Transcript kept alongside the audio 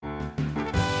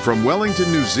From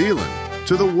Wellington, New Zealand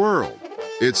to the world,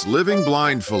 it's Living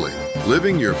Blindfully,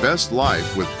 living your best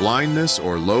life with blindness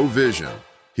or low vision.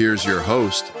 Here's your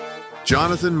host,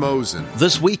 Jonathan Mosen.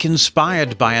 This week,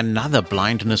 inspired by another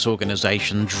blindness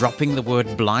organization dropping the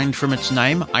word blind from its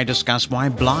name, I discuss why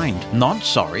blind, not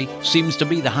sorry, seems to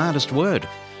be the hardest word.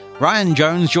 Ryan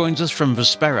Jones joins us from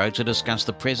Vispero to discuss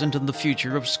the present and the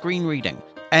future of screen reading.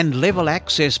 And Level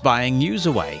Access buying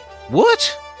Userway.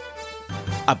 What?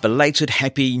 A belated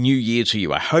Happy New Year to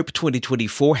you. I hope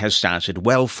 2024 has started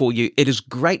well for you. It is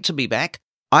great to be back.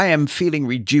 I am feeling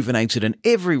rejuvenated in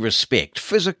every respect,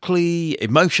 physically,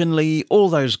 emotionally, all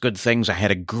those good things. I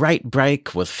had a great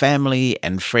break with family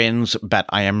and friends, but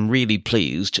I am really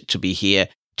pleased to be here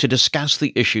to discuss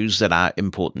the issues that are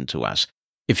important to us.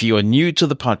 If you are new to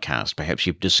the podcast, perhaps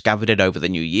you've discovered it over the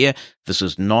new year, this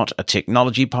is not a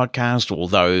technology podcast,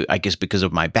 although I guess because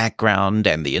of my background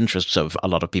and the interests of a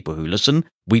lot of people who listen,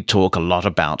 we talk a lot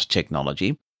about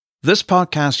technology. This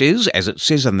podcast is, as it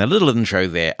says in the little intro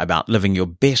there, about living your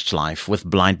best life with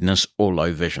blindness or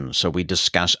low vision. So we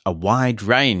discuss a wide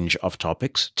range of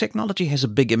topics. Technology has a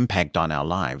big impact on our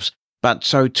lives, but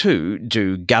so too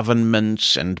do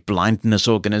governments and blindness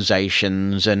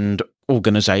organizations and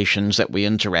organizations that we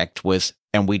interact with,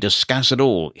 and we discuss it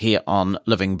all here on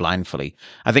Living Blindfully.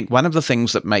 I think one of the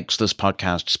things that makes this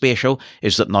podcast special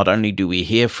is that not only do we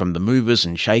hear from the movers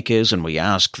and shakers and we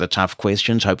ask the tough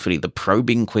questions, hopefully the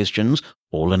probing questions,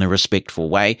 all in a respectful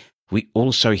way, we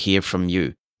also hear from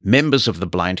you, members of the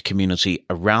blind community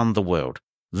around the world.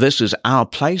 This is our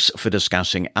place for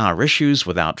discussing our issues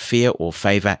without fear or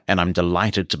favor, and I'm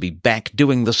delighted to be back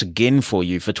doing this again for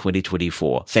you for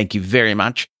 2024. Thank you very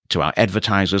much to our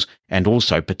advertisers, and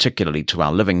also particularly to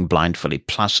our Living Blindfully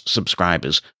Plus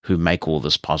subscribers who make all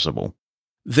this possible.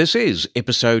 This is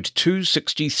episode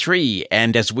 263,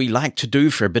 and as we like to do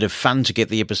for a bit of fun to get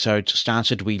the episode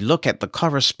started, we look at the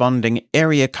corresponding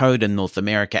area code in North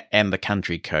America and the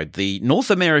country code. The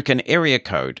North American area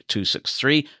code,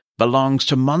 263, belongs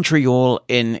to Montreal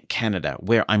in Canada,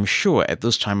 where I'm sure at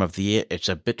this time of the year it's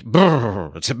a bit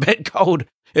cold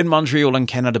in Montreal in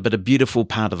Canada, but a beautiful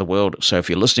part of the world. So if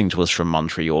you're listening to us from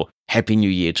Montreal, Happy New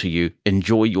Year to you.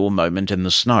 Enjoy your moment in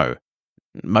the snow.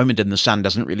 Moment in the sun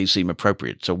doesn't really seem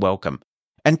appropriate, so welcome.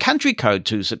 And country code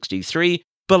 263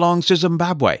 belongs to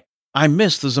Zimbabwe. I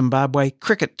miss the Zimbabwe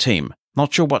cricket team.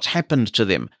 Not sure what's happened to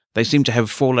them. They seem to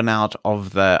have fallen out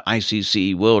of the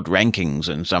ICC world rankings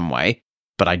in some way,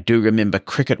 but I do remember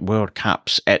cricket World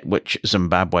Cups at which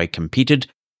Zimbabwe competed.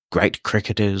 Great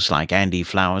cricketers like Andy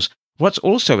Flowers. What's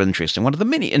also interesting, one of the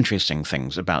many interesting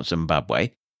things about Zimbabwe,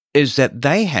 is that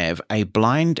they have a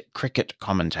blind cricket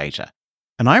commentator.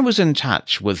 And I was in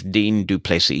touch with Dean du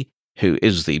Plessis, who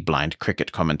is the blind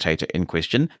cricket commentator in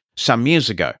question, some years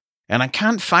ago, and I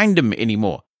can't find him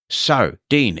anymore. So,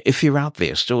 Dean, if you're out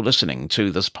there still listening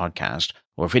to this podcast,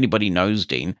 or if anybody knows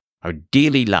Dean, I would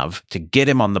dearly love to get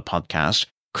him on the podcast.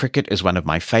 Cricket is one of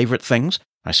my favorite things.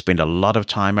 I spend a lot of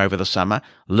time over the summer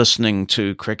listening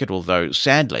to cricket, although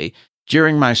sadly,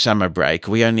 during my summer break,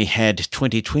 we only had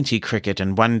 2020 cricket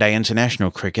and one-day international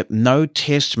cricket, no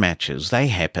test matches. They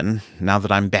happen now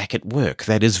that I'm back at work.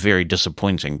 That is very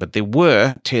disappointing, but there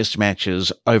were test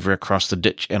matches over across the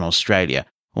ditch in Australia,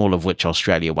 all of which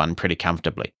Australia won pretty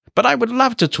comfortably. But I would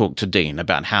love to talk to Dean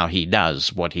about how he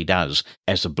does what he does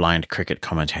as a blind cricket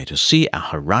commentator. See, our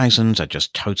horizons are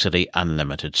just totally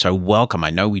unlimited. So welcome.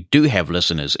 I know we do have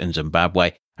listeners in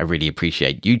Zimbabwe. I really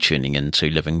appreciate you tuning in to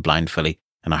Living Blindfully,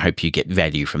 and I hope you get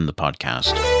value from the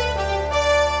podcast.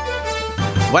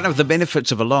 One of the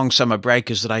benefits of a long summer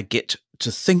break is that I get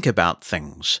to think about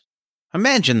things.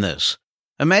 Imagine this.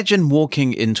 Imagine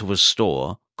walking into a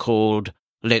store called,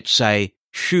 let's say,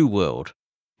 Shoe World.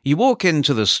 You walk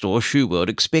into the store, Shoe World,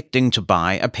 expecting to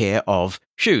buy a pair of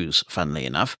shoes, funnily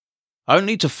enough,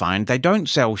 only to find they don't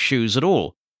sell shoes at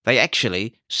all. They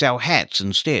actually sell hats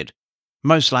instead.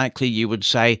 Most likely you would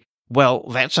say, well,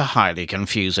 that's a highly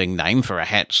confusing name for a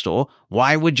hat store.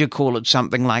 Why would you call it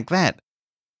something like that?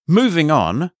 Moving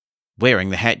on, wearing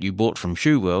the hat you bought from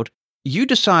Shoe World, you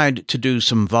decide to do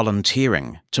some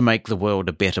volunteering to make the world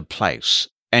a better place.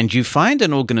 And you find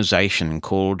an organization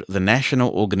called the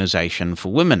National Organization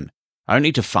for Women,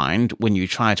 only to find, when you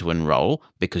try to enroll,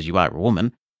 because you are a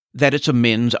woman, that it's a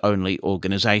men's-only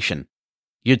organization.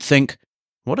 You'd think,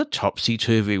 what a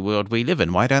topsy-turvy world we live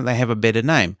in. Why don't they have a better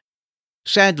name?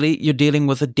 Sadly, you're dealing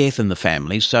with a death in the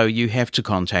family, so you have to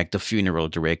contact the funeral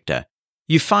director.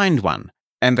 You find one,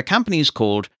 and the company's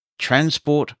called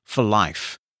Transport for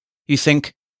Life. You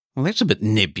think, well, that's a bit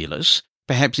nebulous,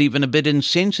 perhaps even a bit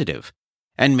insensitive.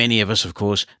 And many of us, of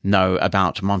course, know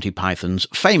about Monty Python's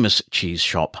famous cheese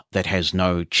shop that has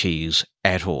no cheese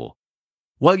at all.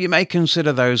 Well, you may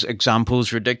consider those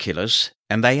examples ridiculous,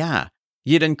 and they are.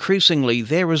 Yet increasingly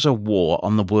there is a war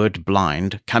on the word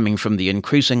blind coming from the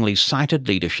increasingly cited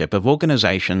leadership of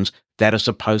organisations that are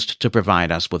supposed to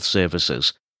provide us with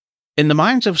services. In the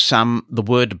minds of some, the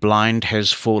word blind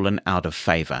has fallen out of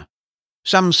favour.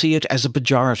 Some see it as a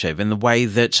pejorative in the way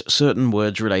that certain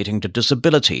words relating to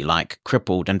disability, like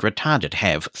crippled and retarded,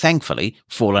 have, thankfully,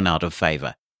 fallen out of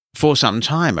favour. For some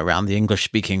time around the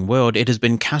English-speaking world, it has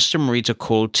been customary to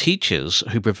call teachers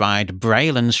who provide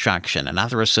braille instruction and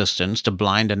other assistance to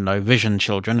blind and low-vision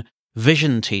children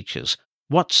vision teachers.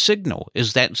 What signal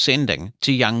is that sending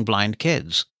to young blind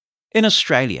kids? In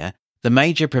Australia, the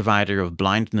major provider of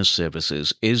blindness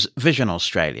services is Vision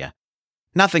Australia.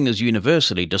 Nothing is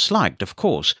universally disliked, of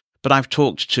course, but I've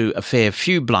talked to a fair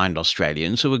few blind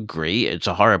Australians who agree it's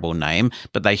a horrible name,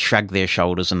 but they shrug their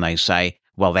shoulders and they say,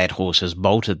 well, that horse has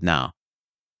bolted now.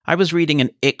 I was reading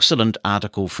an excellent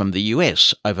article from the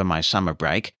US over my summer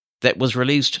break that was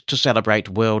released to celebrate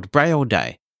World Braille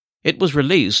Day. It was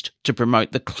released to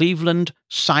promote the Cleveland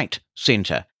Sight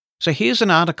Center. So here's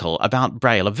an article about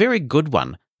Braille, a very good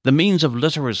one, the means of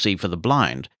literacy for the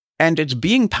blind, and it's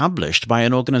being published by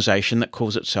an organization that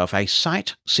calls itself a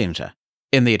Sight Center.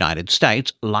 In the United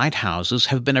States, lighthouses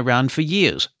have been around for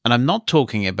years, and I'm not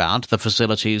talking about the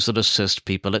facilities that assist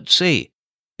people at sea.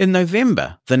 In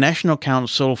November, the National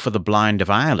Council for the Blind of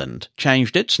Ireland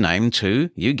changed its name to,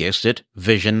 you guessed it,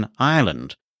 Vision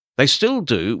Ireland. They still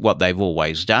do what they've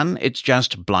always done, it's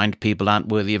just blind people aren't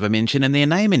worthy of a mention in their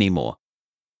name anymore.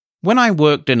 When I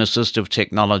worked in assistive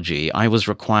technology, I was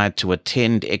required to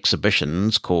attend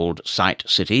exhibitions called Sight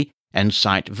City and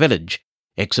Sight Village,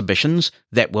 exhibitions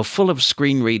that were full of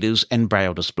screen readers and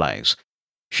braille displays.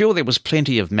 Sure, there was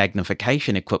plenty of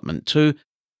magnification equipment too,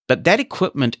 but that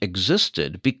equipment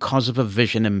existed because of a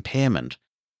vision impairment.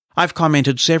 I've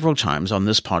commented several times on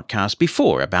this podcast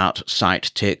before about Sight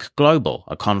Tech Global,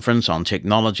 a conference on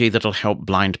technology that'll help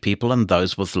blind people and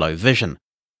those with low vision.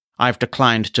 I've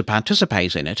declined to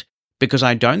participate in it because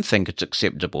I don't think it's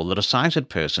acceptable that a sighted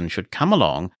person should come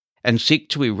along and seek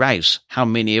to erase how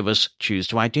many of us choose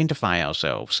to identify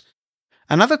ourselves.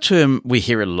 Another term we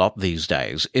hear a lot these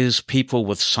days is people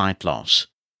with sight loss.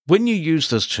 When you use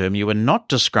this term, you are not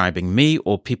describing me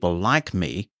or people like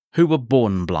me who were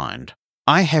born blind.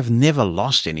 I have never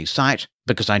lost any sight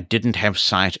because I didn't have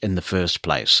sight in the first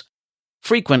place.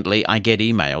 Frequently, I get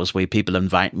emails where people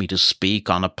invite me to speak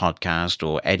on a podcast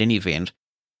or at an event,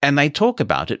 and they talk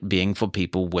about it being for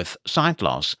people with sight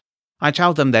loss. I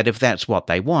tell them that if that's what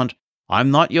they want,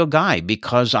 I'm not your guy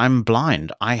because I'm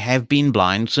blind. I have been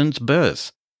blind since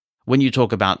birth. When you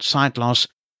talk about sight loss,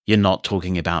 you're not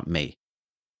talking about me.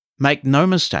 Make no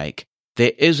mistake,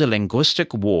 there is a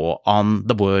linguistic war on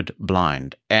the word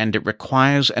blind, and it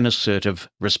requires an assertive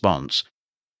response.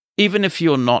 Even if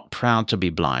you're not proud to be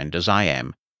blind, as I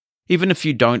am, even if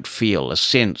you don't feel a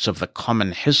sense of the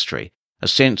common history, a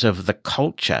sense of the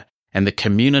culture and the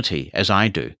community as I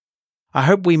do, I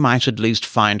hope we might at least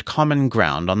find common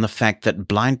ground on the fact that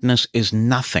blindness is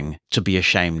nothing to be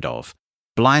ashamed of.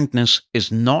 Blindness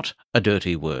is not a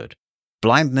dirty word.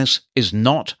 Blindness is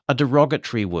not a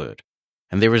derogatory word,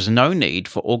 and there is no need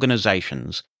for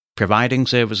organizations providing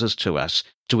services to us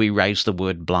to erase the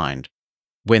word blind.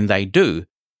 When they do,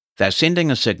 they're sending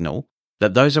a signal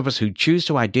that those of us who choose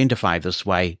to identify this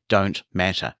way don't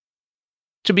matter.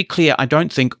 To be clear, I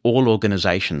don't think all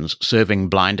organizations serving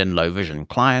blind and low vision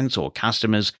clients or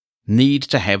customers need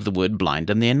to have the word blind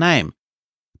in their name.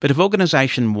 But if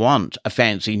organizations want a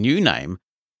fancy new name,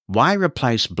 why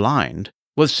replace blind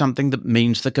with something that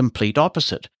means the complete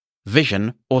opposite,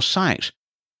 vision or sight?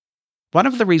 One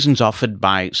of the reasons offered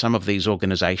by some of these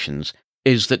organizations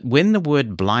is that when the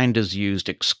word blind is used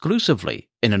exclusively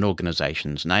in an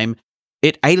organization's name,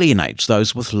 it alienates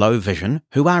those with low vision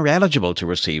who are eligible to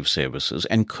receive services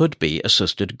and could be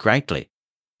assisted greatly.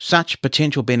 Such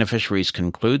potential beneficiaries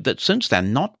conclude that since they're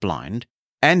not blind,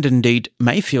 and indeed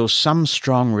may feel some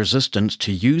strong resistance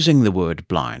to using the word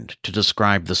blind to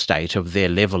describe the state of their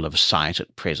level of sight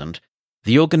at present,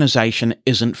 the organization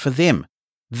isn't for them.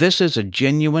 This is a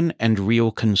genuine and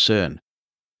real concern.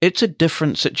 It's a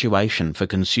different situation for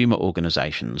consumer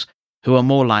organizations who are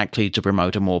more likely to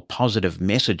promote a more positive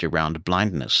message around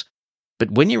blindness.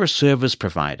 But when you're a service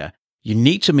provider, you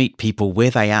need to meet people where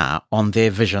they are on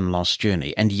their vision loss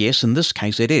journey. And yes, in this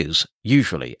case it is,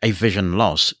 usually, a vision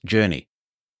loss journey.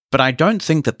 But I don't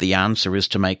think that the answer is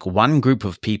to make one group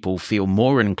of people feel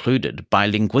more included by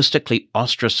linguistically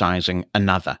ostracizing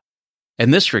another.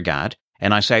 In this regard,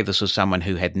 and I say this as someone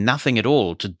who had nothing at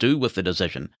all to do with the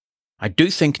decision. I do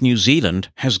think New Zealand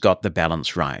has got the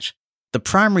balance right. The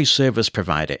primary service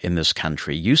provider in this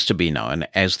country used to be known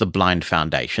as the Blind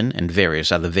Foundation and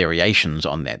various other variations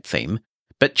on that theme,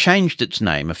 but changed its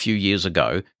name a few years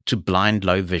ago to Blind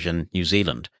Low Vision New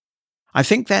Zealand. I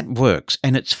think that works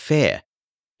and it's fair.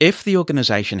 If the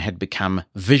organisation had become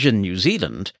Vision New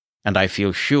Zealand, and I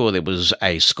feel sure there was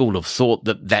a school of thought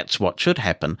that that's what should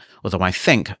happen, although I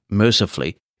think,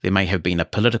 mercifully, there may have been a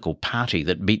political party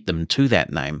that beat them to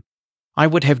that name, I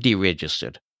would have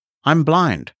deregistered. I'm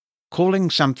blind. Calling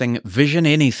something Vision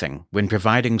anything when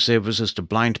providing services to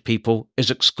blind people is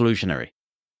exclusionary.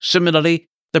 Similarly,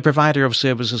 the provider of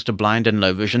services to blind and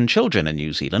low vision children in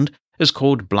New Zealand is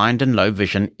called Blind and Low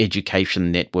Vision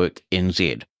Education Network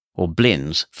NZ, or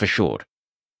BLENZ for short.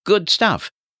 Good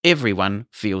stuff. Everyone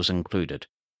feels included.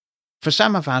 For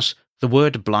some of us, the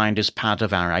word blind is part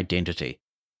of our identity.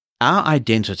 Our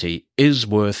identity is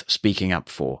worth speaking up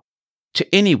for.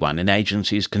 To anyone in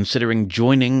agencies considering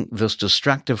joining this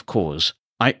destructive cause,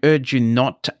 I urge you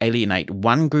not to alienate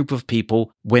one group of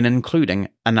people when including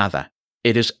another.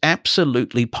 It is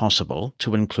absolutely possible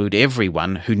to include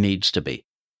everyone who needs to be.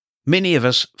 Many of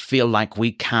us feel like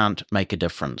we can't make a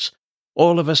difference.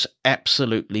 All of us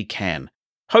absolutely can.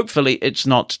 Hopefully it's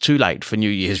not too late for New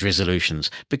Year's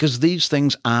resolutions, because these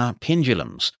things are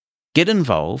pendulums. Get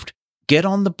involved, get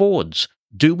on the boards,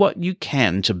 do what you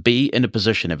can to be in a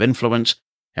position of influence,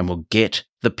 and we'll get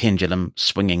the pendulum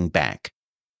swinging back.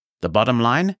 The bottom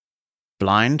line?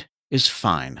 Blind is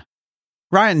fine.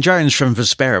 Ryan Jones from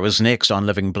Vispero is next on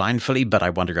Living Blindfully, but I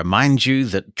want to remind you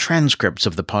that transcripts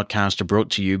of the podcast are brought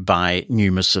to you by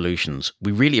Pneuma Solutions.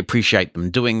 We really appreciate them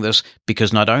doing this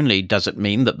because not only does it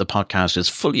mean that the podcast is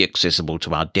fully accessible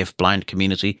to our deaf-blind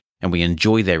community, and we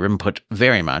enjoy their input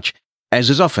very much, as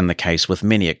is often the case with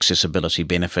many accessibility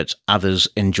benefits, others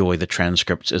enjoy the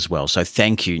transcripts as well. So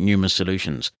thank you, Pneuma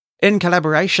Solutions. In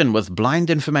collaboration with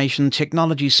Blind Information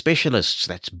Technology Specialists,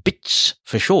 that's BITS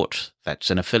for short,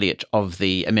 that's an affiliate of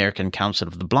the American Council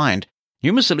of the Blind,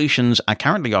 Pneuma Solutions are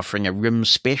currently offering a RIM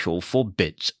special for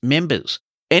BITS members.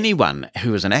 Anyone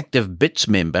who is an active BITS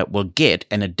member will get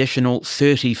an additional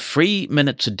 30 free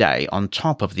minutes a day on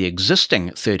top of the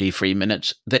existing 30 free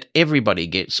minutes that everybody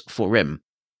gets for RIM.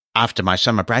 After my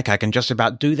summer break, I can just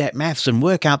about do that maths and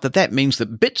work out that means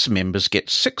that BITS members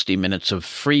get 60 minutes of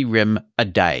free RIM a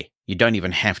day. You don't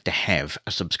even have to have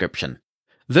a subscription.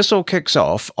 This all kicks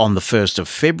off on the 1st of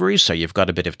February, so you've got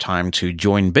a bit of time to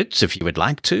join BITS if you would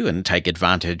like to and take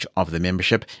advantage of the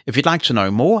membership. If you'd like to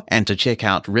know more and to check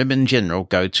out RIM in general,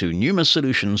 go to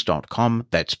pneumasolutions.com.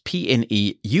 That's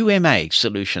PNEUMA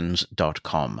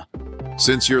solutions.com.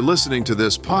 Since you're listening to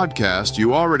this podcast,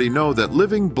 you already know that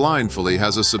Living Blindfully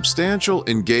has a substantial,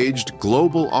 engaged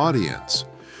global audience.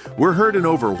 We're heard in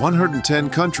over 110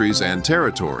 countries and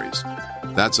territories.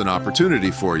 That's an opportunity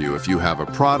for you if you have a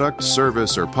product,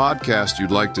 service, or podcast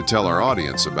you'd like to tell our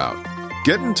audience about.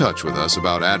 Get in touch with us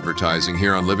about advertising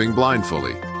here on Living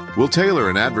Blindfully. We'll tailor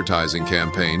an advertising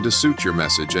campaign to suit your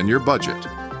message and your budget.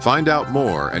 Find out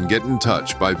more and get in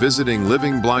touch by visiting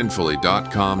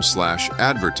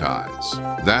livingblindfully.com/advertise.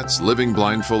 That's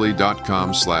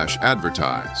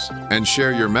livingblindfully.com/advertise. And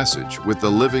share your message with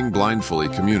the Living Blindfully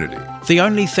community. The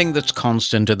only thing that's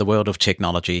constant in the world of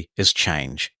technology is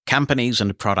change. Companies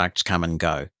and products come and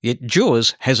go. Yet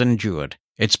JAWS has endured.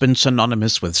 It's been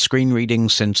synonymous with screen reading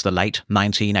since the late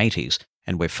 1980s,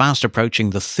 and we're fast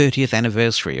approaching the 30th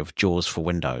anniversary of JAWS for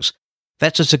Windows.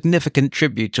 That's a significant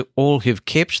tribute to all who've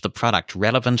kept the product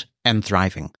relevant and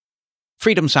thriving.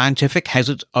 Freedom Scientific has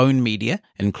its own media,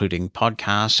 including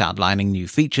podcasts outlining new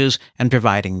features and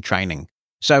providing training.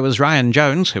 So as Ryan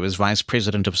Jones, who is Vice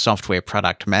President of Software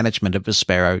Product Management at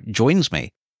Vispero, joins me,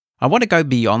 I want to go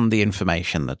beyond the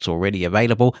information that's already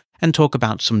available and talk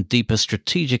about some deeper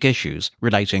strategic issues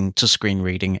relating to screen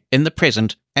reading in the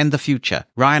present and the future.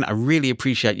 Ryan, I really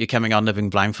appreciate you coming on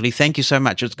Living Blindfully. Thank you so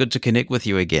much. It's good to connect with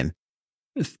you again.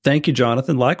 Thank you,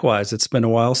 Jonathan. Likewise, it's been a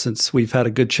while since we've had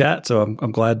a good chat, so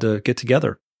I'm glad to get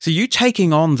together. So you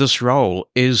taking on this role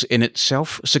is in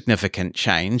itself significant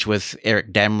change, with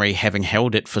Eric Damry having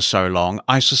held it for so long.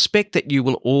 I suspect that you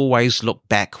will always look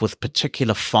back with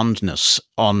particular fondness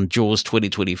on JAWS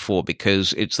 2024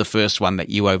 because it's the first one that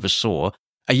you oversaw.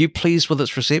 Are you pleased with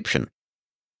its reception?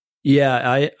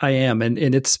 Yeah, I am. And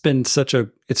it's been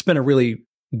a really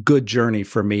good journey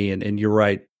for me. And you're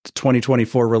right. The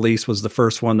 2024 release was the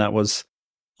first one that was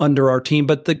under our team.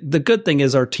 But the good thing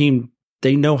is our team,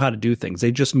 they know how to do things.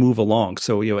 They just move along.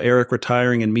 So, Eric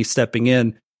retiring and me stepping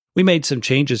in, we made some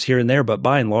changes here and there, but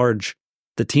by and large,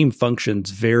 the team functions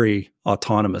very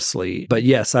autonomously. But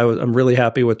yes, I'm really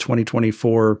happy with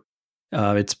 2024.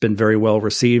 It's been very well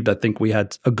received. I think we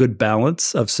had a good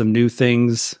balance of some new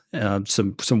things,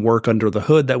 some work under the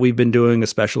hood that we've been doing,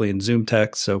 especially in Zoom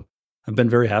text. So I've been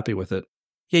very happy with it.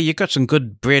 Yeah, you got some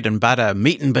good bread and butter,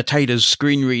 meat and potatoes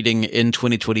screen reading in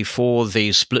 2024.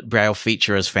 The split braille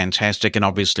feature is fantastic, and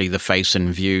obviously the face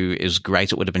and view is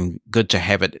great. It would have been good to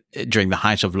have it during the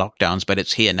height of lockdowns, but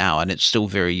it's here now, and it's still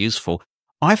very useful.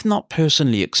 I've not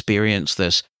personally experienced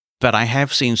this, but I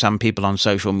have seen some people on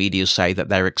social media say that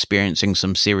they're experiencing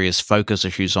some serious focus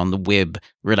issues on the web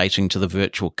relating to the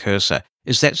virtual cursor.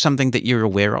 Is that something that you're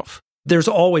aware of? There's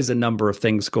always a number of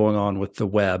things going on with the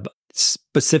web.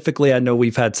 Specifically, I know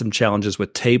we've had some challenges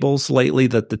with tables lately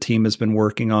that the team has been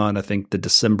working on. I think the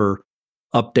December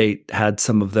update had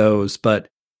some of those, but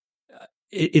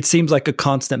it seems like a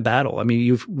constant battle. I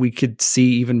mean, we could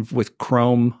see even with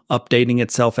Chrome updating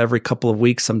itself every couple of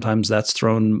weeks, sometimes that's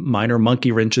thrown minor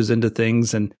monkey wrenches into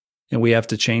things and we have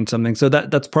to change something. So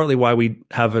that's partly why we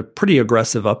have a pretty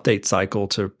aggressive update cycle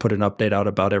to put an update out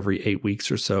about every 8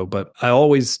 weeks or so. But I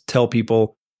always tell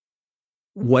people,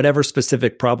 whatever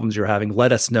specific problems you're having,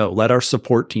 let us know. Let our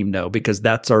support team know, because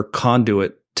that's our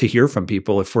conduit to hear from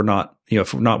people if we're not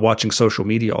watching social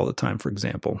media all the time, for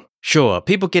example. Sure.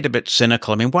 People get a bit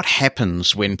cynical. I mean, what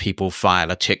happens when people file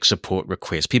a tech support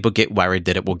request? People get worried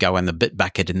that it will go in the bit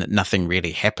bucket and that nothing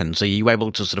really happens. Are you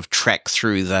able to sort of track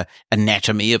through the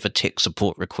anatomy of a tech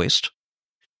support request?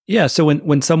 Yeah. So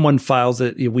when someone files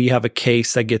it, we have a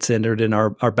case that gets entered in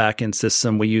our backend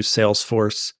system. We use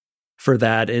Salesforce for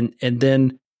that. And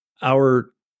then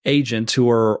our agents, who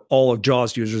are all of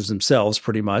JAWS users themselves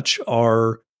pretty much,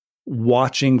 are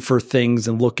watching for things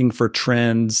and looking for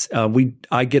trends.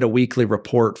 I get a weekly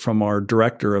report from our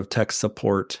director of tech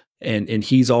support, and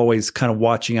he's always kind of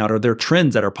watching out. Are there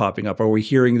trends that are popping up? Are we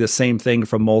hearing the same thing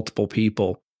from multiple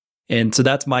people? And so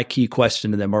that's my key question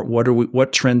to them.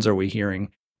 What trends are we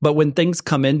hearing? But when things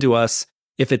come into us,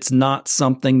 if it's not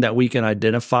something that we can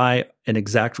identify an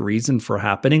exact reason for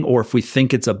happening, or if we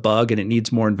think it's a bug and it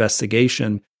needs more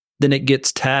investigation, then it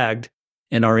gets tagged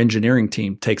and our engineering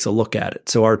team takes a look at it.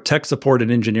 So our tech support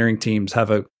and engineering teams have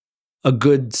a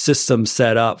good system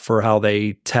set up for how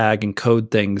they tag and code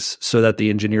things so that the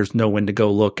engineers know when to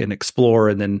go look and explore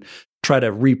and then try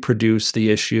to reproduce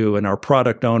the issue. And our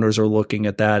product owners are looking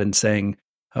at that and saying,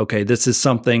 okay, this is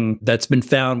something that's been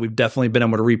found. We've definitely been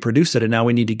able to reproduce it, and now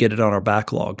we need to get it on our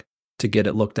backlog to get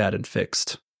it looked at and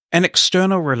fixed. And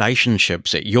external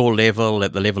relationships at your level,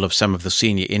 at the level of some of the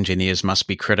senior engineers, must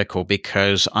be critical,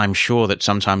 because I'm sure that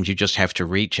sometimes you just have to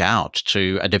reach out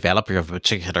to a developer of a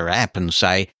particular app and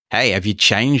say, hey, have you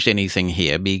changed anything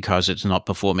here because it's not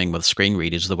performing with screen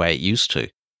readers the way it used to?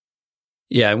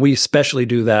 Yeah, and we especially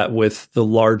do that with the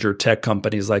larger tech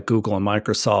companies like Google and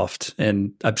Microsoft.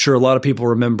 And I'm sure a lot of people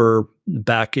remember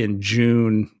back in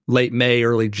June, late May,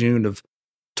 early June of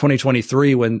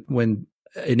 2023, when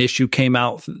an issue came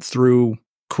out through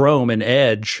Chrome and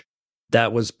Edge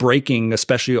that was breaking,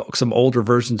 especially some older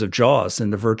versions of JAWS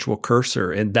and the virtual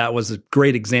cursor. And that was a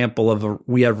great example of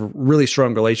we have a really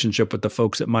strong relationship with the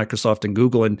folks at Microsoft and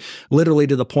Google, and literally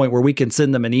to the point where we can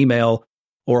send them an email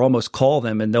or almost call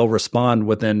them and they'll respond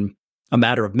within a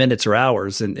matter of minutes or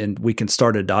hours, and we can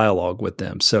start a dialogue with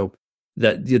them. So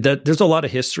that there's a lot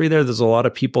of history there. There's a lot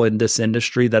of people in this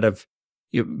industry that have,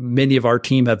 many of our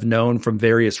team have known from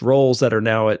various roles that are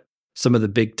now at some of the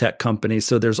big tech companies.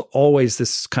 So there's always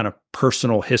this kind of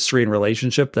personal history and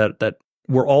relationship that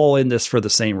we're all in this for the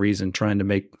same reason, trying to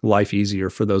make life easier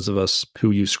for those of us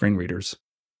who use screen readers.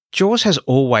 JAWS has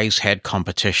always had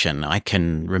competition. I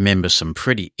can remember some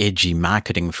pretty edgy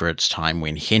marketing for its time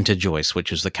when Joyce, which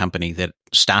was the company that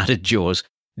started JAWS,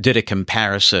 did a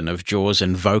comparison of JAWS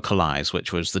and Vocalize,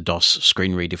 which was the DOS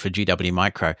screen reader for GW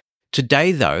Micro.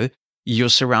 Today, though, you're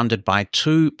surrounded by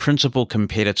two principal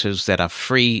competitors that are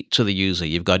free to the user.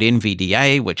 You've got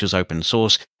NVDA, which is open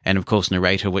source, and of course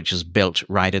Narrator, which is built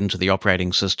right into the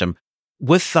operating system.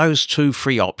 With those two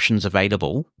free options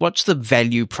available, what's the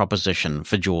value proposition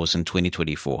for JAWS in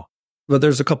 2024? Well,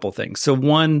 there's a couple things. So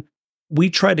one, we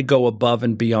try to go above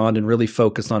and beyond and really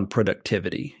focus on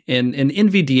productivity. And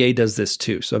NVDA does this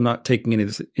too. So I'm not taking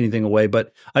anything away,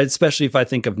 but especially if I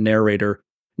think of Narrator,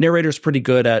 Narrator's pretty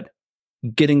good at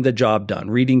getting the job done,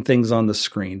 reading things on the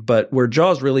screen. But where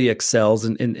JAWS really excels,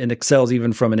 and excels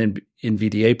even from an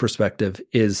NVDA perspective,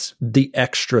 is the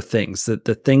extra things, the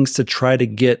things to try to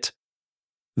get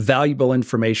valuable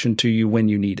information to you when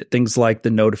you need it. Things like the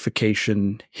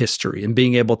notification history and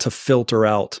being able to filter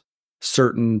out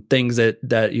certain things that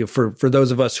for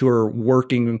those of us who are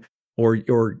working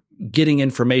or getting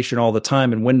information all the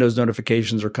time and Windows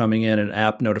notifications are coming in and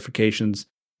app notifications,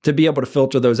 to be able to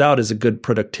filter those out is a good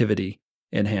productivity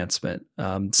enhancement.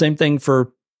 Same thing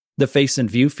for the face and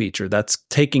view feature. That's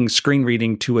taking screen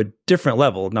reading to a different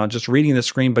level, not just reading the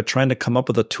screen, but trying to come up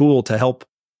with a tool to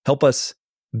help us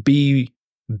be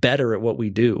better at what we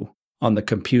do on the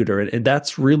computer. And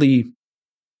that's really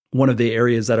one of the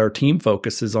areas that our team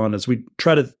focuses on, as we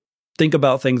try to think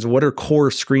about things. What are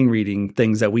core screen reading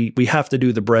things that we have to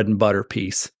do the bread and butter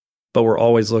piece, but we're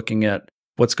always looking at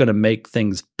what's going to make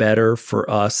things better for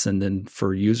us and then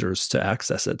for users to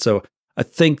access it. So I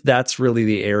think that's really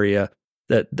the area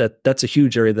that's a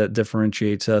huge area that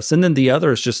differentiates us. And then the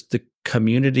other is just the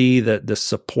community, the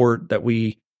support that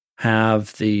we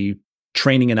have, the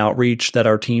training and outreach that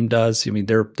our team does. I mean,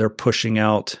 they're pushing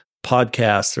out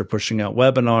podcasts, they're pushing out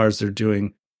webinars, they're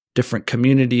doing different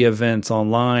community events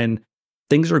online.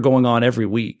 Things are going on every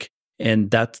week. And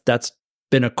that's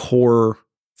been a core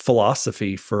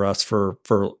philosophy for us for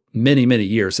many, many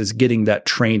years, is getting that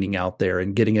training out there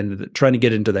and trying to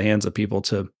get into the hands of people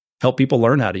to help people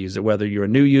learn how to use it, whether you're a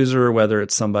new user or whether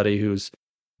it's somebody who's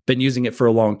been using it for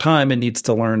a long time and needs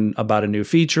to learn about a new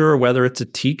feature, or whether it's a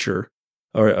teacher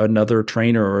or another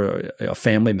trainer or a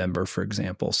family member, for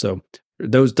example. So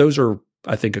those are,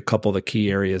 I think, a couple of the key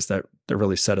areas that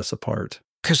really set us apart.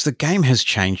 Because the game has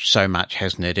changed so much,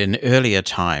 hasn't it? In earlier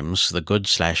times, the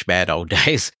good/bad old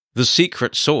days, the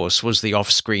secret sauce was the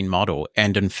off-screen model.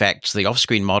 And in fact, the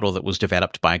off-screen model that was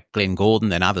developed by Glenn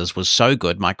Gordon and others was so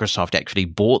good, Microsoft actually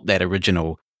bought that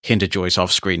original Hinterjoyce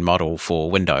off-screen model for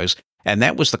Windows. And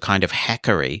that was the kind of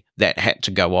hackery that had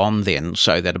to go on then,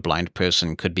 so that a blind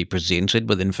person could be presented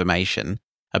with information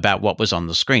about what was on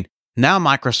the screen. Now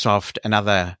Microsoft and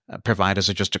other providers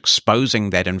are just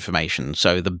exposing that information.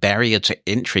 So the barrier to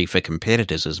entry for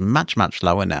competitors is much, much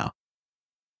lower now.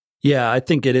 Yeah, I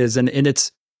think it is. And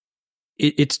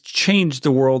it's changed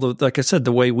the world of, like I said,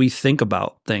 the way we think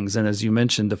about things. And as you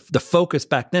mentioned, the focus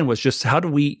back then was just, how do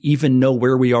we even know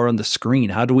where we are on the screen?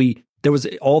 There was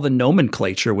all the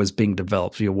nomenclature was being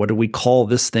developed. What do we call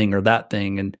this thing or that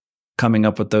thing, and coming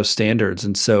up with those standards.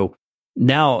 And so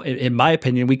now, in my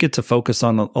opinion, we get to focus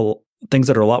on things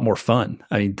that are a lot more fun.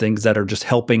 I mean, things that are just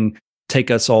helping take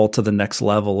us all to the next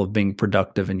level of being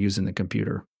productive and using the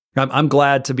computer. I'm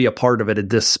glad to be a part of it in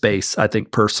this space, I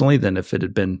think, personally, than if it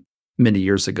had been many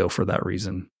years ago for that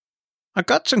reason. I've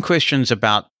got some questions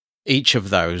about each of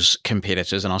those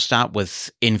competitors, and I'll start with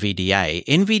NVDA.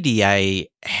 NVDA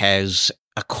has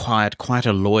acquired quite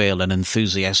a loyal and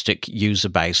enthusiastic user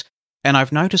base, and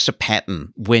I've noticed a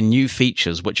pattern where new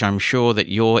features, which I'm sure that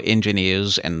your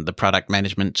engineers and the product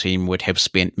management team would have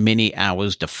spent many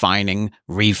hours defining,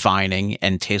 refining,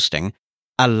 and testing,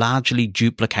 are largely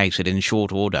duplicated in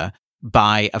short order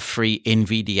by a free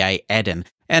NVDA add-in.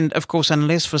 And of course,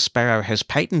 unless Vispero has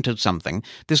patented something,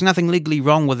 there's nothing legally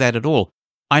wrong with that at all.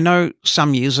 I know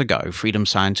some years ago, Freedom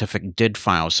Scientific did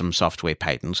file some software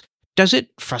patents. Does it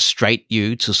frustrate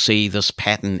you to see this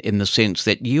pattern in the sense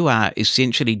that you are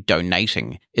essentially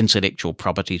donating intellectual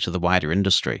property to the wider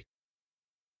industry?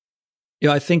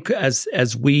 Yeah, I think as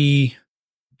we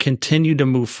continue to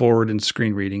move forward in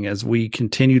screen reading, as we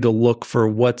continue to look for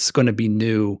what's going to be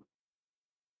new,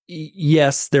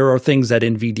 yes, there are things that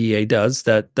NVDA does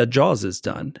that JAWS has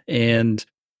done. And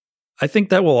I think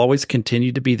that will always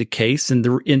continue to be the case. And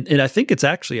I think it's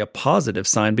actually a positive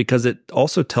sign, because it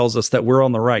also tells us that we're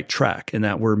on the right track and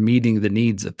that we're meeting the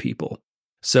needs of people.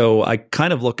 So I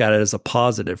kind of look at it as a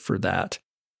positive for that.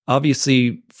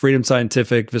 Obviously, Freedom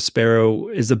Scientific,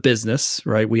 Vispero is a business,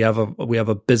 right? We have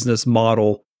a business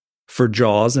model for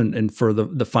JAWS and for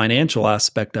the financial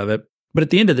aspect of it. But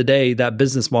at the end of the day, that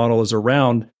business model is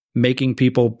around making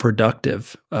people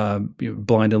productive,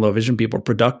 blind and low vision people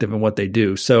productive in what they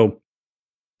do. So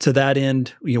to that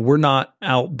end, we're not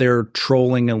out there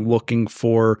trolling and looking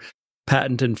for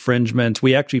patent infringements.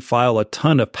 We actually file a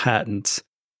ton of patents,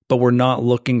 but we're not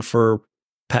looking for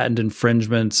patent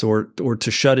infringements or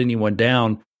to shut anyone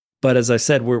down. But as I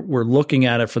said, we're looking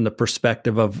at it from the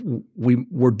perspective of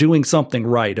we're doing something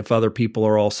right if other people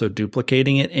are also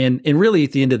duplicating it. And really,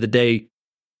 at the end of the day,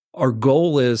 our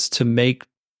goal is to make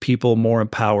people more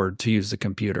empowered to use the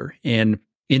computer. And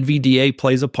NVDA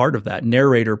plays a part of that.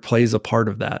 Narrator plays a part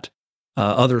of that.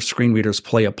 Other screen readers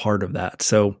play a part of that.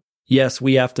 So yes,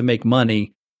 we have to make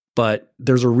money, but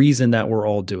there's a reason that we're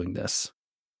all doing this.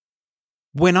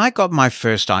 When I got my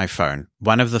first iPhone,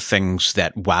 one of the things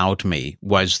that wowed me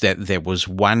was that there was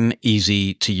one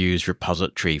easy-to-use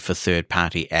repository for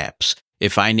third-party apps.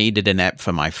 If I needed an app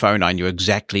for my phone, I knew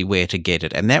exactly where to get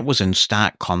it. And that was in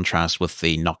stark contrast with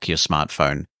the Nokia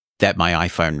smartphone that my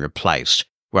iPhone replaced.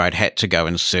 where I'd had to go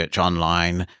and search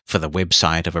online for the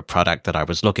website of a product that I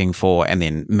was looking for and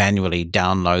then manually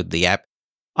download the app.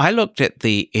 I looked at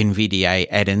the NVDA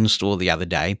add-in store the other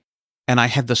day, and I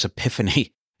had this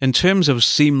epiphany. In terms of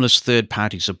seamless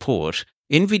third-party support,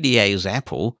 NVDA is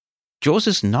Apple, JAWS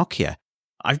is Nokia.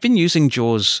 I've been using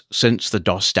JAWS since the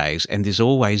DOS days, and there's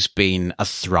always been a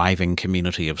thriving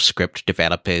community of script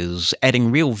developers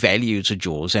adding real value to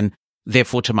JAWS and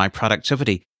therefore to my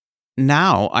productivity.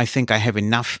 Now I think I have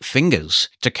enough fingers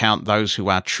to count those who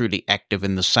are truly active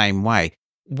in the same way.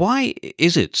 Why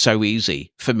is it so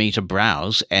easy for me to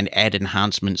browse and add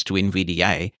enhancements to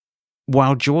NVDA,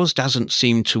 while JAWS doesn't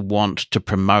seem to want to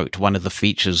promote one of the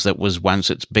features that was once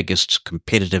its biggest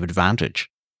competitive advantage?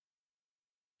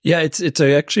 Yeah, it's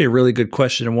actually a really good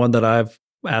question, and one that I've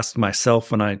asked myself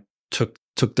when I took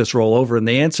this role over. And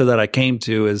the answer that I came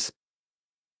to is,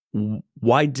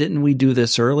 why didn't we do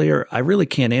this earlier? I really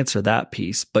can't answer that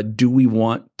piece, but do we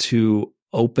want to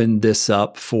open this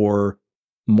up for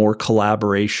more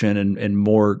collaboration and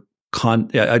more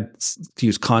to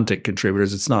use content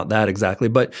contributors? It's not that exactly,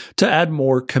 but to add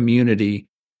more community,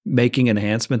 making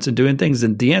enhancements and doing things.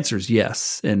 And the answer is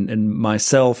yes. And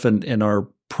myself and our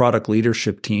product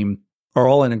leadership team are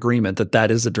all in agreement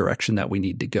that is the direction that we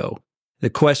need to go. The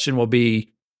question will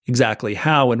be exactly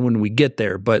how and when we get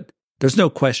there, but there's no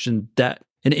question that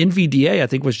an NVDA, I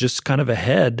think, was just kind of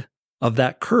ahead of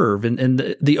that curve.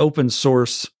 And the open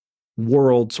source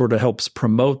world sort of helps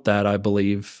promote that, I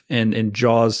believe. And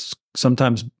JAWS,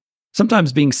 sometimes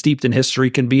being steeped in history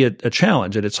can be a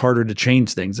challenge, and it's harder to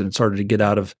change things, and it's harder to get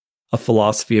out of a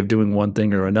philosophy of doing one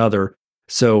thing or another.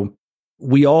 So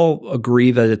we all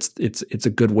agree that it's a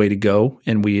good way to go,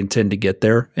 and we intend to get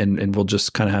there, and we'll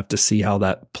just kind of have to see how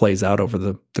that plays out over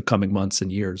the coming months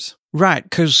and years. Right,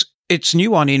 because it's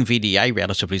new on NVDA,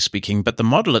 relatively speaking, but the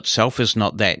model itself is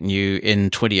not that new. In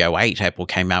 2008, Apple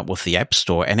came out with the App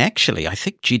Store, and actually, I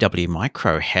think GW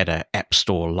Micro had an App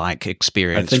Store-like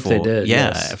experience. I think they did,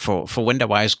 yes. For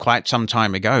WindowWise quite some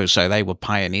time ago, so they were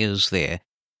pioneers there.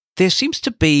 There seems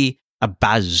to be a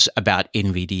buzz about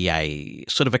NVDA,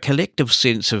 sort of a collective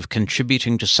sense of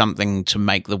contributing to something to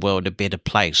make the world a better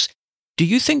place. Do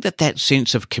you think that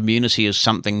sense of community is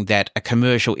something that a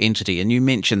commercial entity, and you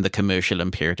mentioned the commercial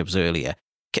imperatives earlier,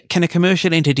 can a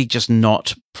commercial entity just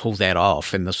not pull that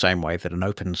off in the same way that an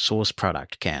open source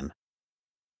product can?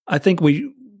 I think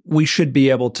we should be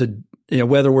able to,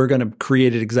 whether we're going to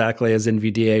create it exactly as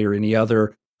NVDA or any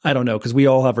other, I don't know, because we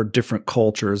all have our different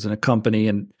cultures, and a company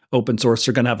and open source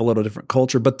are going to have a little different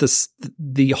culture. But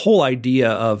the whole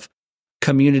idea of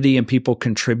community and people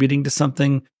contributing to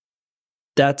something,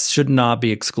 that should not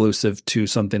be exclusive to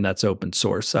something that's open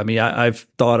source. I mean, I've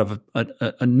thought of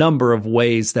a number of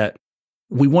ways that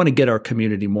we want to get our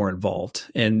community more involved.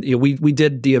 And we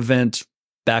did the event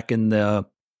back in the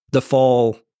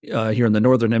fall here in the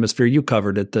Northern Hemisphere. You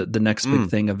covered it, the Next Big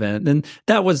Thing event. And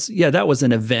that was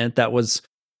an event that was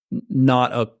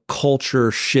not a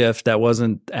culture shift, that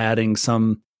wasn't adding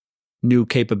some new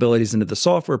capabilities into the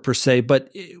software per se, but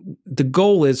the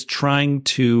goal is trying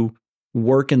to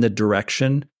work in the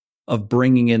direction of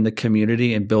bringing in the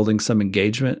community and building some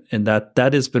engagement. And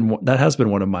that has been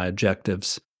one of my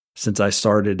objectives since I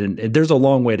started. And there's a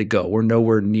long way to go. We're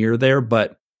nowhere near there,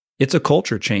 but it's a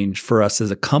culture change for us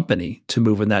as a company to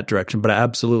move in that direction. But I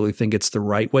absolutely think it's the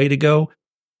right way to go.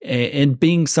 And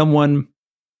being someone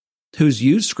who's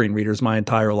used screen readers my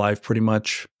entire life, pretty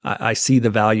much, I see the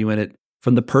value in it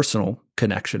from the personal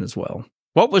connection as well.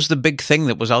 What was the big thing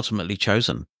that was ultimately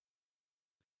chosen?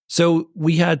 So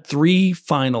we had 3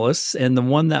 finalists, and the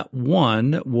one that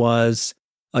won was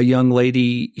a young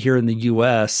lady here in the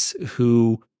U.S.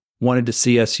 who wanted to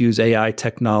see us use AI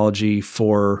technology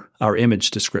for our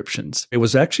image descriptions. It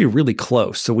was actually really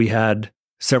close. So we had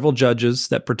several judges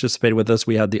that participated with us.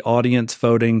 We had the audience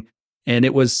voting, and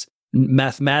it was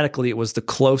mathematically, it was the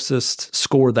closest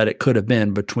score that it could have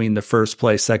been between the first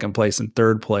place, second place, and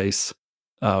third place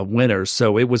winners.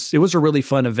 So it was a really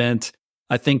fun event.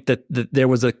 I think that there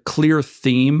was a clear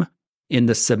theme in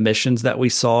the submissions that we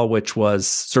saw, which was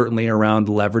certainly around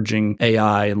leveraging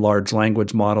AI and large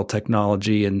language model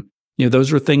technology. And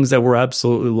those are things that we're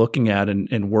absolutely looking at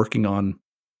and working on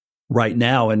right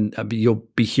now. And you'll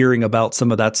be hearing about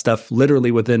some of that stuff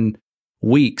literally within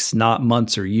weeks, not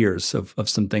months or years, of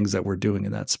some things that we're doing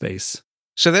in that space.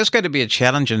 So there's going to be a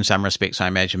challenge in some respects, I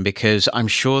imagine, because I'm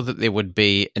sure that there would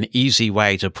be an easy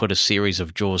way to put a series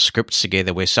of JAWS scripts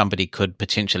together where somebody could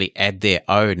potentially add their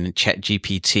own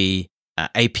ChatGPT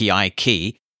API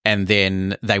key, and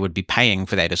then they would be paying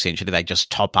for that essentially. They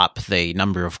just top up the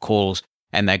number of calls.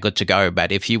 and they're good to go.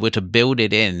 But if you were to build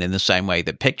it in the same way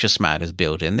that PictureSmart is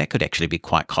built in, that could actually be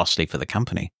quite costly for the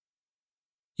company.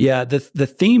 Yeah, the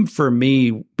theme for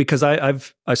me, because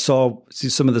I saw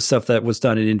some of the stuff that was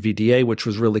done in NVDA, which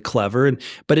was really clever,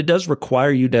 but it does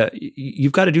require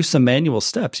you've got to do some manual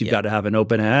steps. You've got to have an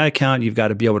OpenAI account. You've got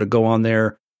to be able to go on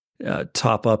there,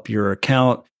 top up your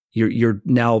account. You're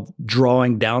now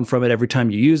drawing down from it every time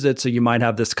you use it. So you might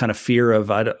have this kind of fear of,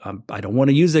 I don't want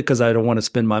to use it because I don't want to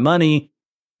spend my money.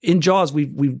 In JAWS,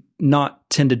 we've not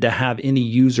tended to have any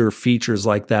user features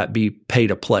like that be pay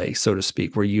to play, so to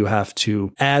speak, where you have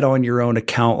to add on your own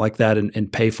account like that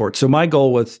and pay for it. So my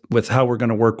goal with how we're going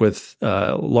to work with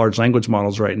large language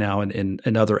models right now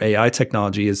and other AI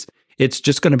technology is it's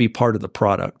just going to be part of the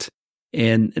product.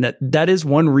 And that is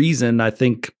one reason I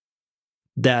think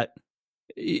that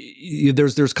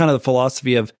there's kind of the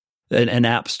philosophy of an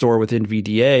app store with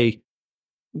NVDA.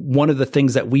 One of the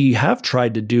things that we have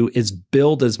tried to do is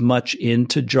build as much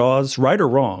into JAWS, right or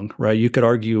wrong, right? You could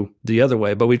argue the other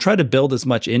way, but we try to build as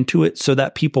much into it so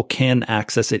that people can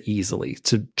access it easily,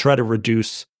 to try to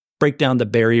break down the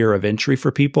barrier of entry for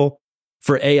people.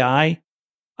 For AI,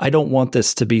 I don't want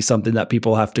this to be something that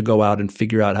people have to go out and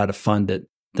figure out how to fund it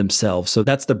themselves. So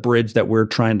that's the bridge that we're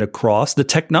trying to cross. The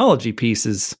technology piece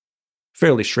is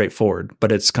fairly straightforward,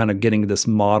 but it's kind of getting this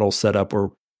model set up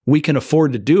where we can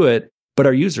afford to do it, but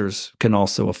our users can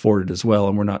also afford it as well.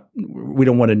 And we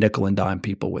don't want to nickel and dime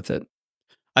people with it.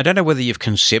 I don't know whether you've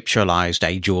conceptualized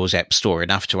a JAWS app store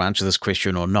enough to answer this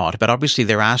question or not, but obviously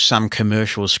there are some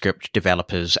commercial script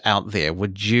developers out there.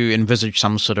 Would you envisage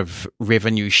some sort of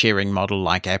revenue sharing model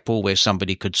like Apple where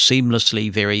somebody could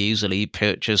seamlessly, very easily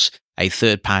purchase a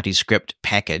third-party script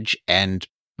package and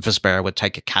Vispero would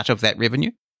take a cut of that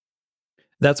revenue?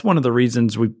 That's one of the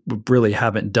reasons we really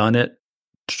haven't done it,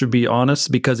 to be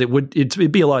honest, because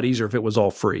it'd be a lot easier if it was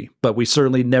all free. But we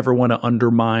certainly never want to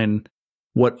undermine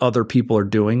what other people are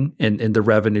doing and the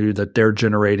revenue that they're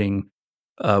generating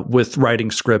with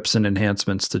writing scripts and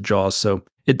enhancements to JAWS. So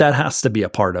that has to be a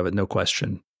part of it, no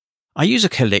question. I use a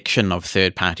collection of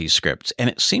third-party scripts, and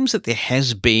it seems that there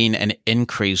has been an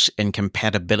increase in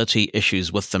compatibility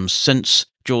issues with them since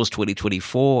JAWS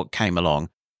 2024 came along.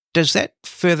 Does that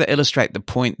further illustrate the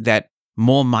point that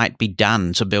more might be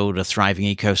done to build a thriving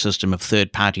ecosystem of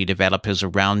third-party developers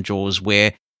around JAWS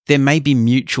where there may be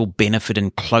mutual benefit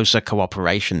and closer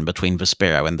cooperation between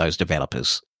Vispero and those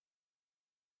developers?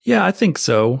 Yeah, I think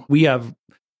so. We have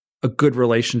a good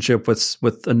relationship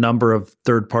with a number of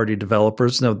third-party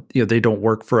developers. Now, they don't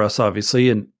work for us, obviously,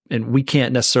 and we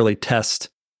can't necessarily test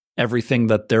everything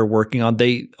that they're working on.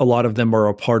 A lot of them are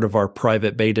a part of our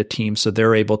private beta team, so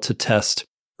they're able to test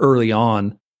early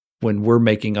on when we're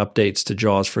making updates to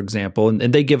JAWS, for example, and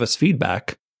they give us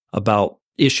feedback about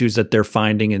issues that they're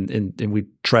finding, and we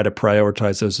try to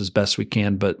prioritize those as best we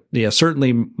can. But yeah,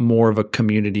 certainly more of a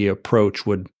community approach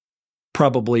would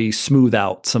probably smooth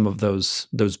out some of those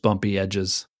bumpy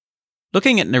edges.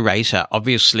 Looking at Narrator,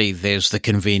 obviously there's the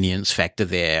convenience factor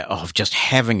there of just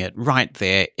having it right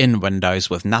there in Windows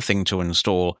with nothing to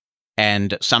install.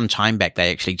 And some time back,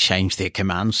 they actually changed their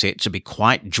command set to be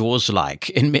quite JAWS-like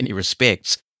in many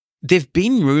respects. There've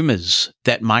been rumors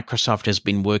that Microsoft has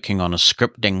been working on a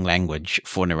scripting language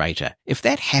for Narrator. If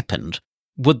that happened,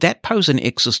 would that pose an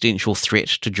existential threat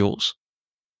to JAWS?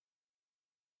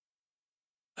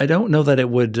 I don't know that it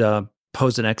would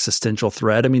pose an existential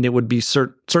threat. I mean, it would be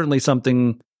certainly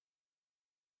something.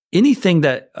 Anything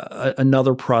that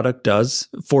another product does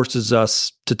forces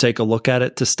us to take a look at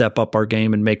it, to step up our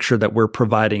game and make sure that we're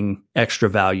providing extra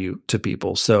value to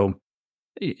people. So,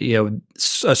 a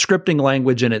scripting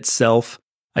language in itself,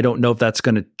 I don't know if that's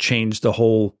going to change the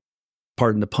whole,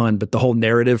 pardon the pun, but the whole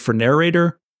narrative for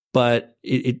Narrator. But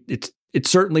it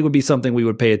certainly would be something we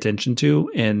would pay attention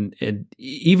to. And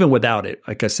even without it,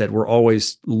 like I said, we're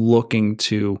always looking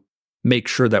to make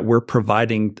sure that we're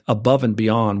providing above and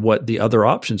beyond what the other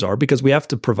options are, because we have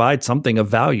to provide something of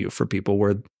value for people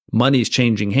where money's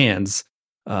changing hands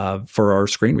for our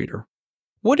screen reader.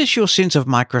 What is your sense of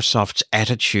Microsoft's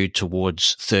attitude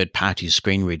towards third-party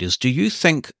screen readers? Do you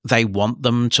think they want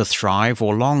them to thrive,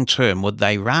 or long-term, would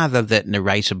they rather that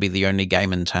Narrator be the only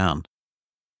game in town?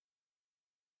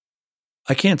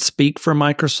 I can't speak for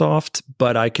Microsoft,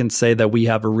 but I can say that we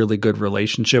have a really good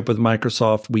relationship with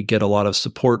Microsoft. We get a lot of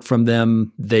support from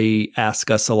them. They ask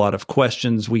us a lot of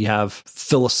questions. We have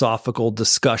philosophical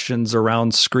discussions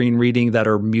around screen reading that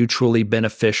are mutually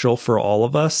beneficial for all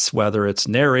of us, whether it's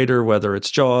Narrator, whether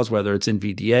it's JAWS, whether it's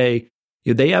NVDA.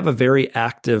 They have a very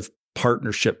active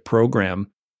partnership program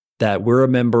that we're a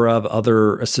member of.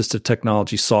 Other assistive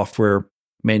technology software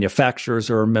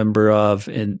manufacturers are a member of.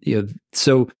 And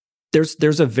so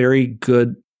there's a very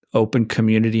good open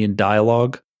community and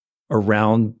dialogue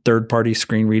around third-party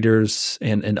screen readers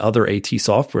and other AT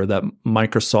software that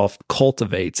Microsoft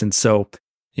cultivates. And so,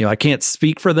 I can't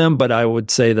speak for them, but I would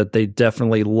say that they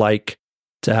definitely like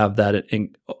to have that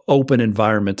open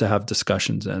environment to have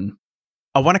discussions in.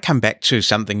 I want to come back to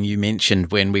something you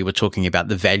mentioned when we were talking about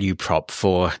the value prop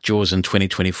for JAWS in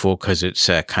 2024, because it's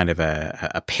a kind of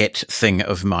a pet thing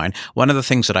of mine. One of the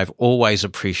things that I've always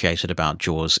appreciated about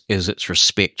JAWS is its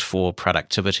respect for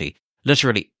productivity.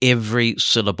 Literally every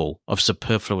syllable of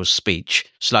superfluous speech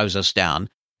slows us down,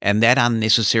 and that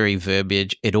unnecessary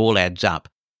verbiage, it all adds up.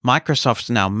 Microsoft's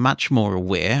now much more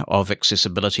aware of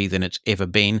accessibility than it's ever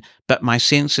been, but my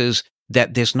sense is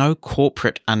that there's no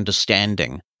corporate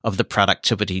understanding of the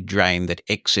productivity drain that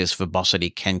excess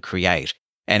verbosity can create.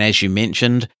 And as you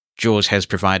mentioned, JAWS has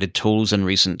provided tools in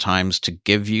recent times to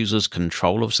give users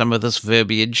control of some of this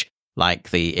verbiage,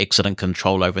 like the excellent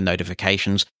control over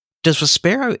notifications. Does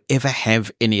Vispero ever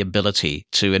have any ability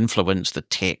to influence the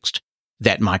text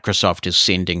that Microsoft is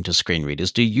sending to screen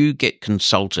readers? Do you get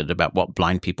consulted about what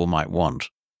blind people might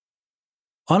want?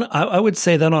 I would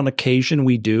say that on occasion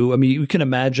we do. I mean, you can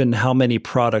imagine how many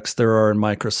products there are in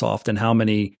Microsoft and how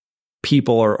many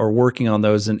people are working on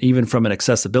those. And even from an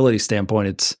accessibility standpoint,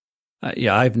 it's,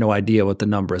 I have no idea what the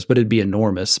number is, but it'd be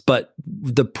enormous. But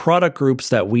the product groups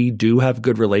that we do have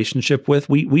good relationship with,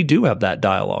 we do have that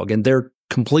dialogue, and they're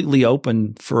completely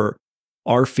open for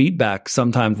our feedback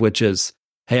sometimes, which is,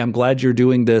 hey, I'm glad you're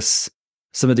doing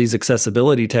some of these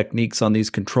accessibility techniques on these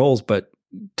controls, but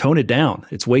tone it down.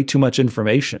 It's way too much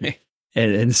information.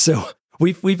 And so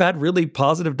we've had really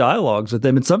positive dialogues with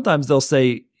them. And sometimes they'll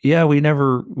say, yeah, we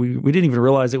didn't even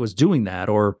realize it was doing that.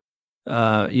 Or,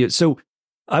 so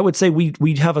I would say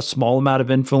we have a small amount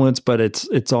of influence, but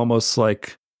it's almost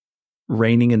like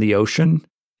raining in the ocean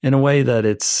in a way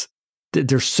that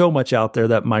there's so much out there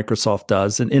that Microsoft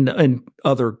does and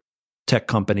other tech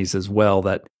companies as well,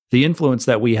 that the influence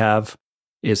that we have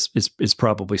is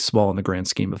probably small in the grand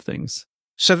scheme of things.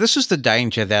 So this is the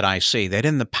danger that I see, that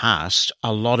in the past,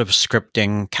 a lot of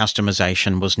scripting,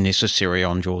 customization was necessary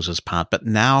on JAWS's part, but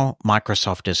now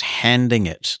Microsoft is handing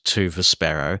it to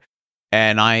Vispero,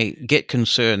 and I get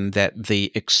concerned that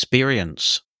the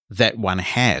experience that one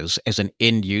has as an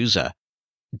end user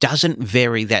doesn't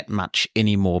vary that much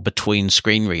anymore between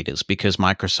screen readers, because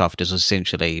Microsoft is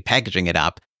essentially packaging it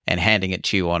up and handing it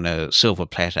to you on a silver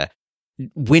platter.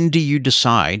 When do you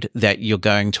decide that you're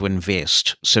going to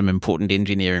invest some important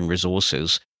engineering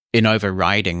resources in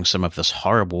overriding some of this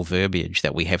horrible verbiage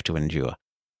that we have to endure?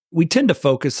 We tend to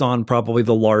focus on probably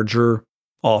the larger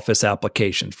Office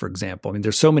applications, for example. I mean,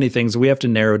 there's so many things we have to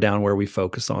narrow down where we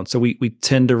focus on. So we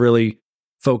tend to really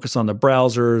focus on the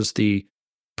browsers, the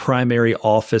primary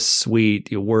Office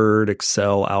suite, your Word,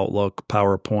 Excel, Outlook,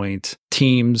 PowerPoint,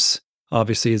 Teams,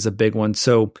 obviously is a big one.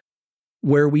 So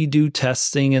where we do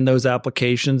testing in those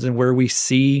applications and where we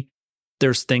see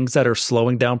there's things that are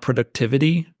slowing down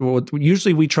productivity,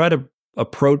 usually we try to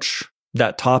approach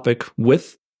that topic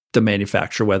with the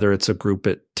manufacturer, whether it's a group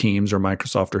at Teams or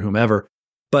Microsoft or whomever.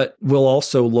 But we'll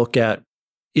also look at,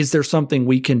 is there something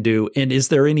we can do? And is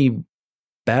there any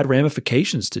bad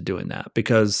ramifications to doing that?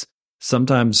 Because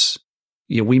sometimes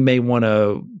we may want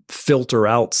to filter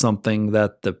out something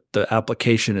that the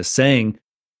application is saying,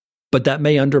 but that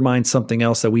may undermine something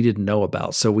else that we didn't know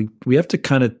about. So we have to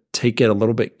kind of take it a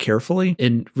little bit carefully.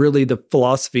 And really the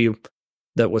philosophy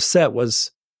that was set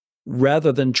was,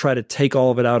 rather than try to take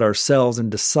all of it out ourselves and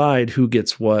decide who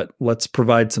gets what, let's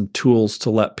provide some tools to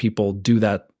let people do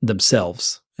that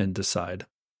themselves and decide.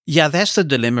 Yeah, that's the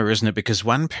dilemma, isn't it? Because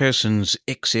one person's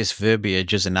excess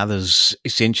verbiage is another's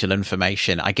essential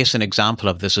information. I guess an example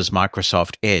of this is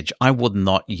Microsoft Edge. I would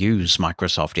not use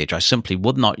Microsoft Edge. I simply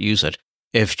would not use it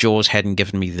if JAWS hadn't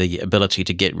given me the ability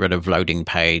to get rid of loading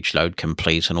page, load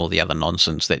complete, and all the other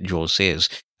nonsense that JAWS says.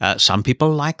 Some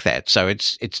people like that, so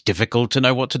it's difficult to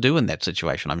know what to do in that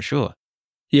situation, I'm sure.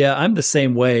 Yeah, I'm the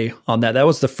same way on that. That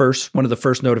was one of the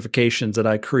first notifications that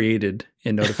I created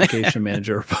in Notification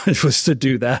Manager was to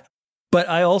do that. But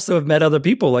I also have met other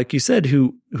people, like you said,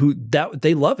 who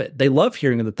they love it. They love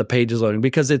hearing that the page is loading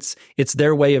because it's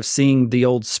their way of seeing the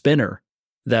old spinner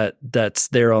that's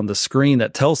there on the screen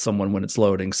that tells someone when it's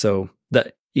loading. So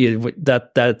that's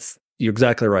you're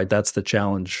exactly right. That's the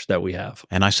challenge that we have.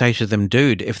 And I say to them,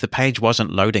 dude, if the page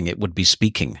wasn't loading, it would be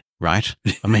speaking, right?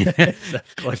 I mean,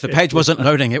 exactly. If the page wasn't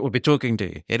loading, it would be talking to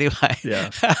you. Anyway,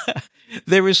 yeah.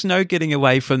 There is no getting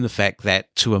away from the fact that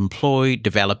to employ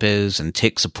developers and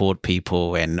tech support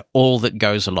people and all that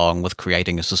goes along with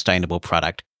creating a sustainable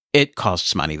product, it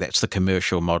costs money. That's the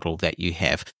commercial model that you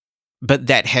have. but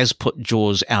that has put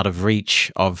JAWS out of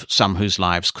reach of some whose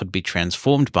lives could be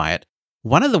transformed by it.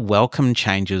 One of the welcome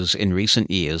changes in recent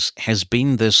years has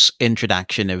been this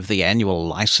introduction of the annual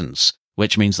license,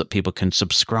 which means that people can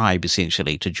subscribe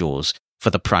essentially to JAWS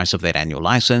for the price of that annual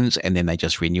license, and then they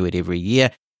just renew it every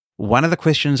year. One of the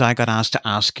questions I got asked to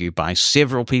ask you by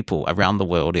several people around the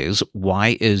world is,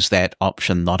 why is that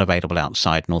option not available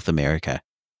outside North America?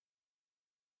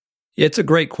 It's a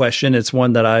great question. It's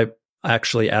one that I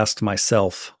actually asked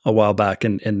myself a while back,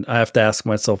 and I have to ask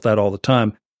myself that all the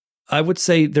time. I would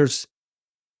say there's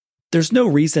no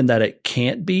reason that it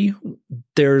can't be.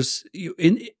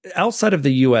 Outside of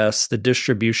the US, the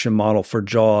distribution model for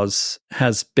JAWS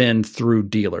has been through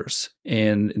dealers.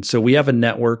 And so we have a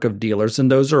network of dealers,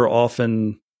 and those are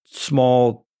often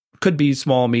small, could be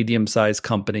small, medium-sized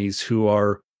companies who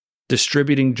are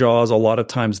distributing JAWS. A lot of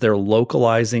times they're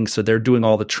localizing, so they're doing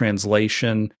all the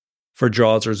translation for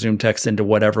JAWS or ZoomText into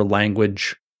whatever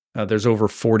language. There's over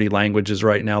 40 languages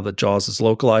right now that JAWS is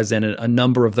localized in, and a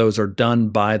number of those are done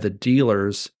by the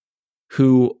dealers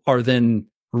who are then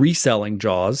reselling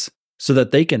JAWS so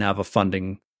that they can have a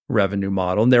funding revenue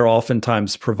model, and they're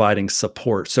oftentimes providing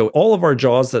support. So all of our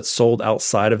JAWS that's sold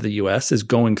outside of the US is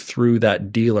going through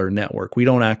that dealer network. We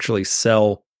don't actually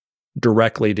sell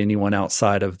directly to anyone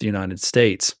outside of the United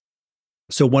States.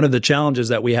 So one of the challenges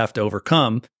that we have to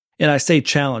overcome, and I say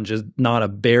challenge is not a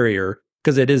barrier,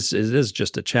 because it is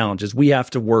just a challenge, is we have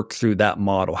to work through that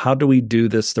model. How do we do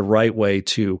this the right way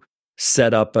to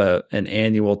set up an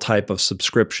annual type of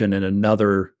subscription in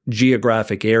another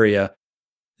geographic area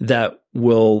that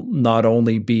will not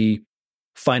only be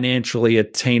financially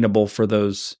attainable for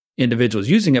those individuals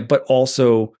using it, but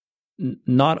also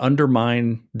not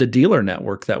undermine the dealer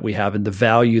network that we have and the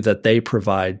value that they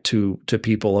provide to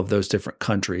people of those different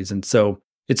countries. And so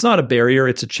it's not a barrier,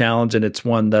 it's a challenge, and it's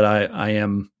one that I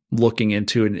am looking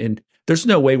into, and there's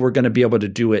no way we're going to be able to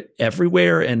do it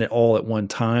everywhere and all at one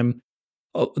time.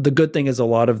 The good thing is a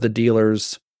lot of the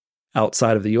dealers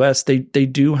outside of the US, they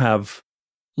do have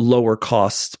lower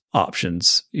cost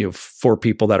options, for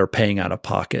people that are paying out of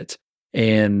pocket,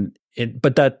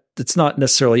 but that it's not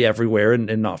necessarily everywhere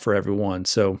and not for everyone.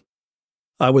 So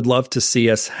I would love to see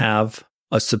us have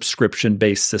a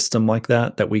subscription-based system like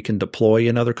that we can deploy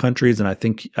in other countries, and I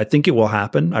think it will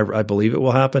happen. I believe it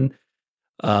will happen.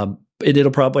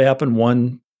 It'll probably happen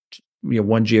one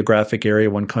geographic area,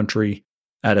 one country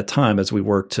at a time, as we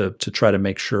work to try to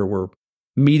make sure we're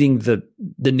meeting the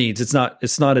needs. It's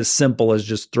not as simple as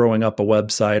just throwing up a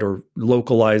website or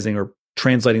localizing or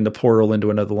translating the portal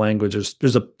into another language.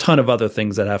 There's a ton of other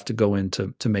things that have to go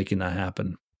into making that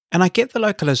happen. And I get the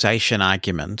localization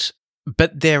argument,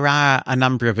 but there are a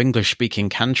number of English-speaking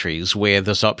countries where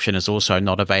this option is also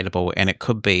not available, and it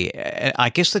could be. I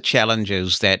guess the challenge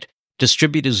is that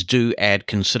distributors do add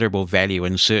considerable value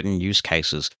in certain use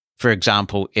cases. For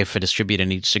example, if a distributor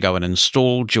needs to go and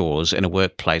install JAWS in a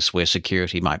workplace where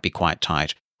security might be quite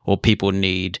tight, or people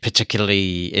need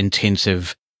particularly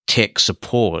intensive tech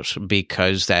support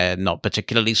because they're not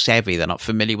particularly savvy, they're not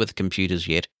familiar with computers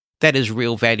yet, that is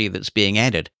real value that's being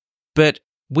added. But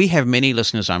we have many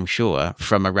listeners, I'm sure,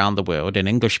 from around the world in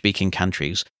English-speaking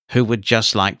countries who would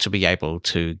just like to be able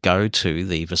to go to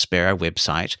the Vispero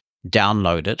website,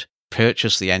 download it,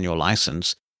 purchase the annual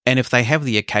license, and if they have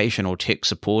the occasional tech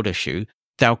support issue,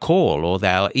 they'll call or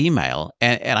they'll email.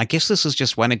 And I guess this is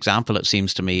just one example, it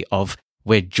seems to me, of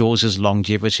where JAWS's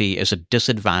longevity is a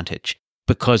disadvantage,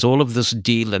 because all of this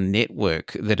dealer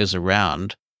network that is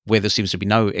around, where there seems to be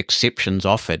no exceptions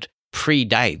offered,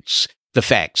 predates the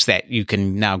facts that you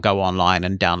can now go online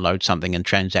and download something and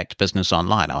transact business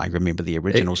online. I remember the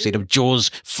original set of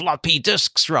JAWS floppy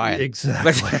disks, Ryan.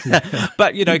 Exactly.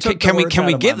 But can we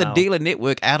get the dealer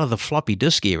network out of the floppy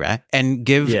disk era and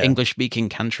give English-speaking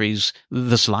countries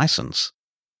this license?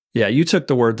 Yeah, you took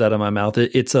the words out of my mouth.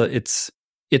 It's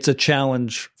a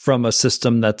challenge from a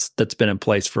system that's been in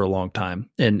place for a long time,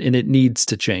 and it needs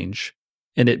to change,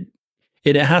 and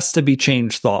it has to be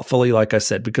changed thoughtfully, like I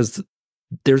said, because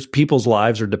there's people's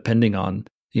lives are depending on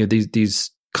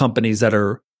these companies that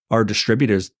are our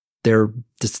distributors.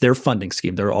 It's their funding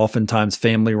scheme. They're oftentimes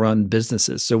family-run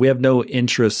businesses, so we have no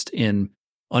interest in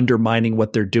undermining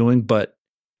what they're doing. But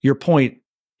your point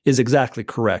is exactly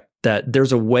correct, that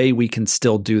there's a way we can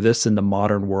still do this in the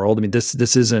modern world. I mean,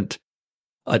 this isn't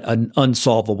an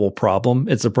unsolvable problem.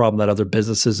 It's a problem that other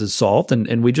businesses have solved,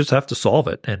 and we just have to solve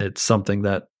it. And it's something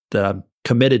that I'm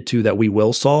committed to that we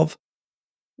will solve.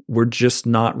 We're just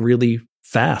not really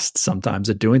fast sometimes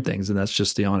at doing things, and that's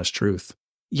just the honest truth.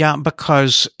 Yeah,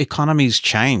 because economies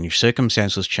change,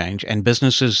 circumstances change, and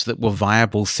businesses that were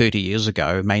viable 30 years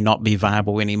ago may not be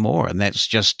viable anymore. And that's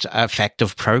just a fact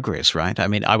of progress, right? I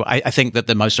mean, I think that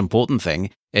the most important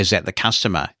thing is that the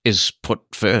customer is put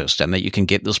first and that you can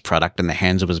get this product in the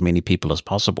hands of as many people as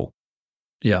possible.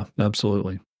 Yeah,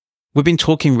 absolutely. We've been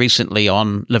talking recently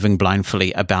on Living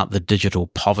Blindfully about the digital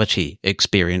poverty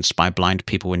experienced by blind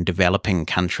people in developing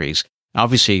countries.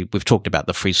 Obviously, we've talked about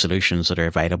the free solutions that are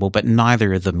available, but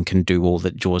neither of them can do all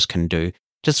that JAWS can do.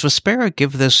 Does Vispero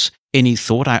give this any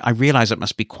thought? I realize it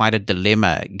must be quite a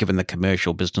dilemma given the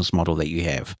commercial business model that you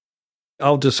have.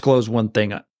 I'll disclose one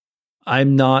thing.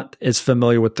 I'm not as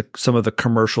familiar with some of the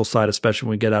commercial side, especially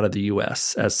when we get out of the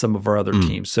US, as some of our other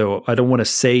teams. So I don't want to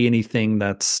say anything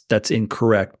that's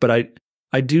incorrect, but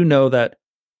I do know that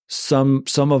some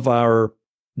of our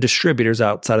distributors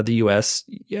outside of the US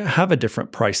have a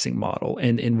different pricing model,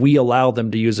 and we allow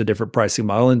them to use a different pricing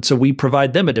model. And so we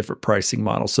provide them a different pricing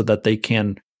model so that they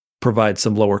can provide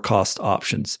some lower cost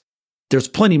options. There's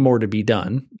plenty more to be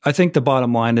done. I think the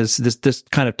bottom line is this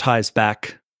kind of ties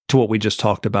back to what we just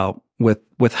talked about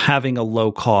with having a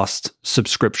low cost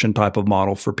subscription type of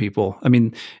model for people. I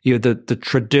mean, the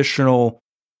traditional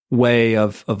way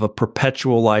of a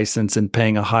perpetual license and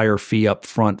paying a higher fee up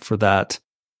front for that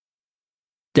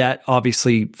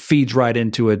obviously feeds right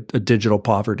into a digital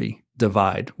poverty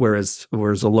divide, whereas a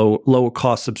low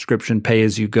cost subscription, pay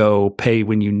as you go, pay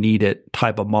when you need it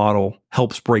type of model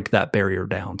helps break that barrier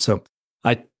down. So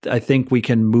I think we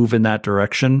can move in that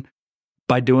direction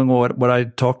by doing what I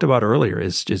talked about earlier,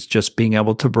 is just being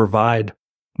able to provide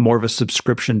more of a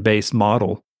subscription-based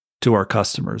model to our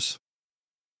customers.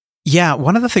 Yeah,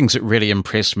 one of the things that really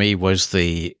impressed me was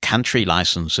the country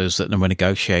licenses that were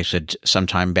negotiated some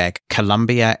time back.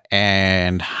 Colombia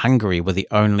and Hungary were the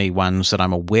only ones that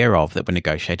I'm aware of that were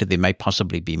negotiated. There may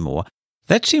possibly be more.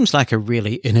 That seems like a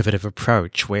really innovative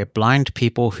approach where blind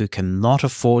people who cannot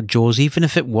afford JAWS, even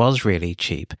if it was really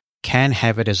cheap, can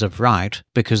have it as of right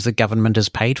because the government has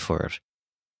paid for it.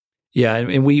 Yeah,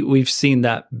 and we've seen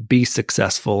that be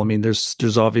successful. I mean,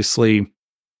 there's obviously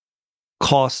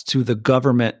cost to the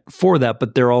government for that,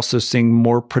 but they're also seeing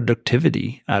more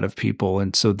productivity out of people,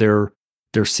 and so they're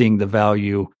seeing the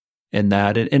value in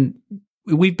that. And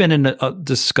we've been in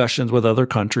discussions with other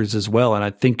countries as well, and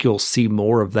I think you'll see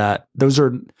more of that. Those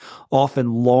are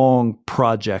often long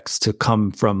projects to come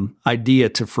from idea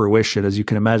to fruition, as you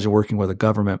can imagine, working with a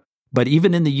government. But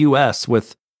even in the U.S.,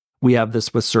 we have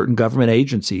this with certain government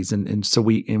agencies, and so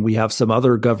we have some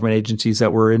other government agencies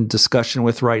that we're in discussion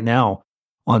with right now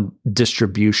on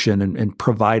distribution and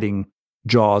providing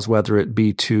JAWS, whether it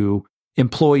be to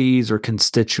employees or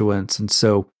constituents. And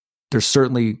so there's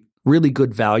certainly really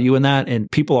good value in that,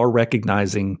 and people are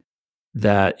recognizing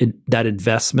that that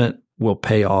investment will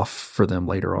pay off for them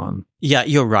later on. Yeah,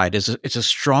 you're right. It's a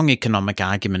strong economic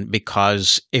argument,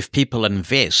 because if people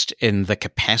invest in the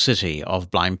capacity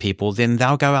of blind people, then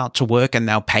they'll go out to work and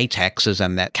they'll pay taxes,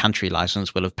 and that country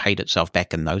license will have paid itself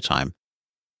back in no time.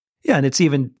 Yeah, and it's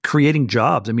even creating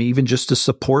jobs. I mean, even just to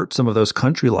support some of those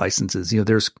country licenses,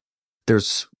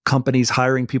 there's companies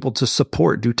hiring people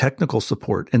to do technical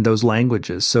support in those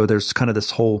languages. So there's kind of this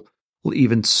whole,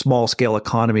 even small scale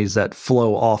economies that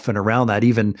flow off and around that,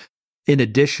 even in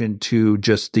addition to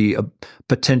just the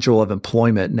potential of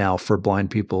employment now for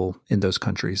blind people in those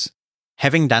countries.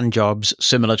 Having done jobs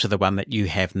similar to the one that you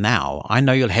have now, I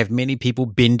know you'll have many people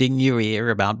bending your ear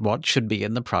about what should be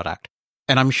in the product.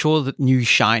 And I'm sure that new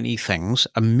shiny things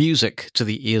are music to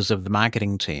the ears of the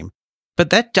marketing team. But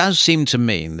that does seem to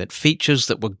mean that features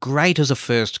that were great as a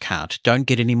first cut don't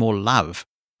get any more love.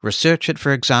 ResearchIt,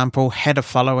 for example, had a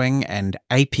following and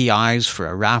APIs for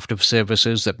a raft of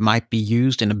services that might be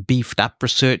used in a beefed-up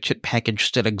ResearchIt package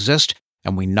still exist,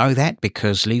 and we know that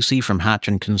because Lisi from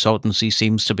Harchin Consultancy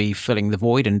seems to be filling the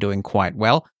void and doing quite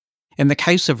well. In the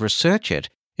case of ResearchIt,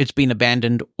 it's been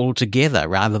abandoned altogether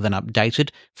rather than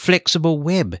updated. Flexible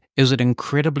Web is an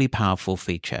incredibly powerful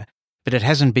feature, but it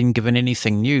hasn't been given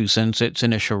anything new since its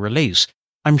initial release.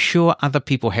 I'm sure other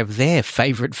people have their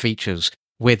favorite features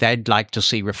where they'd like to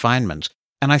see refinements.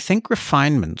 And I think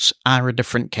refinements are a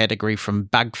different category from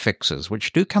bug fixes,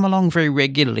 which do come along very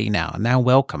regularly now, and they're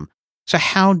welcome. So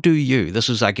how do you, this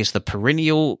is, I guess, the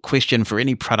perennial question for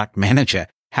any product manager,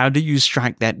 how do you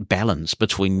strike that balance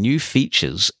between new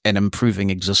features and improving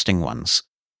existing ones?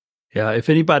 Yeah, if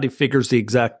anybody figures the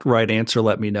exact right answer,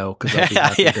 let me know, because I'll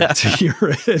be happy to hear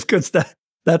it. Because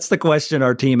that's the question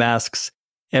our team asks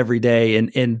every day.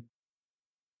 And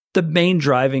the main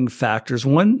driving factors,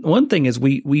 one thing is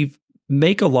we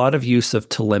make a lot of use of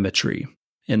telemetry.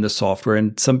 in the software.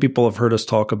 And some people have heard us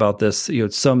talk about this.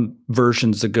 Some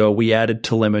versions ago, we added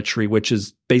telemetry, which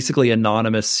is basically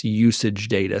anonymous usage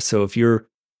data. So if you're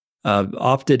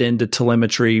opted into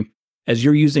telemetry, as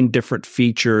you're using different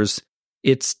features,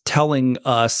 it's telling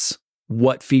us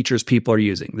what features people are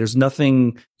using. There's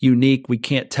nothing unique. We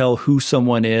can't tell who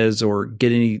someone is or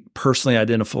get any personally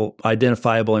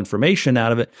identifiable information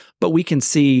out of it, but we can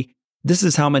see this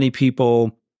is how many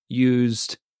people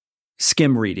used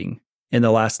skim reading in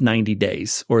the last 90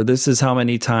 days, or this is how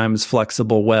many times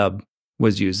flexible web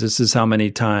was used. This is how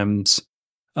many times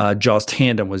JAWS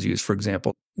Tandem was used, for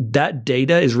example. That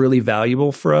data is really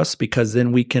valuable for us because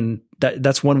then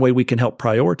that's one way we can help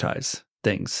prioritize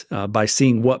things by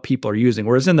seeing what people are using.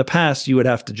 Whereas in the past, you would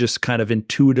have to just kind of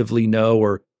intuitively know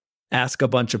or ask a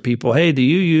bunch of people, hey, do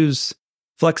you use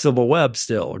flexible web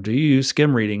still? Or do you use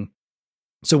skim reading?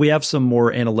 So we have some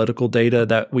more analytical data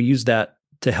that we use that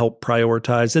to help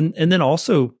prioritize. And then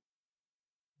also,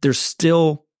 there's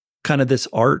still kind of this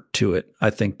art to it, I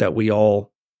think, that we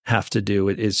all have to do.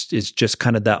 It is just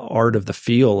kind of that art of the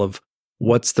feel of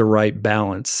what's the right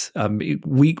balance.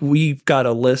 We've got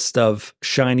a list of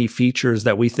shiny features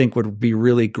that we think would be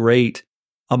really great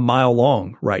a mile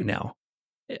long right now.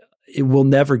 It will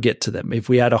never get to them. If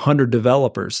we had 100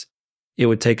 developers, it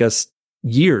would take us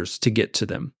years to get to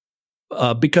them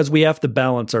because we have to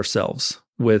balance ourselves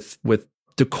with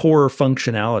the core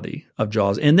functionality of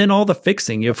JAWS, and then all the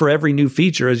fixing. For every new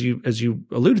feature, as you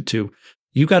alluded to,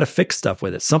 you got to fix stuff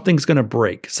with it. Something's going to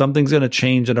break. Something's going to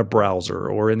change in a browser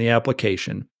or in the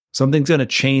application. Something's going to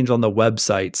change on the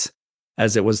websites,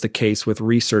 as it was the case with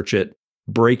Research It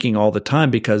breaking all the time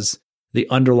because the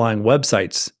underlying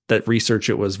websites that Research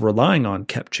It was relying on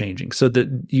kept changing. So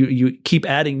that you keep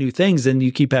adding new things and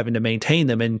you keep having to maintain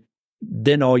them, and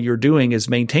then all you're doing is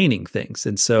maintaining things.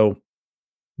 And so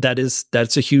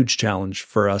that's a huge challenge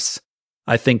for us.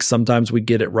 I think sometimes we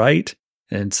get it right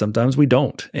and sometimes we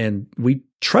don't. And we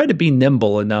try to be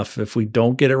nimble enough if we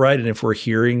don't get it right. And if we're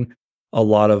hearing a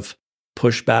lot of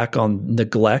pushback on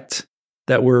neglect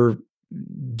that we're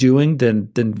doing, then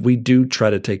we do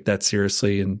try to take that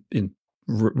seriously and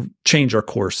change our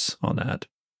course on that.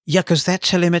 Yeah, because that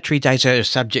telemetry data is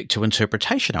subject to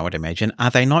interpretation, I would imagine. Are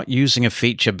they not using a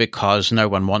feature because no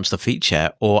one wants the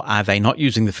feature, or are they not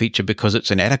using the feature because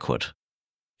it's inadequate?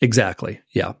 Exactly.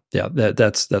 Yeah.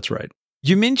 That's right.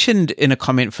 You mentioned in a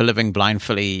comment for Living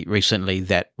Blindfully recently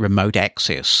that remote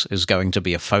access is going to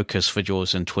be a focus for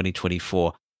JAWS in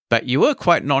 2024, but you were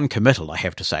quite non-committal, I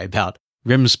have to say, about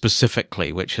RIM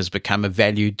specifically, which has become a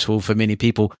valued tool for many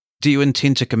people. Do you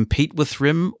intend to compete with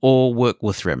RIM or work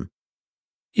with RIM?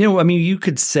 You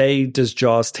could say, does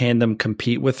JAWS Tandem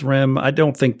compete with RIM? I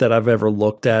don't think that I've ever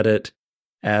looked at it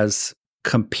as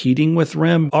competing with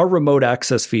RIM. Our remote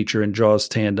access feature in JAWS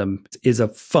Tandem is a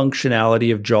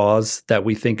functionality of JAWS that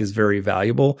we think is very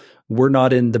valuable. We're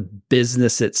not in the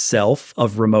business itself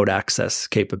of remote access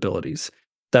capabilities.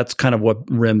 That's kind of what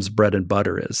RIM's bread and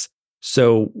butter is.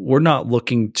 So we're not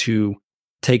looking to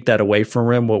take that away from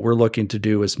RIM. What we're looking to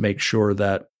do is make sure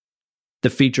that the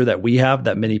feature that we have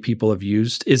that many people have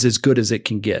used is as good as it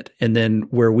can get. And then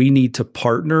where we need to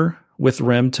partner with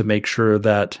RIM to make sure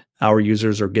that our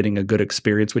users are getting a good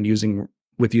experience when using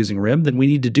RIM, then we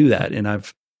need to do that. And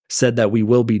I've said that we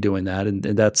will be doing that. And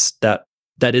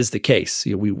that is the case.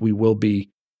 We will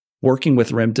be working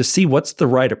with RIM to see what's the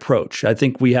right approach. I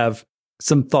think we have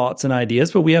some thoughts and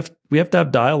ideas, but we have to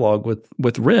have dialogue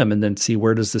with RIM and then see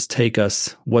where does this take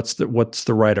us? What's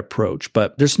the right approach?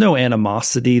 But there's no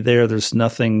animosity there. There's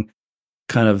nothing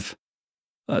kind of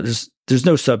there's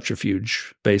no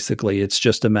subterfuge. Basically, it's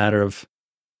just a matter of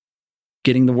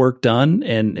getting the work done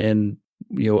and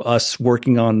us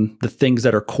working on the things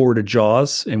that are core to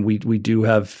JAWS. And we do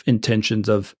have intentions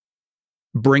of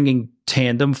bringing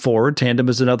Tandem forward. Tandem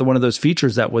is another one of those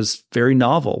features that was very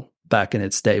novel back in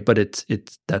its day, but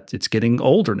it's getting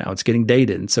older now. It's getting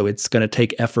dated, and so it's going to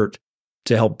take effort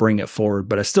to help bring it forward.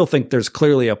 But I still think there's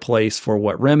clearly a place for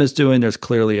what RIM is doing. There's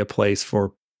clearly a place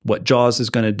for what JAWS is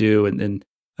going to do, and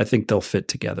I think they'll fit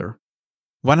together.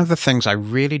 One of the things I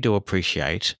really do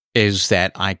appreciate is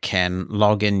that I can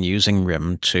log in using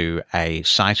RIM to a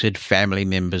sighted family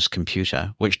member's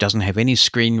computer, which doesn't have any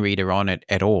screen reader on it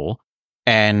at all,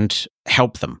 and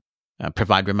help them.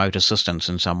 Provide remote assistance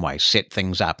in some way, set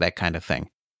things up, that kind of thing.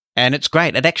 And it's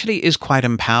great. It actually is quite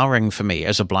empowering for me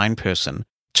as a blind person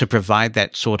to provide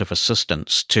that sort of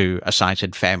assistance to a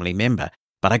sighted family member.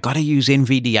 But I got to use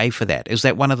NVDA for that. Is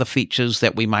that one of the features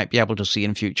that we might be able to see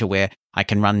in future where I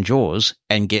can run JAWS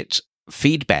and get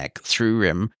feedback through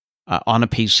RIM on a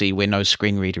PC where no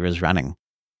screen reader is running?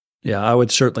 Yeah, I would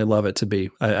certainly love it to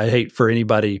be. I hate for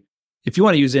anybody if you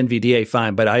want to use NVDA,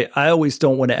 fine. But I always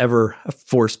don't want to ever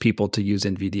force people to use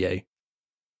NVDA.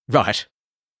 Right.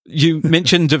 You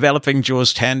mentioned developing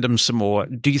JAWS Tandem some more.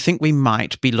 Do you think we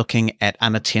might be looking at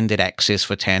unattended access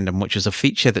for Tandem, which is a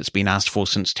feature that's been asked for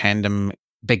since Tandem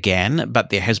began, but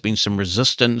there has been some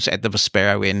resistance at the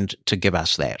Vispero end to give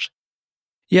us that?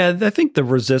 Yeah, I think the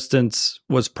resistance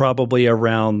was probably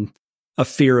around a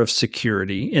fear of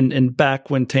security. And back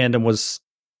when Tandem was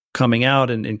coming out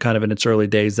and kind of in its early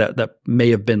days, that may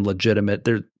have been legitimate.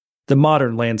 The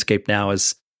modern landscape now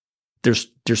is there's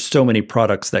so many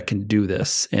products that can do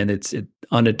this, and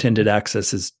unattended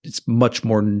access it's much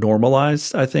more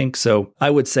normalized, I think. So I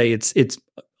would say it's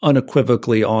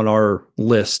unequivocally on our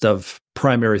list of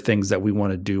primary things that we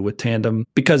want to do with Tandem,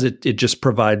 because it just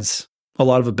provides a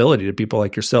lot of ability to people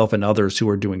like yourself and others who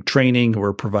are doing training, who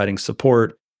are providing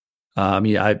support.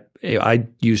 I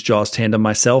use JAWS Tandem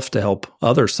myself to help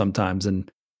others sometimes,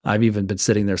 and I've even been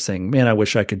sitting there saying, man, I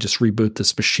wish I could just reboot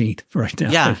this machine right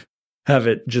now. Yeah. Have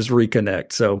it just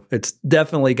reconnect. So it's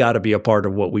definitely got to be a part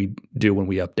of what we do when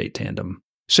we update Tandem.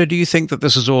 So do you think that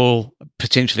this is all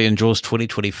potentially in JAWS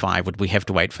 2025? Would we have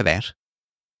to wait for that?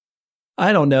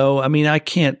 I don't know. I mean, I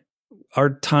can't, our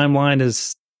timeline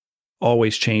is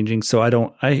always changing. So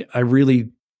I really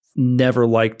never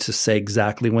like to say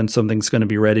exactly when something's going to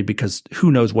be ready, because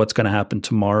who knows what's going to happen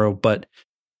tomorrow. But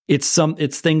it's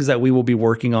things that we will be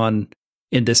working on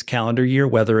in this calendar year,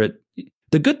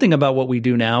 the good thing about what we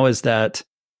do now is that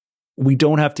we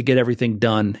don't have to get everything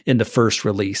done in the first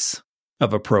release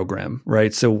of a program,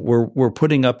 right? So we're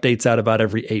putting updates out about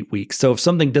every 8 weeks. So if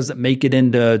something doesn't make it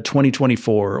into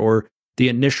 2024 or the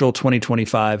initial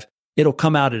 2025, it'll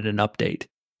come out at an update.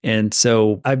 And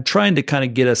so I'm trying to kind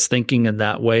of get us thinking in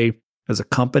that way as a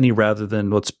company, rather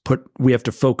than we have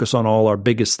to focus on all our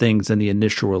biggest things in the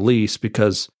initial release,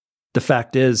 because the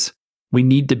fact is, we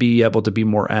need to be able to be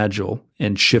more agile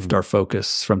and shift our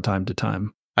focus from time to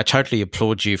time. I totally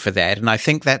applaud you for that. And I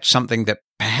think that's something that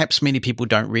perhaps many people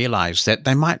don't realize, that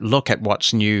they might look at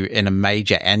what's new in a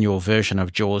major annual version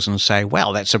of JAWS and say,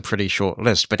 well, that's a pretty short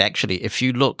list. But actually, if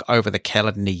you look over the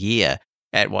calendar year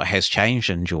at what has changed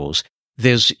in JAWS,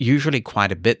 there's usually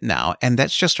quite a bit now. And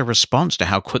that's just a response to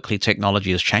how quickly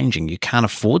technology is changing. You can't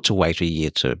afford to wait a year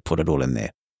to put it all in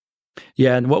there.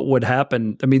 Yeah, and what would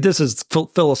happen, I mean, this is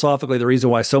philosophically the reason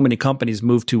why so many companies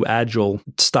move to agile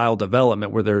style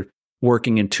development, where they're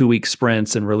working in 2-week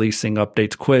sprints and releasing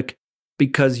updates quick,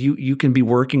 because you can be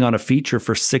working on a feature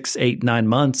for 6, 8, 9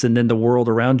 months, and then the world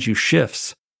around you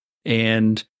shifts,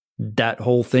 and that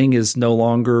whole thing is no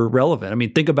longer relevant. I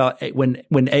mean, think about when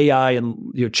AI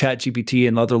and ChatGPT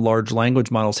and other large language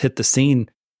models hit the scene,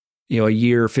 a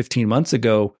year, 15 months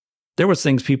ago, there was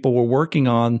things people were working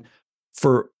on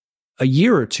for a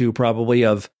year or two probably,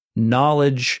 of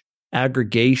knowledge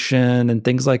aggregation and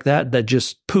things like that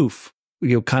just poof,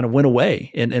 kind of went away.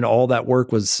 And all that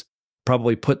work was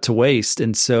probably put to waste.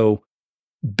 And so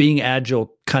being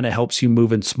agile kind of helps you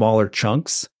move in smaller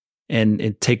chunks, and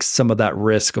it takes some of that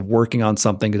risk of working on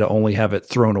something to only have it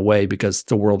thrown away because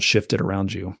the world shifted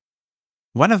around you.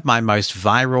 One of my most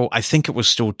viral, I think it was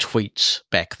still tweets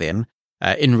back then,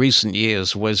 in recent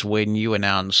years, was when you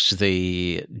announced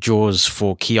the JAWS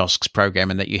for Kiosks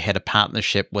program and that you had a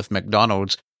partnership with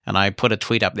McDonald's. And I put a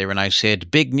tweet up there and I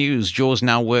said, big news, JAWS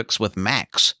now works with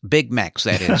Macs. Big Macs,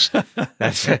 that is.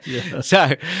 Yeah.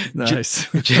 So, nice.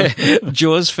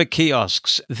 JAWS for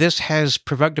Kiosks. This has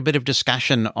provoked a bit of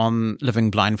discussion on Living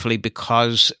Blindfully,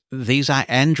 because these are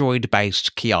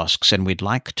Android-based kiosks, and we'd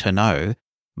like to know,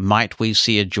 might we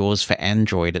see a JAWS for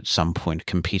Android at some point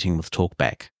competing with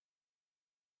TalkBack?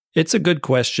 It's a good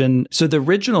question. So the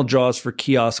original JAWS for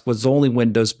Kiosk was only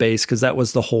Windows-based, because that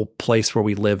was the whole place where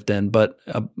we lived in. But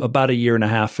about a year and a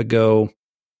half ago,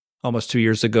 almost 2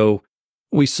 years ago,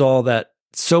 we saw that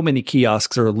so many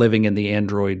kiosks are living in the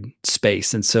Android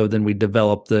space. And so then we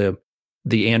developed the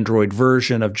Android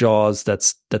version of JAWS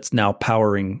that's now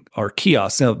powering our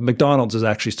kiosks. Now, McDonald's is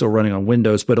actually still running on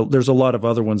Windows, but there's a lot of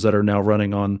other ones that are now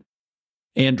running on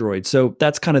Android. So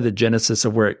that's kind of the genesis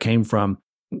of where it came from.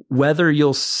 Whether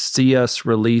you'll see us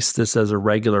release this as a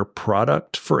regular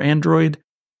product for Android,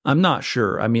 I'm not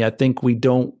sure. I mean, I think we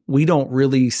don't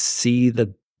really see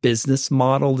the business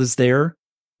model is there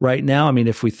right now. I mean,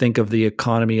 if we think of the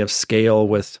economy of scale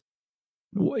with,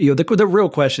 the real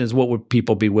question is, what would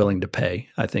people be willing to pay,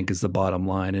 I think, is the bottom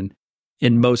line. And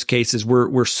in most cases,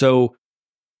 we're so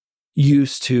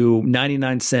used to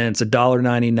 99 cents,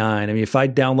 $1.99. I mean, if I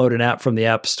download an app from the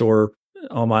App Store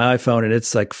on my iPhone and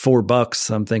it's like $4,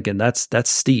 I'm thinking that's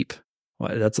steep.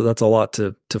 That's a lot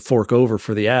to fork over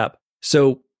for the app.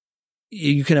 So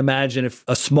you can imagine if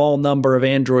a small number of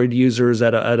Android users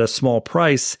at a small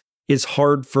price is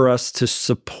hard for us to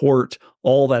support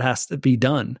all that has to be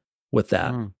done with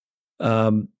that.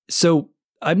 So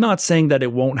I'm not saying that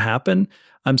it won't happen.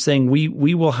 I'm saying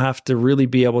we will have to really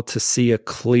be able to see a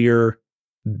clear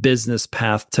business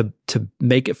path to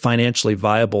make it financially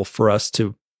viable for us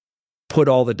to put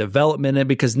all the development in,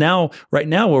 because right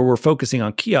now where we're focusing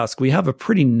on kiosk, we have a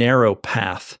pretty narrow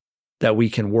path that we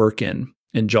can work in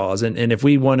JAWS. And if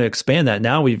we want to expand that,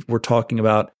 now we're talking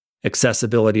about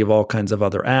accessibility of all kinds of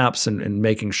other apps and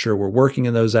making sure we're working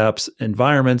in those apps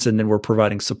environments, and then we're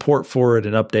providing support for it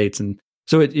and updates. And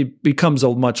so it becomes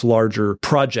a much larger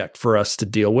project for us to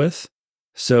deal with.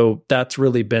 So that's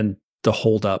really been the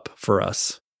holdup for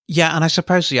us. Yeah, and I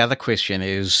suppose the other question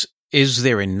is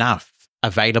there enough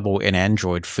available in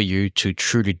Android for you to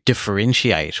truly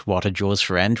differentiate what a JAWS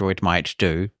for Android might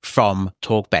do from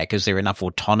TalkBack? Is there enough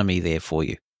autonomy there for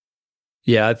you?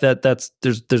 Yeah,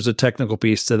 there's a technical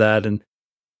piece to that, and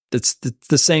it's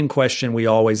the same question we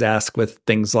always ask with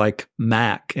things like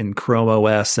Mac and Chrome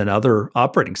OS and other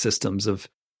operating systems of,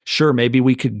 sure, maybe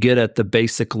we could get at the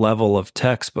basic level of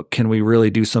text, but can we really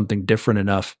do something different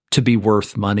enough to be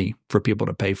worth money for people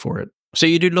to pay for it? So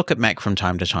you do look at Mac from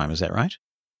time to time, is that right?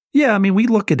 Yeah, I mean, we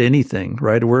look at anything,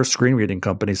 right? We're a screen reading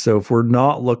company, so if we're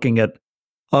not looking at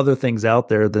other things out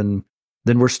there, then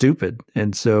we're stupid.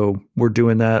 And so we're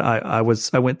doing that. I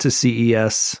went to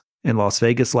CES in Las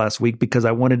Vegas last week because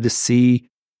I wanted to see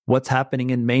what's happening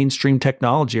in mainstream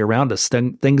technology around us,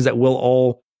 things that will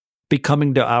all be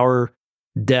coming to our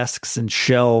desks and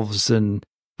shelves and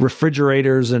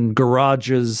refrigerators and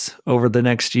garages over the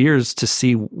next years, to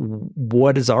see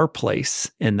what is our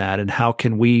place in that and how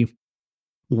can we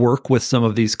work with some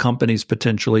of these companies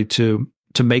potentially to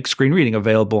make screen reading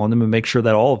available on them and make sure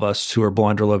that all of us who are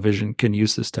blind or low vision can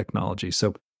use this technology.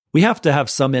 So we have to have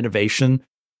some innovation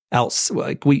else.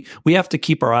 Like we have to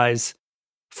keep our eyes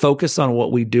focused on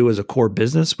what we do as a core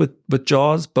business with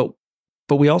JAWS, but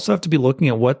we also have to be looking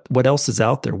at what else is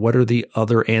out there. What are the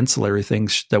other ancillary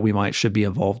things that we should be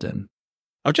involved in?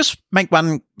 I'll just make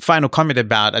one final comment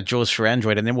about a JAWS for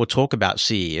Android, and then we'll talk about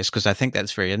CES, because I think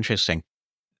that's very interesting.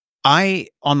 I,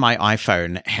 on my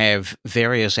iPhone, have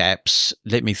various apps.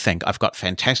 Let me think. I've got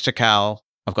Fantastical.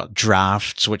 I've got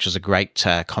Drafts, which is a great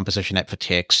composition app for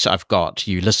text. I've got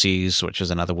Ulysses, which is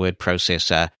another word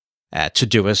processor.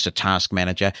 Todoist, a task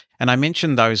manager. And I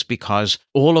mention those because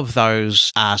all of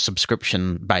those are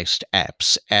subscription-based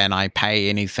apps, and I pay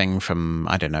anything from,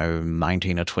 I don't know,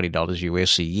 $19 or $20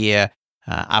 US a year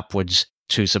upwards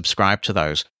to subscribe to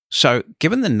those. So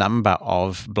given the number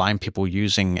of blind people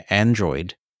using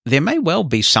Android, there may well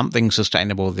be something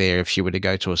sustainable there if you were to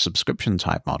go to a subscription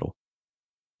type model.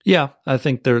 Yeah, I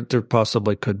think there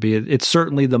possibly could be. It's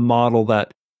certainly the model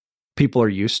that people are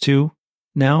used to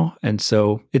now, and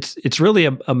so it's really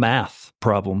a math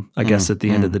problem, I guess, at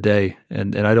the end of the day.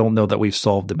 And I don't know that we've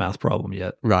solved the math problem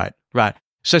yet. Right.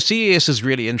 So CES is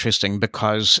really interesting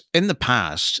because in the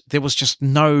past, there was just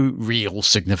no real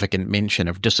significant mention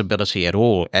of disability at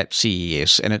all at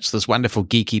CES. And it's this wonderful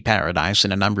geeky paradise,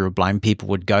 and a number of blind people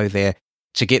would go there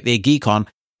to get their geek on.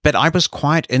 But I was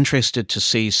quite interested to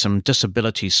see some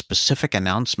disability-specific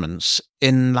announcements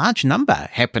in large number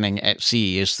happening at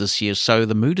CES this year. So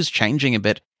the mood is changing a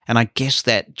bit. And I guess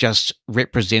that just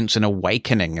represents an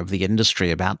awakening of the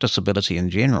industry about disability in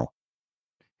general.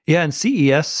 Yeah, and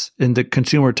CES and the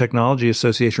Consumer Technology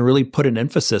Association really put an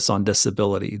emphasis on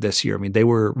disability this year. I mean, they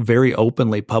were very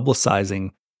openly publicizing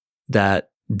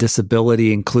that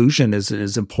disability inclusion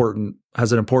is important,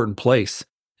 has an important place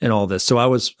in all this. So I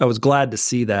was glad to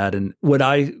see that. And what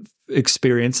I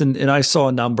experienced, and I saw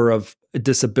a number of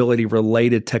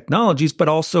disability-related technologies, but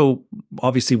also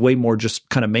obviously way more just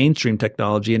kind of mainstream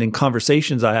technology. And in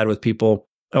conversations I had with people,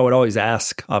 I would always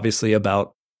ask, obviously,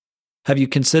 about, have you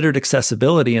considered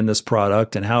accessibility in this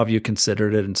product, and how have you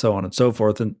considered it, and so on and so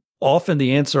forth. And often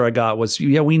the answer I got was,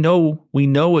 yeah, we know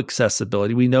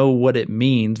accessibility. We know what it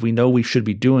means. We know we should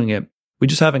be doing it. We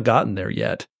just haven't gotten there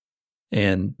yet.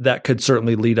 And that could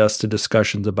certainly lead us to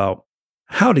discussions about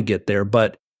how to get there.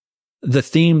 But the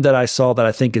theme that I saw that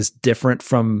I think is different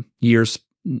from years,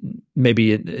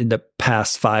 maybe in the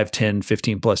past 5, 10,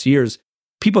 15 plus years,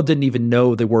 people didn't even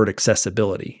know the word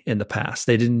accessibility in the past.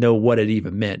 They didn't know what it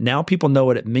even meant. Now people know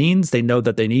what it means. They know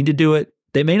that they need to do it.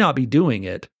 They may not be doing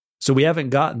it. So we haven't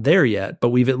gotten there yet,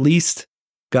 but we've at least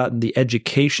gotten the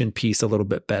education piece a little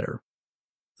bit better.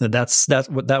 And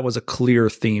that was a clear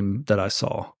theme that I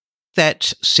saw.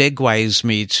 That segues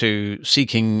me to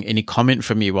seeking any comment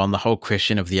from you on the whole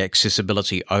question of the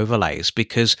accessibility overlays,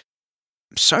 because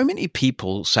so many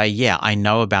people say, yeah, I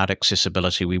know about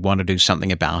accessibility. We want to do something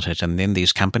about it. And then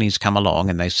these companies come along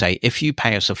and they say, if you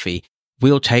pay us a fee,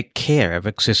 we'll take care of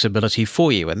accessibility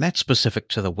for you. And that's specific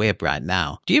to the web right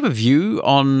now. Do you have a view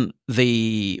on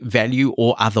the value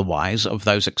or otherwise of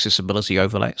those accessibility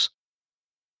overlays?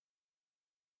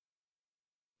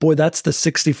 Boy, that's the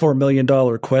 $64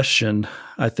 million question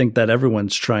I think that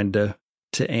everyone's trying to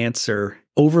answer.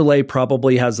 Overlay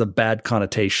probably has a bad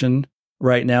connotation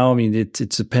right now. I mean, it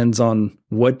depends on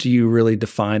what do you really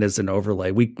define as an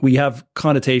overlay. We have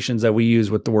connotations that we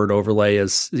use with the word overlay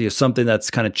as something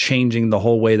that's kind of changing the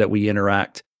whole way that we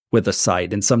interact with a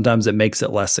site. And sometimes it makes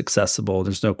it less accessible.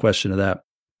 There's no question of that.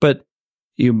 But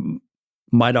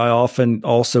I often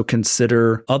also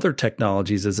consider other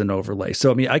technologies as an overlay.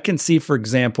 So, I mean, I can see, for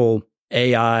example,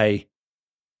 AI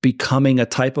becoming a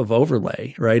type of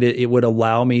overlay, right? It would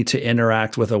allow me to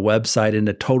interact with a website in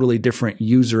a totally different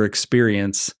user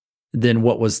experience than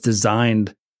what was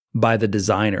designed by the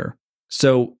designer.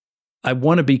 So I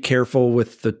want to be careful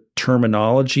with the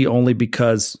terminology only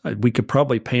because we could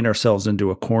probably paint ourselves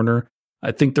into a corner.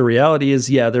 I think the reality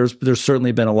is, yeah, there's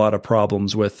certainly been a lot of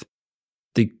problems with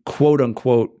the quote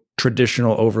unquote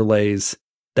traditional overlays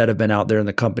that have been out there in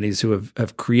the companies who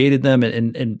have created them,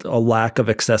 and a lack of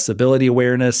accessibility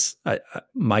awareness.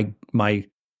 My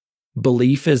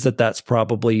belief is that that's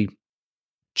probably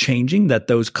changing, that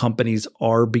those companies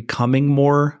are becoming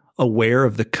more aware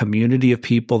of the community of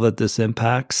people that this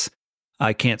impacts.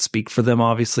 I can't speak for them,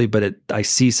 obviously, but I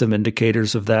see some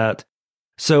indicators of that.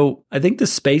 So I think the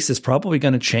space is probably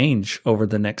going to change over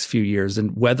the next few years.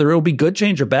 And whether it'll be good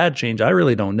change or bad change, I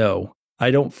really don't know.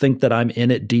 I don't think that I'm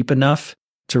in it deep enough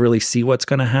to really see what's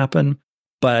going to happen.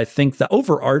 But I think the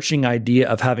overarching idea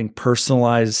of having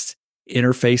personalized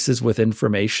interfaces with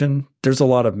information, there's a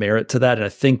lot of merit to that. And I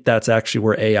think that's actually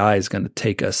where AI is going to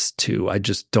take us to. I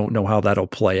just don't know how that'll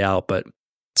play out. But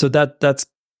so that's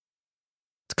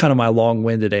kind of my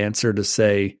long-winded answer to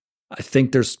say, I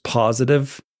think there's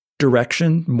positive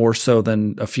direction, more so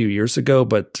than a few years ago,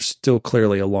 but still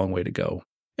clearly a long way to go.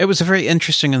 It was a very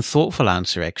interesting and thoughtful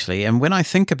answer, actually. And when I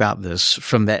think about this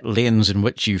from that lens in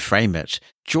which you frame it,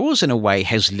 JAWS, in a way,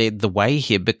 has led the way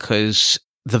here because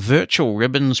the virtual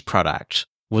ribbons product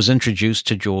was introduced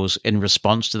to JAWS in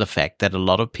response to the fact that a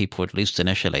lot of people, at least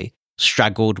initially,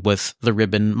 struggled with the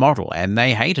ribbon model and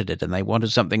they hated it and they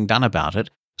wanted something done about it.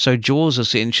 So JAWS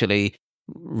essentially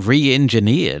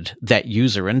re-engineered that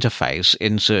user interface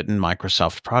in certain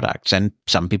Microsoft products, and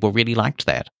some people really liked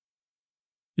that.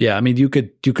 Yeah, I mean, you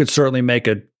could certainly make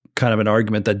a kind of an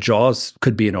argument that JAWS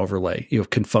could be an overlay.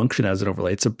 Can function as an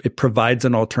overlay. It provides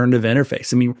an alternative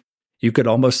interface. I mean, you could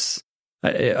almost,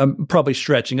 I'm probably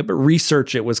stretching it, but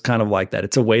research it was kind of like that.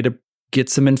 It's a way to get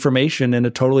some information in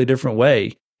a totally different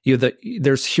way.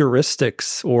 There's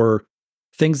heuristics or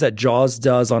things that JAWS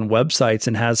does on websites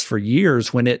and has for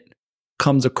years. When it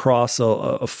comes across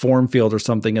a form field or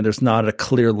something and there's not a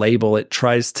clear label, it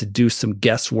tries to do some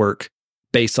guesswork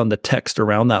based on the text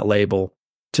around that label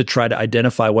to try to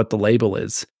identify what the label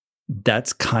is.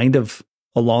 That's kind of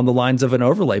along the lines of an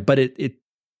overlay, but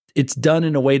it's done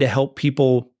in a way to help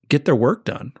people get their work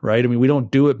done, right? I mean, we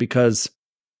don't do it because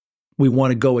we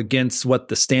want to go against what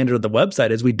the standard of the website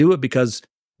is. We do it because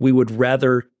we would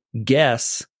rather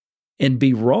guess and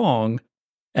be wrong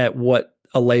at what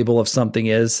a label of something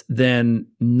is than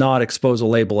not expose a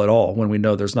label at all when we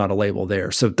know there's not a label there.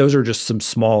 So those are just some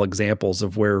small examples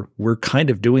of where we're kind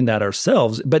of doing that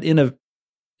ourselves, but in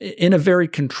a very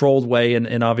controlled way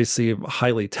and obviously a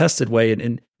highly tested way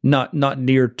and not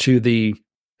near to the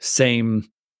same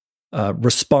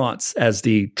response as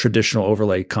the traditional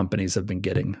overlay companies have been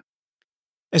getting.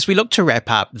 As we look to wrap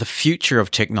up, the future of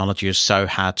technology is so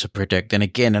hard to predict. And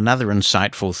again, another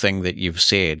insightful thing that you've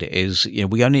said is,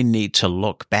 we only need to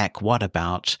look back, what,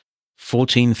 about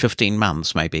 14, 15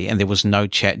 months maybe, and there was no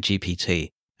Chat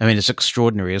GPT. I mean, it's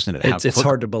extraordinary, isn't it? It's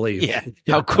hard to believe. Yeah,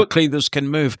 how quickly this can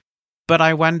move. But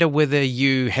I wonder whether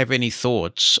you have any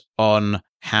thoughts on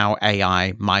how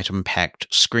AI might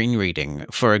impact screen reading.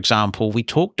 For example, we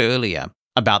talked earlier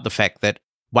about the fact that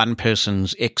one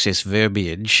person's excess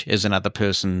verbiage is another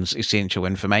person's essential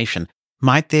information.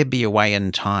 Might there be a way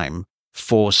in time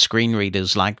for screen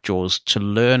readers like JAWS to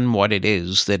learn what it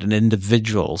is that an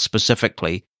individual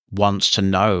specifically wants to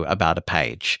know about a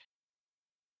page?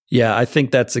 Yeah, I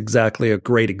think that's exactly a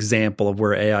great example of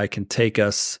where AI can take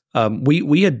us.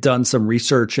 We had done some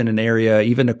research in an area,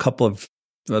 even a couple of,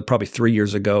 probably 3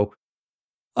 years ago,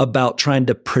 about trying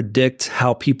to predict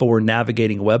how people were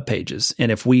navigating web pages.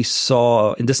 And if we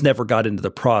saw, and this never got into the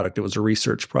product, it was a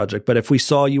research project, but if we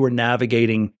saw you were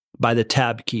navigating by the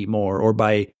tab key more or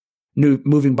by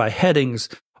moving by headings,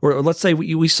 or let's say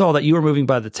we saw that you were moving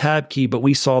by the tab key, but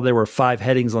we saw there were 5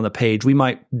 headings on the page, we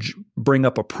might bring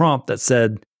up a prompt that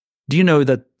said, do you know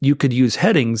that you could use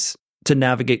headings to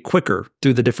navigate quicker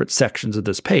through the different sections of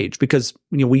this page? Because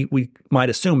we might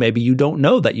assume maybe you don't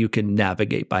know that you can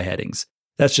navigate by headings.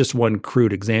 That's just one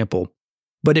crude example.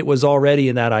 But it was already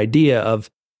in that idea of,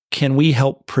 can we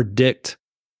help predict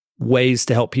ways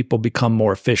to help people become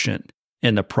more efficient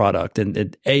in the product?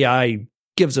 And AI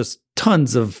gives us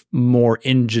tons of more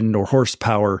engine or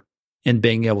horsepower in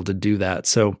being able to do that.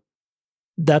 So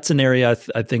that's an area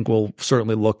I think we'll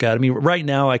certainly look at. I mean, right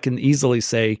now I can easily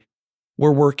say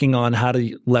we're working on how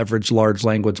to leverage large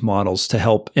language models to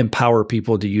help empower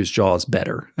people to use JAWS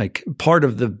better. Like, part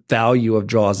of the value of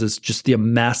JAWS is just the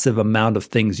massive amount of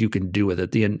things you can do with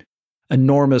it, the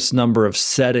enormous number of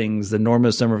settings, the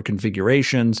enormous number of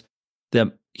configurations,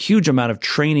 the huge amount of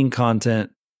training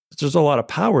content. There's a lot of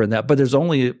power in that, but there's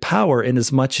only power in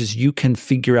as much as you can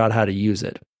figure out how to use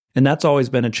it. And that's always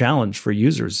been a challenge for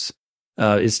users,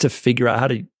 is to figure out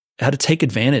how to take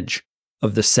advantage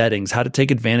of the settings, how to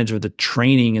take advantage of the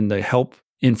training and the help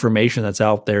information that's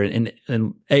out there. And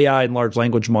AI and large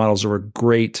language models are a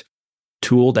great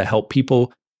tool to help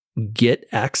people get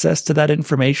access to that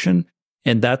information.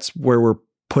 And that's where we're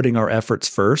putting our efforts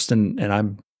first. And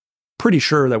I'm pretty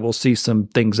sure that we'll see some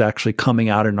things actually coming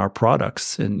out in our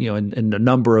products, and in a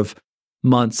number of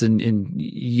months and in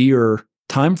year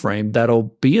time frame that'll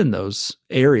be in those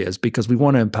areas, because we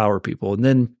want to empower people. And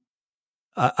then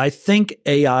I think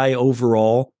AI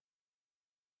overall,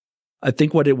 I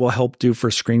think what it will help do for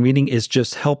screen reading is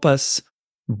just help us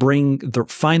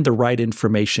find the right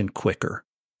information quicker.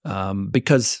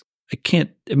 Because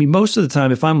most of the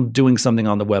time, if I'm doing something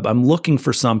on the web, I'm looking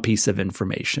for some piece of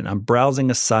information. I'm browsing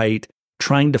a site,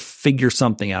 trying to figure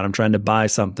something out. I'm trying to buy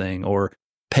something or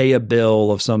pay a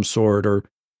bill of some sort or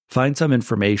find some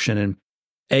information. And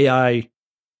AI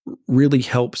really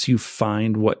helps you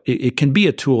find it can be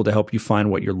a tool to help you find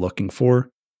what you're looking for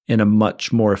in a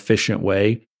much more efficient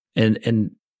way.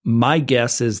 And my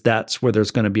guess is that's where there's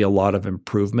going to be a lot of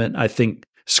improvement. I think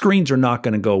screens are not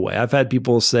going to go away. I've had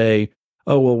people say,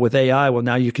 oh, well, with AI,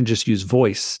 now you can just use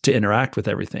voice to interact with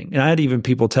everything. And I had even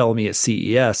people tell me at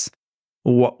CES,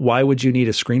 why would you need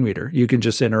a screen reader? You can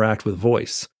just interact with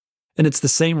voice. And it's the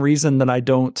same reason that I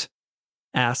don't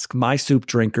ask my soup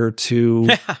drinker to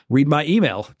read my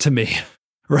email to me,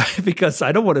 right? Because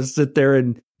I don't want to sit there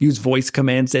and use voice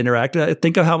commands to interact.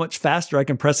 Think of how much faster I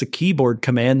can press a keyboard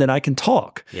command than I can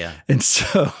talk. Yeah. And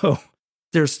so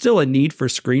there's still a need for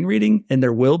screen reading, and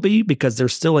there will be, because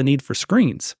there's still a need for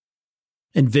screens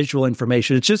and visual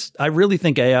information. It's just, I really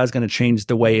think AI is going to change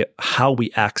the way how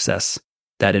we access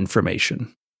that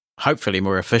information. Hopefully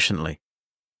more efficiently.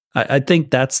 I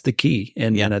think that's the key.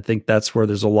 And I think that's where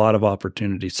there's a lot of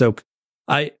opportunity. So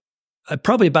I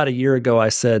probably about a year ago, I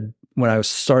said, when I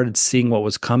started seeing what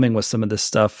was coming with some of this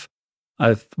stuff,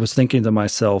 I was thinking to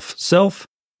myself,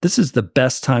 this is the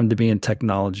best time to be in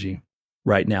technology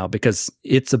right now, because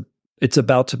it's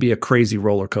about to be a crazy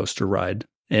roller coaster ride.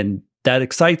 And that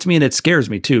excites me, and it scares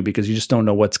me too, because you just don't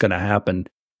know what's going to happen.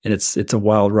 And it's a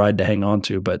wild ride to hang on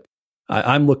to, but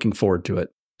I'm looking forward to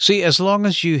it. See, as long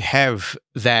as you have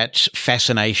that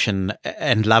fascination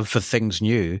and love for things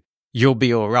new, you'll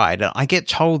be all right. I get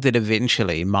told that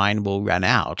eventually mine will run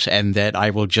out and that I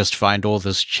will just find all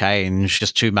this change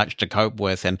just too much to cope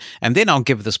with, and then I'll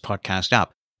give this podcast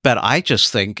up. But I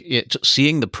just think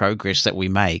seeing the progress that we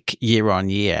make year on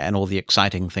year and all the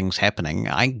exciting things happening,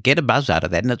 I get a buzz out of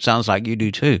that, and it sounds like you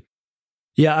do too.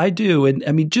 Yeah, I do. And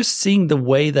I mean, just seeing the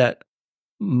way that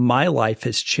my life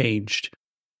has changed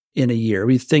in a year. I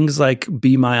mean, things like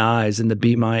Be My Eyes and the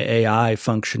Be My AI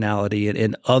functionality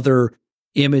and other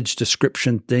image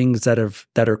description things that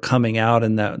are coming out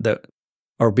and that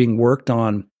are being worked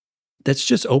on. That's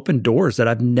just opened doors that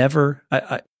I've never.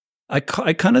 I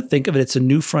kind of think of it. It's a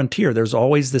new frontier. There's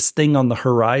always this thing on the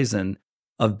horizon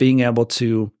of being able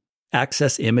to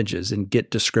access images and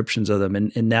get descriptions of them.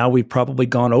 And now we've probably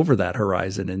gone over that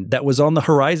horizon, and that was on the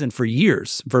horizon for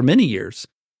many years.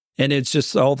 And it's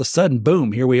just all of a sudden,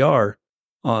 boom, here we are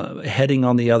heading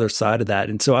on the other side of that.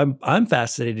 And so I'm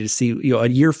fascinated to see, a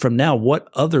year from now, what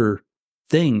other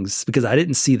things, because I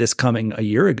didn't see this coming a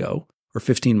year ago or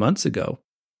 15 months ago.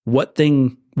 What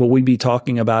thing will we be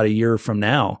talking about a year from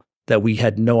now that we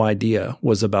had no idea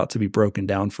was about to be broken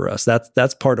down for us?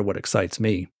 That's part of what excites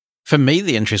me. For me,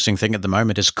 the interesting thing at the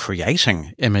moment is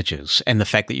creating images, and the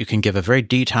fact that you can give a very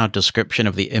detailed description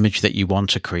of the image that you want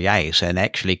to create and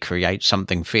actually create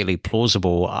something fairly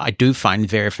plausible. I do find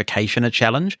verification a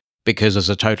challenge, because as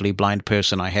a totally blind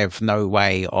person, I have no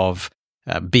way of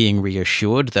being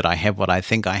reassured that I have what I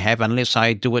think I have unless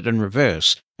I do it in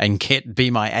reverse and get Be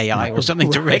My AI or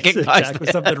something to recognize exactly,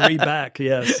 something to read back.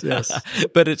 Yes.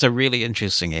 But it's a really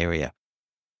interesting area.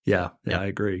 Yeah, I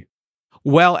agree.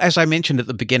 Well, as I mentioned at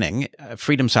the beginning,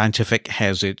 Freedom Scientific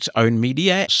has its own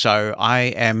media, so I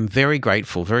am very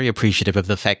grateful, very appreciative of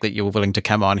the fact that you were willing to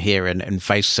come on here and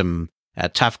face some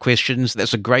tough questions.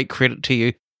 That's a great credit to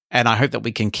you, and I hope that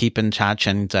we can keep in touch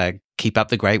and keep up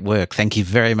the great work. Thank you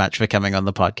very much for coming on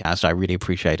the podcast. I really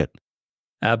appreciate it.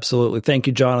 Absolutely. Thank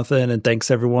you, Jonathan, and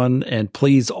thanks, everyone. And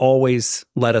please always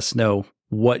let us know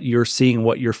what you're seeing,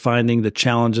 what you're finding, the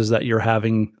challenges that you're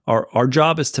having. Our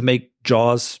job is to make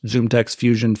JAWS ZoomText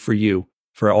Fusion for you,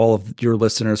 for all of your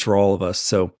listeners, for all of us.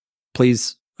 So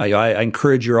please, I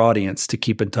encourage your audience to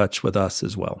keep in touch with us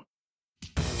as well.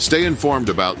 Stay informed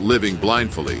about living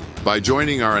blindfully by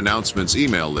joining our announcements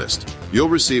email list. You'll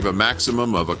receive a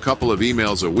maximum of a couple of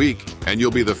emails a week, and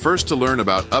you'll be the first to learn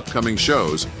about upcoming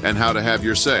shows and how to have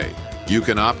your say. You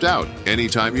can opt out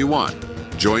anytime you want.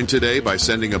 Join today by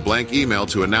sending a blank email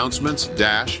to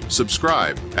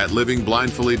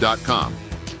announcements-subscribe@livingblindfully.com.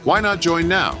 Why not join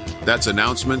now? That's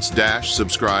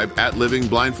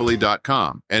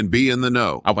announcements-subscribe@livingblindfully.com and be in the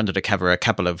know. I wanted to cover a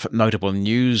couple of notable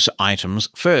news items.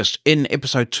 First, in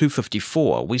episode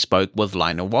 254, we spoke with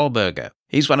Lionel Wahlberger.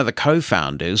 He's one of the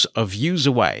co-founders of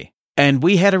Userway. And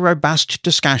we had a robust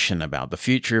discussion about the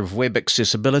future of web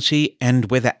accessibility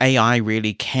and whether AI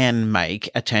really can make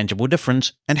a tangible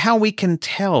difference and how we can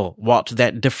tell what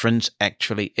that difference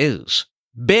actually is.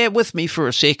 Bear with me for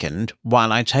a second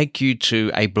while I take you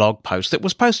to a blog post that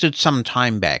was posted some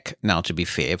time back, now to be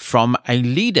fair, from a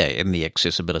leader in the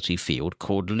accessibility field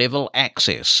called Level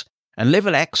Access. And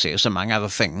Level Access, among other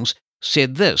things,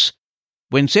 said this: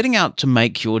 when setting out to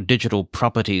make your digital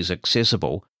properties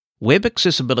accessible, web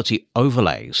accessibility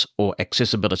overlays or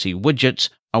accessibility widgets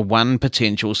are one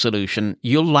potential solution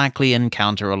you'll likely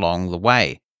encounter along the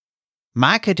way.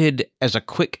 Marketed as a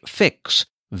quick fix,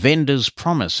 vendors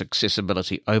promise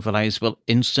accessibility overlays will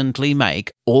instantly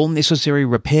make all necessary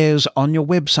repairs on your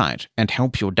website and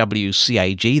help your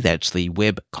WCAG, that's the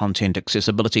Web Content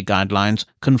Accessibility Guidelines,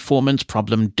 conformance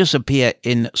problem disappear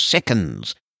in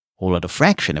seconds, all at a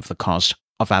fraction of the cost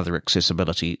of other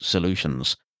accessibility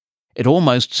solutions. It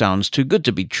almost sounds too good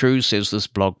to be true, says this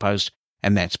blog post,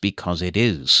 and that's because it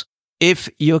is. If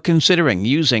you're considering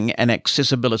using an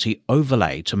accessibility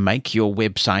overlay to make your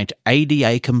website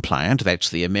ADA compliant, that's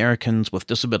the Americans with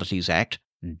Disabilities Act,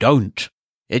 don't.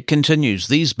 It continues,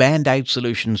 these band-aid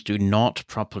solutions do not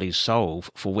properly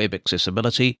solve for web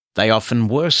accessibility. They often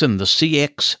worsen the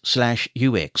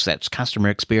CX/UX, that's customer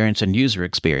experience and user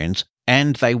experience,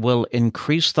 and they will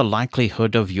increase the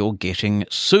likelihood of your getting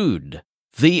sued.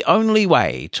 The only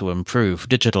way to improve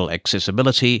digital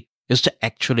accessibility is to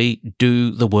actually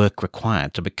do the work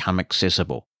required to become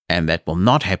accessible, and that will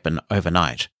not happen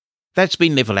overnight. That's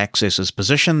been Level Access's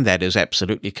position. That is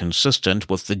absolutely consistent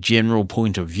with the general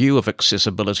point of view of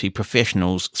accessibility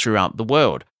professionals throughout the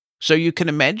world. So you can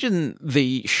imagine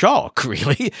the shock,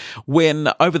 really, when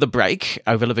over the break,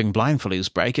 over Living Blindfully's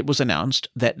break, it was announced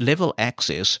that Level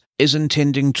Access is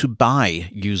intending to buy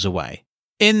Userway.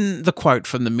 In the quote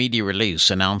from the media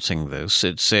release announcing this,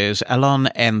 it says, Alon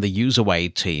and the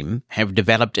Userway team have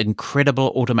developed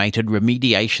incredible automated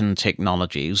remediation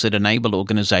technologies that enable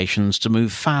organizations to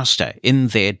move faster in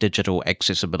their digital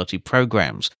accessibility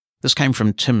programs. This came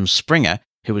from Tim Springer,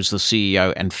 who is the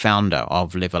CEO and founder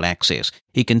of Level Access.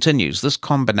 He continues, this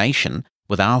combination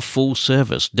with our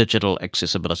full-service digital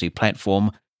accessibility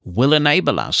platform will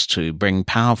enable us to bring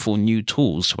powerful new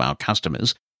tools to our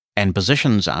customers and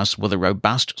positions us with a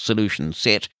robust solution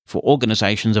set for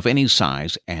organizations of any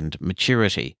size and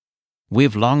maturity.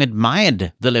 We've long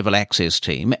admired the Level Access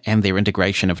team and their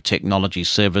integration of technology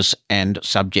service and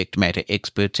subject matter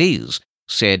expertise,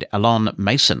 said Alon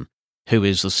Mosen, who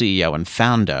is the CEO and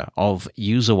founder of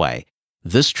Userway.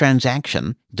 This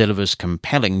transaction delivers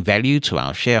compelling value to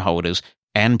our shareholders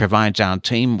and provides our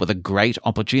team with a great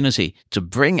opportunity to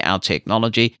bring our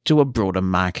technology to a broader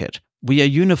market. We are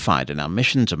unified in our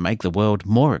mission to make the world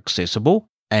more accessible,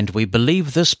 and we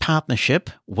believe this partnership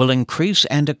will increase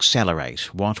and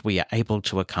accelerate what we are able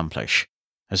to accomplish.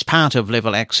 As part of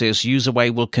Level Access,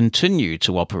 Userway will continue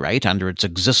to operate under its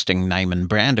existing name and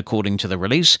brand according to the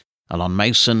release. Alon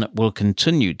Mosen will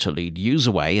continue to lead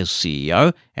Userway as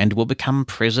CEO and will become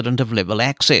president of Level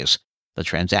Access. The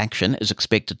transaction is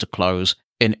expected to close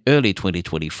in early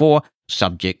 2024,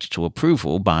 subject to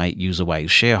approval by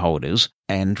Userway's shareholders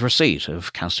and receipt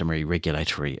of customary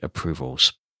regulatory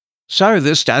approvals. So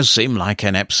this does seem like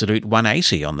an absolute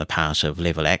 180 on the part of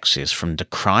Level Access, from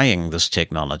decrying this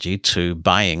technology to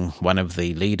buying one of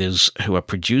the leaders who are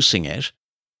producing it.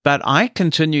 But I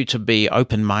continue to be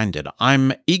open-minded.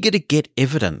 I'm eager to get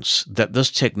evidence that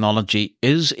this technology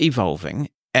is evolving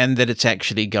and that it's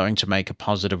actually going to make a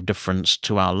positive difference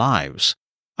to our lives.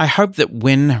 I hope that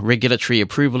when regulatory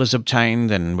approval is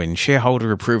obtained and when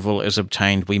shareholder approval is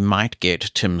obtained, we might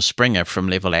get Tim Springer from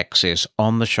Level Access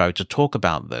on the show to talk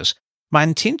about this. My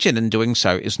intention in doing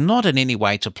so is not in any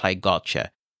way to play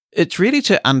gotcha. It's really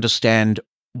to understand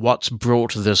what's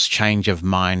brought this change of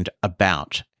mind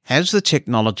about. Has the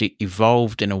technology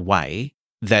evolved in a way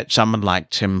that someone like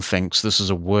Tim thinks this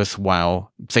is a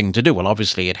worthwhile thing to do? Well,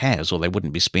 obviously it has, or they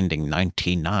wouldn't be spending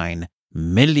 $99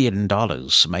 million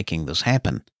making this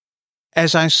happen.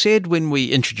 As I said when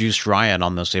we introduced Ryan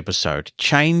on this episode,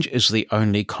 change is the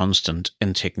only constant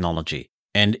in technology.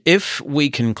 And if we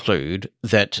conclude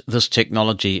that this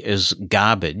technology is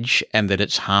garbage and that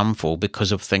it's harmful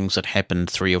because of things that happened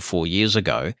 3 or 4 years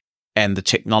ago, and the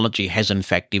technology has in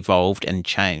fact evolved and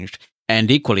changed,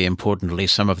 and equally importantly,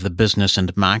 some of the business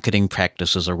and marketing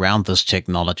practices around this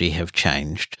technology have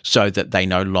changed so that they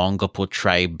no longer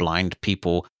portray blind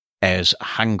people as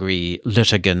hungry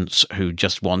litigants who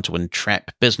just want to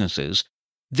entrap businesses,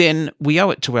 then we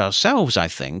owe it to ourselves, I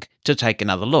think, to take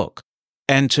another look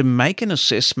and to make an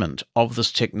assessment of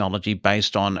this technology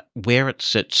based on where it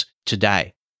sits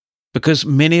today. Because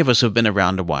many of us have been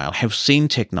around a while, have seen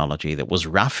technology that was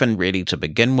rough and ready to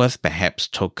begin with, perhaps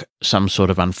took some sort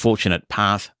of unfortunate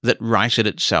path that righted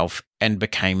itself and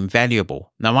became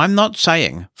valuable. Now, I'm not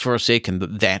saying for a second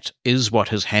that that is what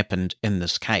has happened in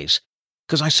this case,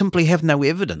 because I simply have no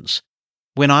evidence.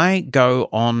 When I go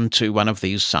on to one of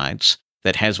these sites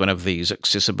that has one of these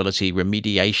accessibility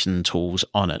remediation tools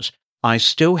on it, I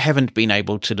still haven't been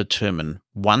able to determine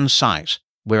one site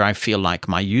where I feel like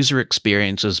my user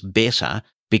experience is better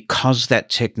because that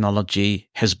technology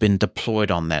has been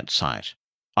deployed on that site.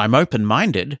 I'm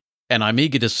open-minded, and I'm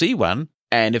eager to see one,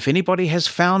 and if anybody has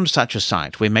found such a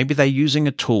site where maybe they're using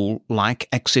a tool like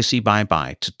Accessi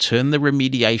Bye to turn the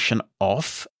remediation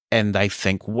off, and they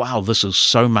think, wow, this is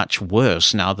so much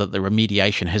worse now that the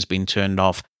remediation has been turned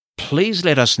off, please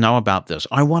let us know about this.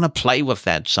 I want to play with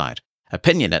that site.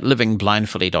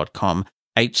 opinion@livingblindfully.com.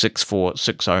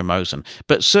 86460-MOSEN.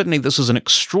 But certainly this is an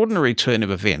extraordinary turn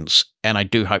of events, and I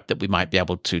do hope that we might be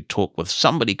able to talk with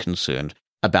somebody concerned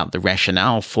about the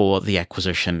rationale for the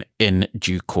acquisition in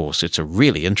due course. It's a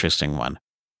really interesting one.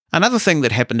 Another thing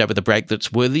that happened over the break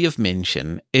that's worthy of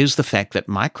mention is the fact that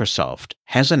Microsoft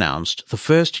has announced the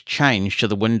first change to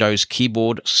the Windows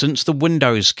keyboard since the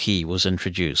Windows key was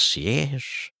introduced. Yes,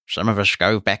 some of us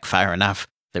go back far enough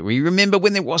that we remember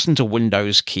when there wasn't a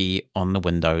Windows key on the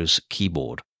Windows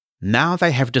keyboard. Now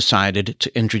they have decided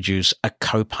to introduce a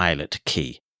Copilot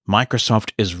key.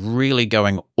 Microsoft is really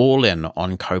going all in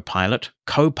on Copilot.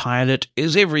 Copilot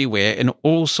is everywhere in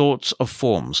all sorts of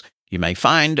forms. You may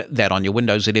find that on your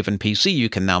Windows 11 PC, you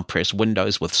can now press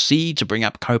Windows with C to bring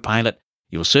up Copilot.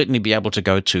 You'll certainly be able to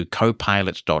go to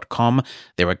copilot.com.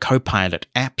 There are Copilot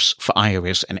apps for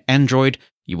iOS and Android.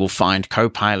 You will find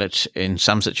Copilot in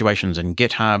some situations in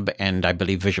GitHub and I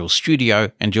believe Visual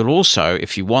Studio. And you'll also,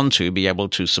 if you want to, be able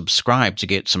to subscribe to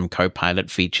get some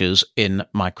Copilot features in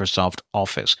Microsoft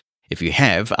Office. If you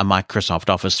have a Microsoft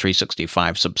Office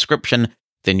 365 subscription,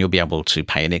 then you'll be able to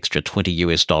pay an extra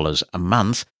 $20 a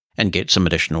month and get some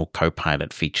additional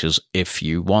Copilot features if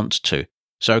you want to.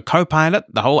 So Copilot,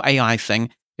 the whole AI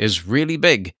thing, is really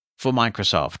big for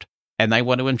Microsoft. And they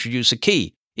want to introduce a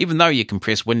key, even though you can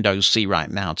press Windows C right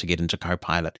now to get into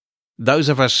Copilot. Those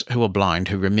of us who are blind,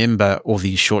 who remember all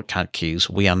these shortcut keys,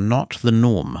 we are not the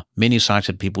norm. Many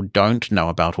sighted people don't know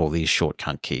about all these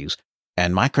shortcut keys.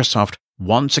 And Microsoft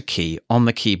wants a key on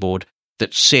the keyboard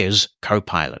that says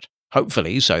Copilot,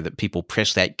 hopefully so that people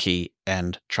press that key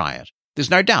and try it. There's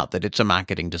no doubt that it's a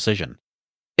marketing decision.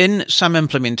 In some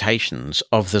implementations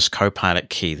of this Copilot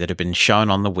key that have been shown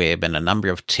on the web, and a number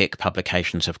of tech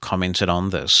publications have commented on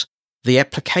this, the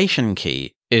application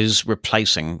key is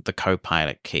replacing the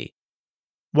Copilot key.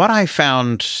 What I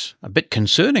found a bit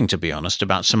concerning, to be honest,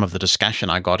 about some of the discussion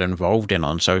I got involved in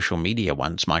on social media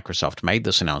once Microsoft made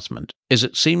this announcement, is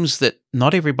it seems that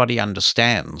not everybody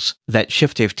understands that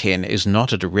Shift F10 is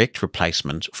not a direct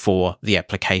replacement for the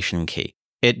application key.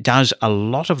 It does a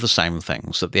lot of the same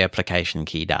things that the application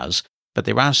key does, but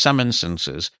there are some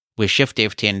instances where Shift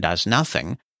F10 does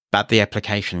nothing, but the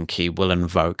application key will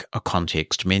invoke a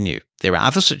context menu. There are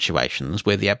other situations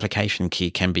where the application key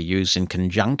can be used in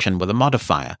conjunction with a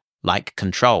modifier, like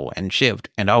Control and Shift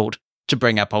and Alt, to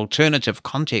bring up alternative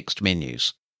context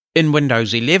menus. In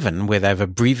Windows 11, where they've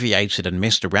abbreviated and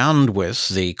messed around with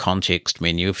the context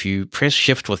menu, if you press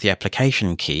Shift with the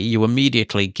application key, you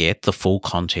immediately get the full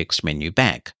context menu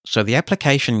back. So the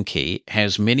application key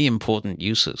has many important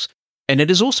uses. And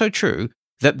it is also true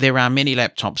that there are many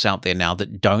laptops out there now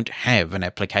that don't have an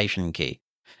application key.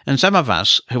 And some of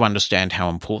us who understand how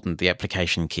important the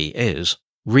application key is,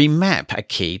 remap a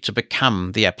key to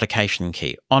become the application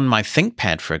key. On my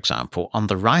ThinkPad, for example, on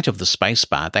the right of the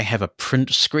spacebar, they have a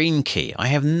print screen key. I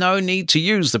have no need to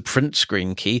use the print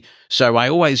screen key, so I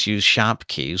always use sharp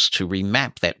keys to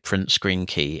remap that print screen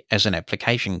key as an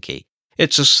application key.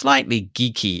 It's a slightly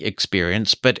geeky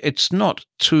experience, but it's not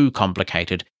too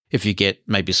complicated if you get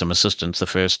maybe some assistance the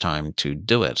first time to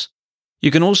do it.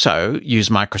 You can also use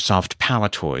Microsoft Power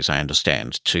Toys, I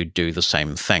understand, to do the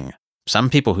same thing.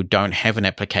 Some people who don't have an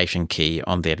application key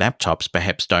on their laptops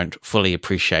perhaps don't fully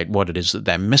appreciate what it is that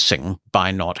they're missing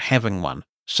by not having one.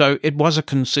 So it was a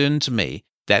concern to me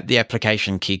that the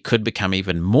application key could become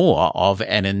even more of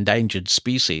an endangered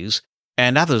species,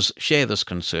 and others share this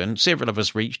concern. Several of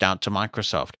us reached out to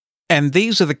Microsoft. And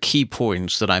these are the key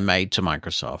points that I made to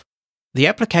Microsoft. The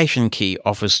application key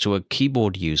offers to a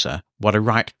keyboard user what a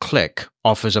right click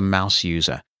offers a mouse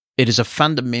user. It is a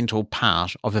fundamental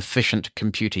part of efficient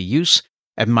computer use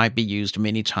and might be used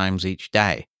many times each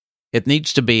day. It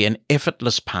needs to be an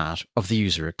effortless part of the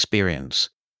user experience.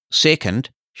 Second,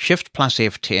 Shift plus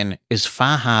F10 is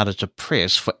far harder to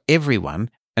press for everyone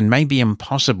and may be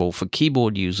impossible for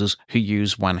keyboard users who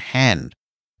use one hand.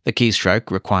 The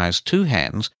keystroke requires two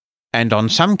hands, and on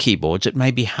some keyboards it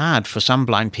may be hard for some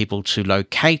blind people to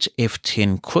locate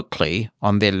F10 quickly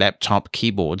on their laptop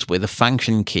keyboards where the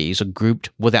function keys are grouped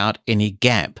without any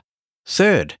gap.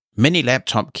 Third, many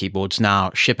laptop keyboards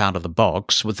now ship out of the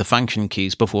box with the function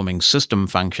keys performing system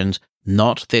functions,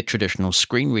 not their traditional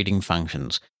screen reading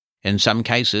functions. In some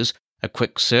cases, a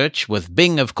quick search with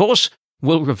Bing, of course,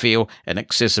 will reveal an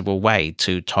accessible way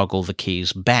to toggle the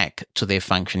keys back to their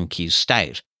function keys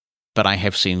state. But I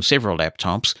have seen several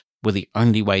laptops where the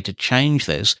only way to change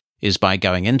this is by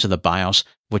going into the BIOS,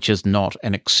 which is not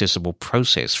an accessible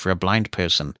process for a blind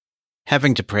person.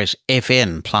 Having to press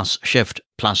Fn plus Shift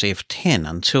plus F10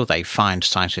 until they find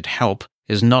sighted help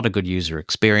is not a good user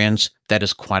experience. That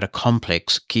is quite a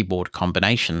complex keyboard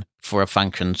combination for a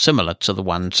function similar to the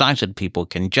one sighted people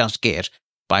can just get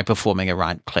by performing a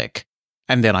right click.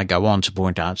 And then I go on to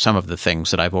point out some of the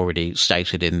things that I've already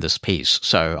stated in this piece,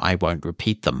 so I won't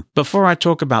repeat them. Before I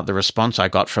talk about the response I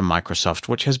got from Microsoft,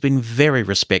 which has been very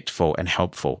respectful and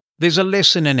helpful, there's a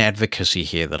lesson in advocacy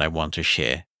here that I want to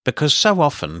share, because so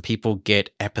often people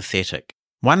get apathetic.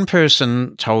 One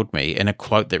person told me in a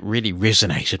quote that really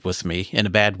resonated with me in a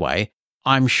bad way,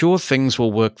 "I'm sure things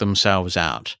will work themselves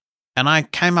out." And I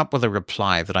came up with a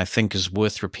reply that I think is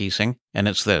worth repeating, and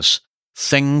it's this: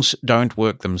 things don't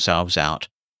work themselves out.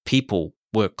 People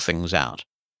work things out.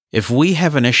 If we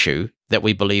have an issue that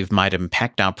we believe might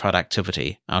impact our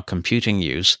productivity, our computing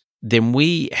use, then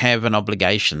we have an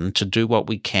obligation to do what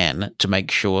we can to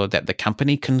make sure that the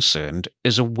company concerned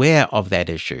is aware of that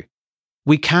issue.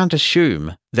 We can't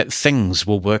assume that things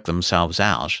will work themselves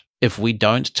out if we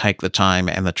don't take the time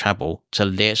and the trouble to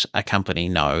let a company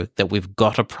know that we've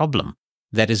got a problem.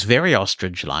 That is very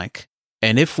ostrich-like.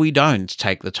 And if we don't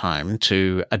take the time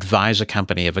to advise a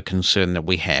company of a concern that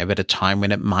we have at a time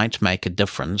when it might make a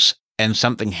difference and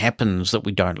something happens that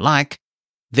we don't like,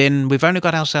 then we've only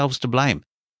got ourselves to blame.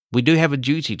 We do have a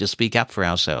duty to speak up for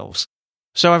ourselves.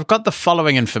 So I've got the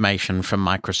following information from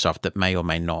Microsoft that may or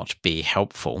may not be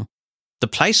helpful. The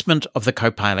placement of the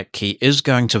Copilot key is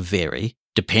going to vary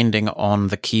depending on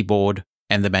the keyboard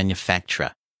and the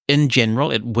manufacturer. In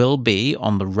general, it will be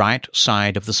on the right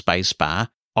side of the spacebar,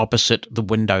 opposite the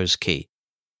Windows key.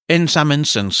 In some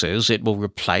instances, it will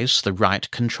replace the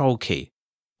right control key.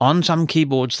 On some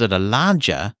keyboards that are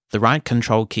larger, the right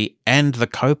control key and the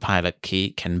Copilot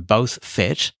key can both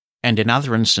fit, and in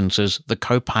other instances, the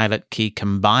Copilot key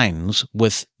combines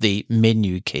with the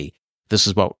menu key. This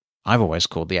is what I've always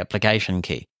called the application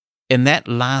key. In that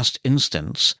last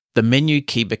instance, the menu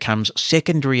key becomes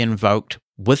secondary invoked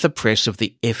with a press of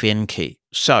the Fn key.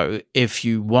 So if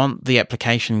you want the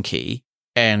application key,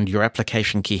 and your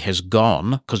application key has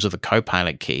gone because of the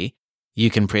Copilot key, you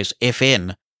can press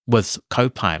Fn with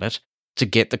Copilot to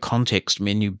get the context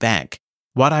menu back.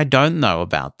 What I don't know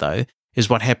about, though, is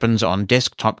what happens on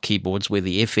desktop keyboards where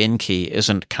the Fn key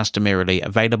isn't customarily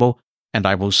available, and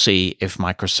I will see if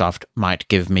Microsoft might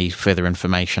give me further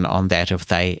information on that if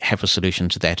they have a solution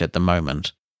to that at the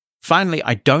moment. Finally,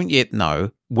 I don't yet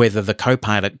know whether the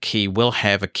Copilot key will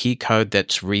have a key code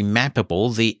that's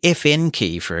remappable. The Fn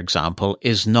key, for example,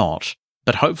 is not,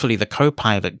 but hopefully the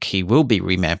Copilot key will be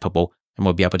remappable and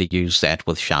we'll be able to use that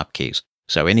with sharp keys.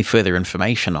 So any further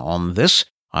information on this,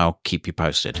 I'll keep you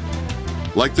posted.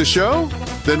 Like the show?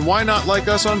 Then why not like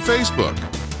us on Facebook?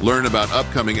 Learn about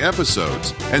upcoming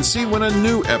episodes and see when a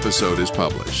new episode is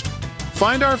published.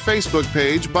 Find our Facebook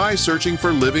page by searching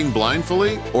for Living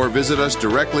Blindfully or visit us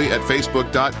directly at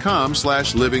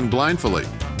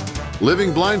facebook.com/livingblindfully.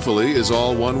 Living Blindfully is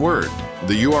all one word.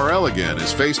 The URL again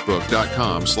is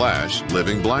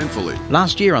facebook.com/livingblindfully.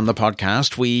 Last year on the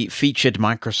podcast, we featured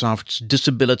Microsoft's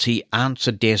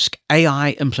DisabilityAnswer Desk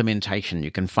AI implementation. You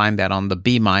can find that on the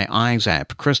Be My Eyes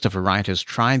app. Christopher Wright has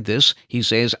tried this. He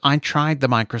says, I tried the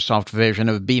Microsoft version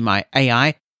of Be My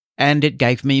AI, and it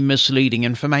gave me misleading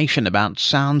information about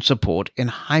sound support in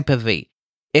Hyper-V,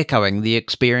 echoing the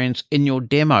experience in your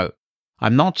demo.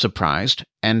 I'm not surprised,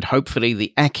 and hopefully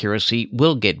the accuracy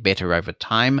will get better over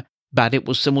time, but it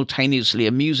was simultaneously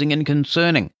amusing and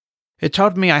concerning. It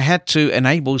told me I had to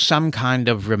enable some kind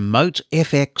of remote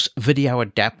FX video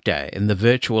adapter in the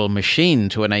virtual machine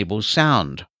to enable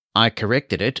sound. I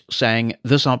corrected it, saying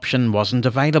this option wasn't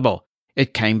available.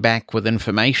 It came back with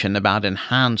information about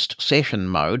enhanced session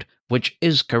mode, which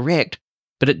is correct,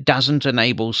 but it doesn't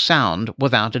enable sound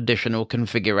without additional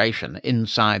configuration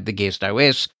inside the guest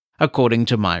OS, according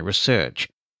to my research.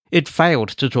 It failed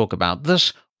to talk about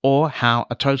this, or how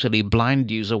a totally blind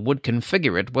user would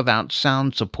configure it without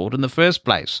sound support in the first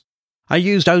place. I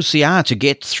used OCR to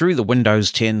get through the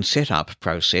Windows 10 setup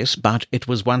process, but it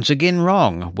was once again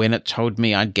wrong when it told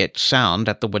me I'd get sound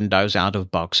at the Windows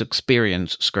out-of-box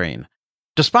experience screen.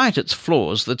 Despite its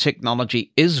flaws, the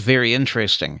technology is very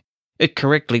interesting. It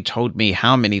correctly told me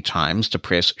how many times to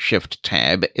press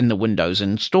Shift-Tab in the Windows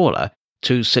installer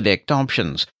to select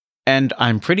options, and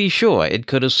I'm pretty sure it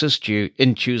could assist you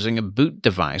in choosing a boot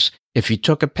device if you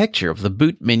took a picture of the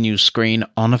boot menu screen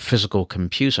on a physical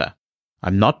computer.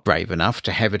 I'm not brave enough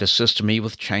to have it assist me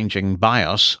with changing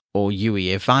BIOS or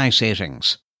UEFI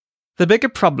settings. The bigger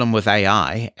problem with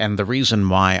AI, and the reason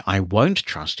why I won't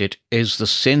trust it, is the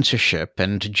censorship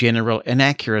and general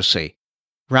inaccuracy.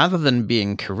 Rather than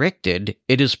being corrected,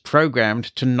 it is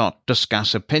programmed to not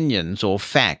discuss opinions or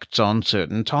facts on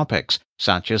certain topics,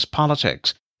 such as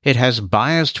politics. It has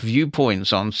biased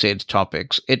viewpoints on said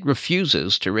topics, it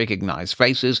refuses to recognize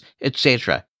faces,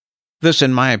 etc. This,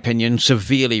 in my opinion,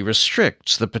 severely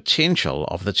restricts the potential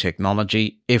of the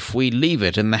technology if we leave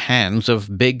it in the hands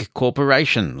of big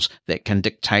corporations that can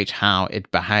dictate how it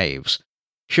behaves.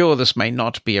 Sure, this may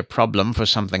not be a problem for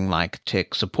something like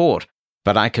tech support,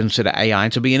 but I consider AI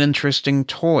to be an interesting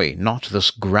toy, not this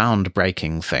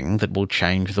groundbreaking thing that will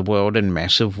change the world in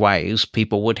massive ways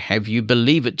people would have you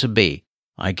believe it to be.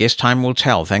 I guess time will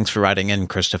tell. Thanks for writing in,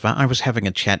 Christopher. I was having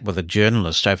a chat with a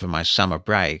journalist over my summer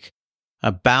break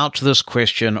about this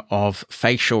question of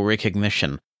facial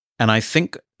recognition, and I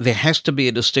think there has to be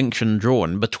a distinction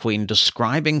drawn between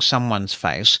describing someone's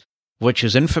face, which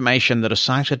is information that a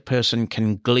sighted person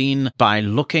can glean by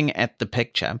looking at the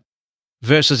picture,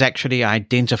 versus actually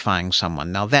identifying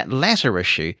someone. Now, that latter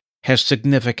issue has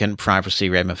significant privacy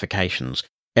ramifications,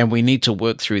 and we need to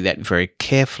work through that very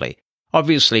carefully.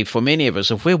 Obviously, for many of us,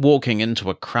 if we're walking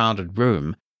into a crowded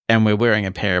room and we're wearing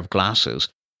a pair of glasses,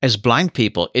 as blind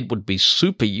people, it would be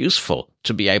super useful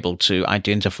to be able to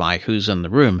identify who's in the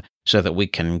room so that we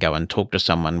can go and talk to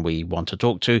someone we want to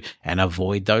talk to and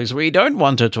avoid those we don't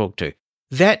want to talk to.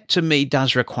 That, to me,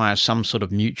 does require some sort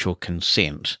of mutual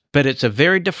consent. But it's a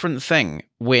very different thing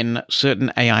when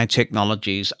certain AI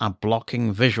technologies are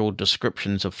blocking visual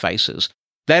descriptions of faces.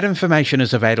 That information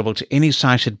is available to any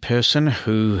sighted person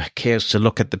who cares to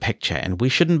look at the picture, and we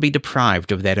shouldn't be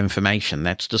deprived of that information.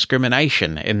 That's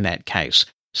discrimination in that case.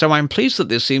 So I'm pleased that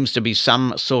there seems to be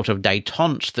some sort of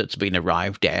détente that's been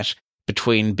arrived at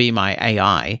between Be My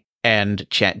AI and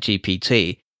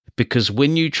ChatGPT, because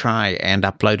when you try and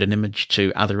upload an image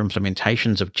to other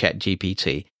implementations of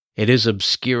ChatGPT, it is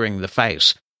obscuring the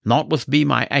face. Not with Be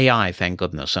My AI, thank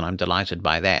goodness, and I'm delighted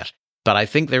by that. But I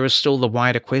think there is still the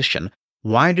wider question.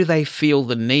 Why do they feel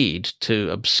the need to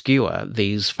obscure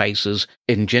these faces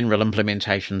in general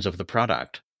implementations of the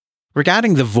product?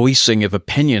 Regarding the voicing of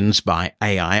opinions by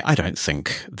AI, I don't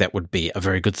think that would be a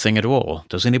very good thing at all.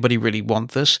 Does anybody really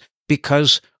want this?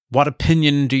 Because what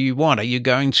opinion do you want? Are you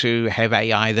going to have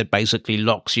AI that basically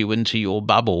locks you into your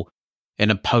bubble in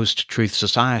a post-truth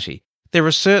society? There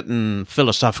are certain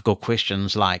philosophical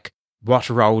questions like, what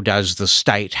role does the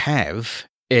state have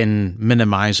in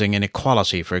minimizing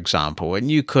inequality, for example? And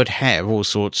you could have all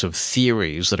sorts of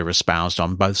theories that are espoused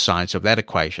on both sides of that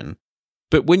equation.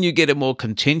 But when you get a more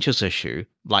contentious issue,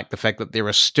 like the fact that there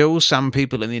are still some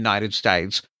people in the United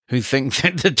States who think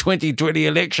that the 2020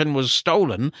 election was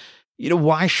stolen,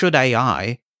 why should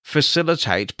AI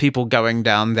facilitate people going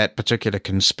down that particular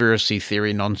conspiracy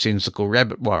theory nonsensical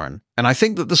rabbit warren? And I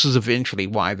think that this is eventually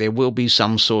why there will be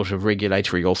some sort of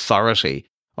regulatory authority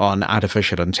on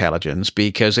artificial intelligence,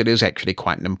 because it is actually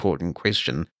quite an important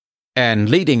question. And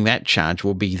leading that charge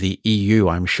will be the EU,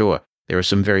 I'm sure. There are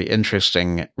some very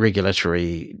interesting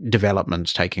regulatory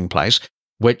developments taking place,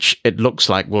 which it looks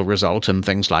like will result in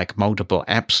things like multiple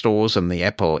app stores in the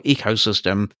Apple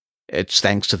ecosystem. It's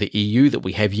thanks to the EU that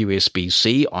we have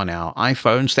USB-C on our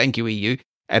iPhones. Thank you, EU.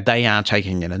 And they are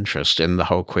taking an interest in the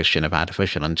whole question of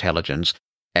artificial intelligence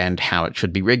and how it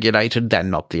should be regulated. They're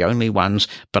not the only ones,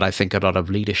 but I think a lot of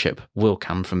leadership will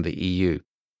come from the EU.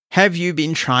 Have you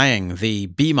been trying the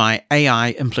Be My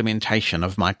AI implementation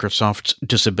of Microsoft's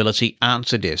Disability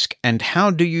Answer Desk, and how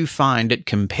do you find it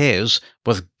compares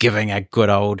with giving a good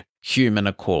old human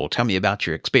a call? Tell me about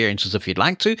your experiences if you'd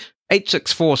like to.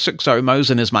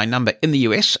 864-60-MOSEN is my number in the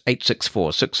US,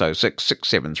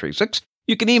 864-606-6736.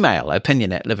 You can email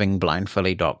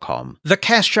opinion@livingblindfully.com. The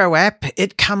Castro app,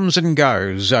 it comes and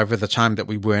goes. Over the time that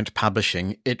we weren't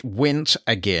publishing, it went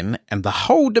again, and the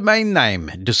whole domain name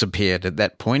disappeared at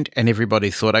that point, and everybody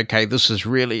thought, okay, this is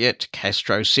really it.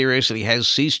 Castro seriously has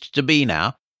ceased to be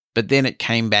now, but then it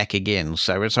came back again,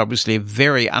 so it's obviously a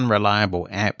very unreliable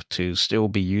app to still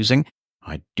be using.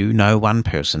 I do know one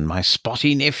person, my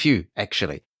spotty nephew,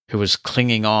 actually, who is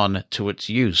clinging on to its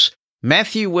use.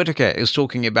 Matthew Whitaker is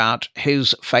talking about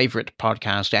his favorite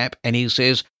podcast app, and he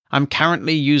says, I'm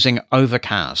currently using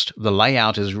Overcast. The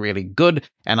layout is really good,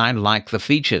 and I like the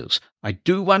features. I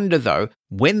do wonder, though,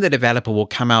 when the developer will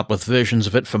come out with versions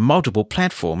of it for multiple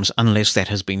platforms, unless that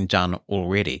has been done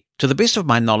already. To the best of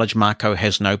my knowledge, Marco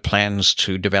has no plans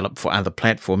to develop for other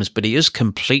platforms, but he is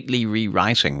completely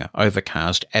rewriting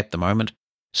Overcast at the moment.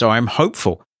 So I'm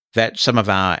hopeful that some of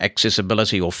our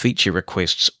accessibility or feature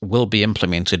requests will be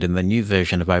implemented in the new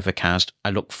version of Overcast. I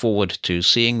look forward to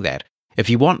seeing that. If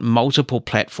you want multiple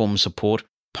platform support,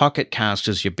 Pocket Cast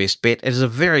is your best bet. It is a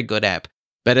very good app,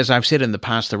 but as I've said in the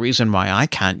past, the reason why I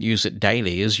can't use it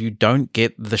daily is you don't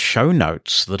get the show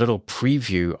notes, the little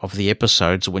preview of the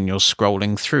episodes when you're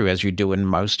scrolling through, as you do in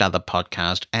most other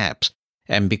podcast apps.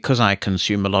 And because I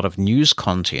consume a lot of news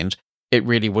content, it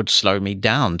really would slow me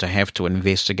down to have to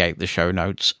investigate the show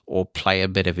notes or play a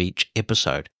bit of each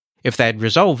episode. If they'd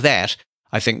resolve that,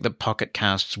 I think that Pocket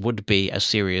Casts would be a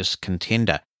serious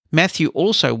contender. Matthew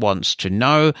also wants to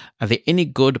know, are there any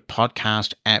good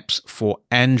podcast apps for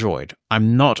Android?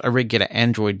 I'm not a regular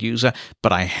Android user,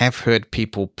 but I have heard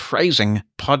people praising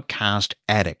Podcast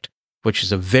Addict, which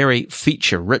is a very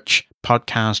feature-rich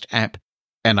podcast app,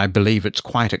 and I believe it's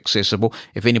quite accessible.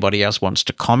 If anybody else wants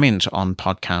to comment on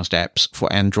podcast apps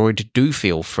for Android, do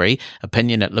feel free.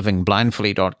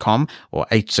 opinion@livingblindfully.com or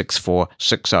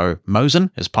 864-60-MOSEN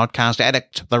is Podcast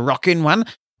Addict the rockin' one,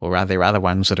 or are there other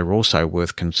ones that are also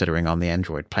worth considering on the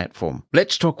Android platform?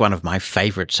 Let's talk one of my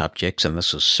favorite subjects, and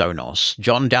this is Sonos.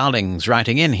 John Dowling's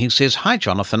writing in. He says, Hi,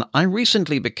 Jonathan. I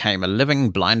recently became a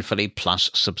Living Blindfully Plus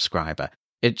subscriber.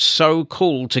 It's so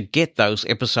cool to get those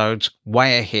episodes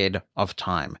way ahead of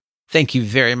time. Thank you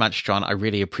very much, John. I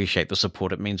really appreciate the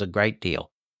support. It means a great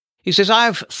deal. He says,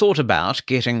 I've thought about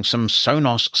getting some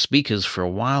Sonos speakers for a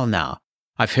while now.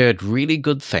 I've heard really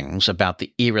good things about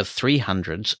the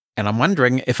ERA300s, and I'm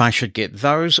wondering if I should get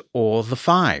those or the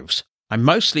 5s. I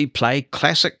mostly play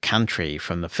classic country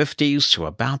from the 50s to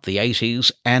about the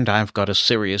 80s, and I've got a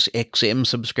Sirius XM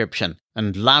subscription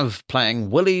and love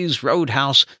playing Willie's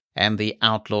Roadhouse and the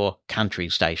Outlaw country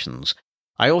stations.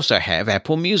 I also have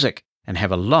Apple Music and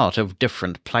have a lot of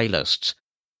different playlists.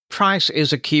 Price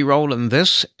is a key role in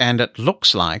this, and it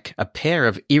looks like a pair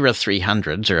of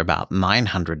ERA300s are about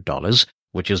 $900,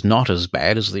 which is not as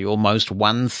bad as the almost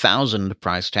 $1,000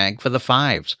 price tag for the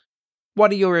 5s.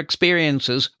 What are your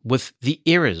experiences with the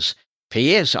ERAs?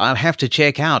 P.S. I'll have to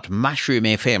check out Mushroom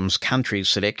FM's country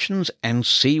selections and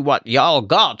see what y'all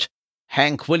got.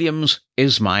 Hank Williams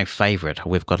is my favorite.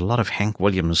 We've got a lot of Hank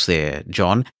Williams there,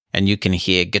 John, and you can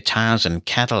hear Guitars and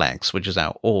Cadillacs, which is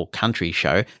our all-country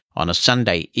show, on a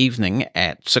Sunday evening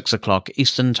at 6 o'clock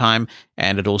Eastern Time,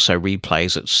 and it also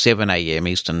replays at 7 a.m.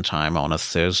 Eastern Time on a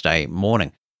Thursday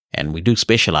morning. And we do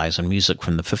specialize in music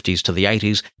from the 50s to the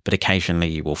 80s, but occasionally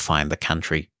you will find the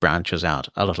country branches out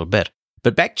a little bit.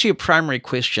 But back to your primary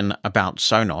question about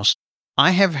Sonos,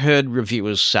 I have heard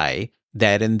reviewers say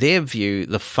that in their view,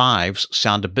 the 5s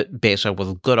sound a bit better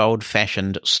with good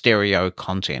old-fashioned stereo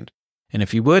content. And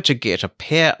if you were to get a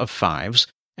pair of 5s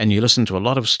and you listen to a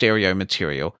lot of stereo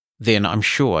material, then I'm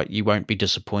sure you won't be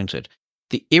disappointed.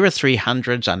 The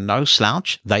ERA300s are no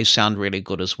slouch. They sound really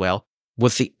good as well,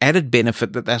 with the added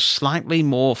benefit that they're slightly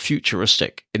more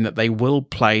futuristic in that they will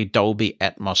play Dolby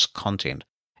Atmos content.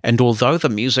 And although the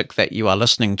music that you are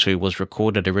listening to was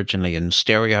recorded originally in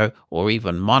stereo or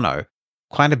even mono,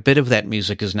 quite a bit of that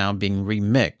music is now being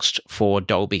remixed for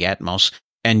Dolby Atmos,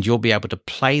 and you'll be able to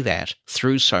play that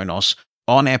through Sonos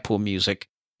on Apple Music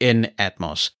in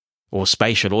Atmos, or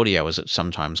spatial audio as it's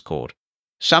sometimes called.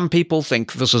 Some people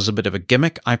think this is a bit of a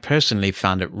gimmick. I personally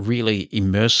found it really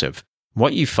immersive.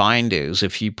 What you find is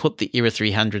if you put the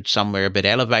ERA300 somewhere a bit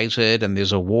elevated and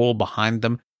there's a wall behind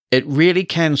them, it really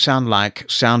can sound like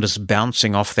sound is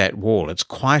bouncing off that wall. It's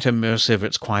quite immersive.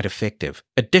 It's quite effective.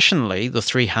 Additionally, the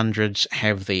 300s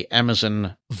have the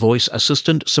Amazon voice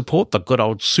assistant support, the good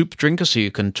old soup drinker, so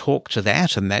you can talk to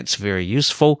that, and that's very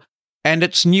useful. And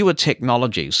it's newer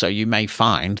technology, so you may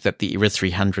find that the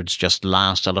ERA300s just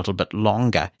last a little bit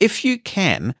longer. If you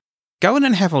can, go in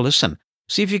and have a listen.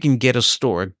 See if you can get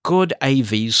a good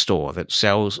AV store that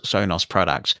sells Sonos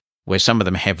products, where some of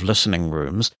them have listening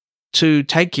rooms, to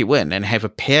take you in and have a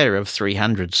pair of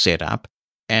 300s set up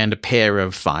and a pair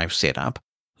of 5 set up.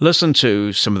 Listen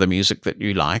to some of the music that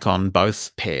you like on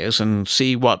both pairs and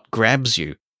see what grabs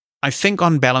you. I think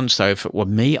on balance, though, if it were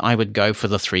me, I would go for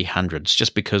the 300s,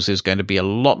 just because there's going to be a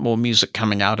lot more music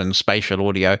coming out in spatial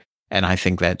audio, and I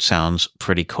think that sounds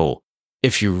pretty cool.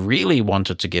 If you really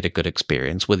wanted to get a good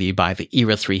experience, whether you buy the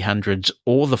ERA300s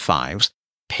or the 5s,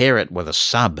 pair it with a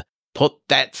sub. Put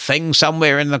that thing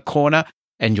somewhere in the corner,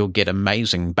 and you'll get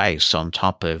amazing bass on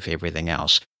top of everything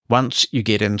else. Once you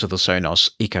get into the Sonos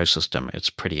ecosystem, it's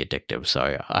pretty addictive.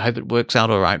 So I hope it works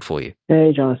out all right for you.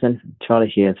 Hey, Jonathan. Charlie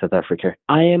here in South Africa.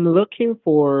 I am looking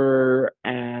for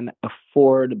an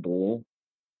affordable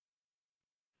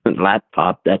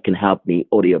laptop that can help me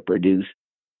audio produce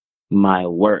my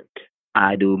work.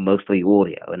 I do mostly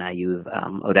audio, and I use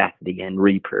Audacity and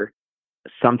Reaper,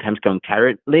 sometimes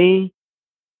concurrently,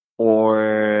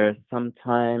 or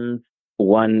sometimes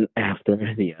one after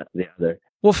the other.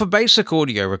 Well, for basic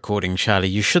audio recording, Charlie,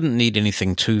 you shouldn't need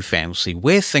anything too fancy.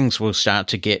 Where things will start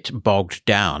to get bogged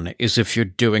down is if you're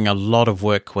doing a lot of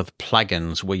work with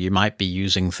plugins, where you might be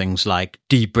using things like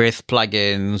deep breath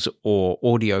plugins or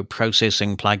audio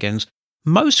processing plugins.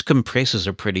 Most compressors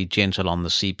are pretty gentle on the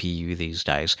CPU these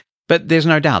days. But there's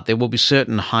no doubt there will be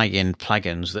certain high-end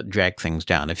plugins that drag things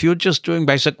down. If you're just doing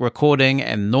basic recording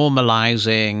and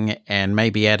normalizing and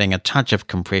maybe adding a touch of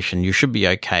compression, you should be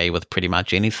okay with pretty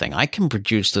much anything. I can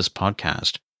produce this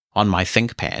podcast on my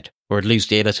ThinkPad, or at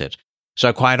least edit it.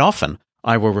 So quite often,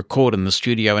 I will record in the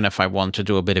studio, and if I want to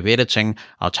do a bit of editing,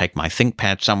 I'll take my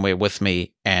ThinkPad somewhere with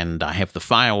me, and I have the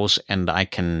files, and I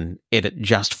can edit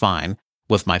just fine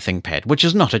with my ThinkPad, which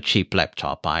is not a cheap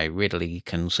laptop, I readily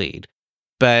concede.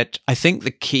 But I think the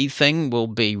key thing will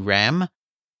be RAM.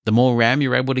 The more RAM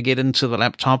you're able to get into the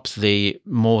laptop, the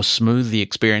more smooth the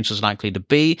experience is likely to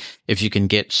be. If you can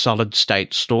get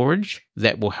solid-state storage,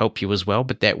 that will help you as well,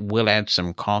 but that will add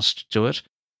some cost to it.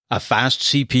 A fast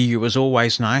CPU is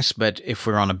always nice, but if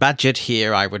we're on a budget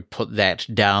here, I would put that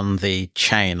down the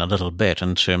chain a little bit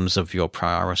in terms of your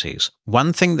priorities.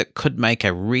 One thing that could make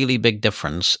a really big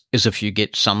difference is if you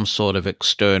get some sort of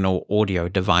external audio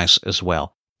device as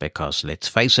well. Because let's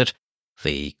face it,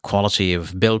 the quality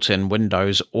of built-in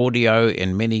Windows audio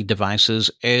in many devices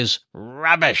is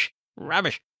rubbish.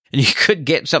 And you could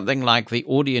get something like the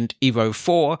Audient Evo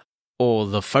 4 or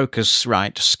the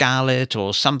Focusrite Scarlett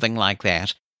or something like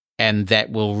that, and that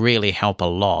will really help a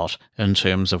lot in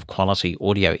terms of quality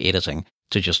audio editing,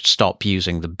 to just stop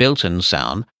using the built-in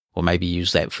sound, or maybe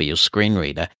use that for your screen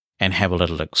reader, and have a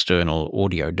little external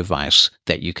audio device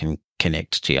that you can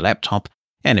connect to your laptop.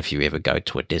 And if you ever go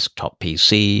to a desktop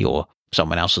PC or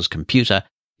someone else's computer,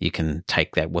 you can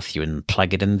take that with you and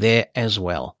plug it in there as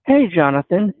well. Hey,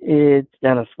 Jonathan. It's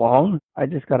Dennis Wong. I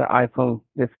just got an iPhone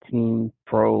 15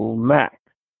 Pro Max.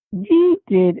 You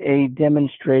did a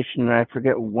demonstration, and I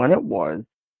forget when it was,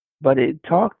 but it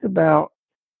talked about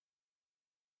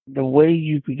the way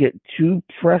you could get 2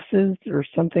 presses or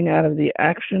something out of the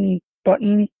action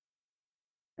button.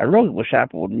 I really wish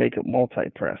Apple would make it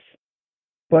multi-press.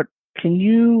 But can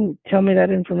you tell me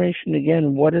that information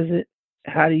again? What is it?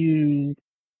 How do you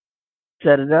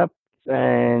set it up?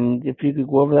 And if you could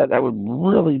go over that, that would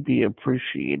really be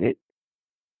appreciated,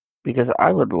 because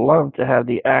I would love to have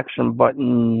the action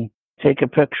button take a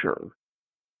picture.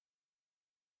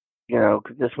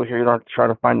 Because this way here you don't have to try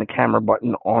to find the camera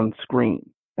button on screen.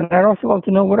 And I'd also love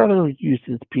to know what other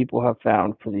uses people have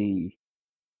found for the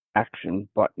action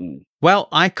button. Well,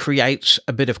 I create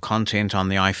a bit of content on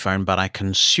the iPhone, but I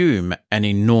consume an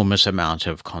enormous amount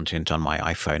of content on my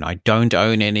iPhone. I don't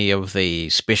own any of the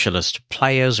specialist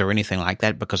players or anything like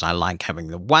that, because I like having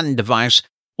the one device.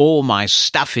 All my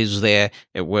stuff is there.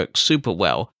 It works super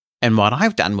well. And what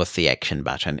I've done with the action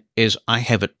button is I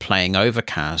have it playing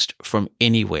Overcast from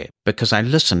anywhere, because I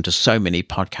listen to so many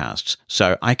podcasts.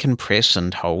 So I can press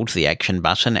and hold the action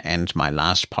button and my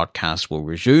last podcast will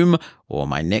resume, or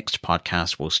my next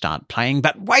podcast will start playing.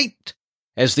 But wait!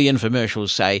 as the infomercials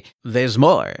say, there's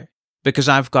more. Because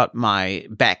I've got my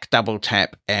back double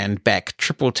tap and back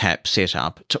triple tap set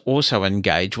up to also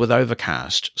engage with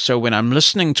Overcast. So when I'm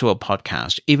listening to a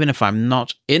podcast, even if I'm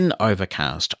not in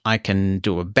Overcast, I can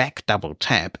do a back double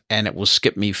tap and it will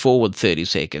skip me forward 30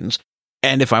 seconds.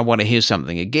 And if I want to hear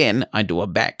something again, I do a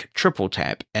back triple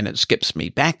tap and it skips me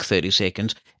back 30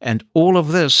 seconds. And all of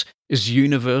this is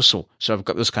universal. So I've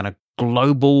got this kind of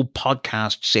global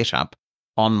podcast setup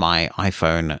on my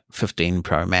iPhone 15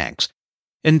 Pro Max.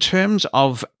 In terms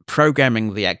of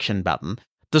programming the action button,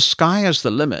 the sky is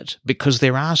the limit because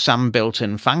there are some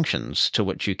built-in functions to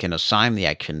which you can assign the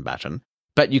action button,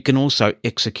 but you can also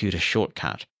execute a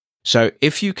shortcut. So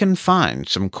if you can find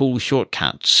some cool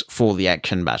shortcuts for the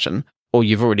action button, or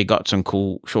you've already got some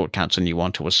cool shortcuts and you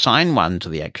want to assign one to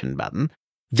the action button,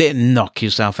 then knock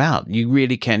yourself out. You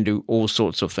really can do all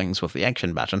sorts of things with the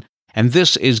action button. And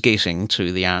this is getting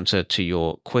to the answer to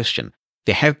your question.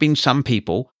 There have been some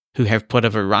people who have put a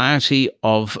variety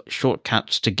of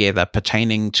shortcuts together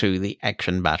pertaining to the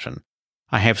action button.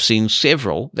 I have seen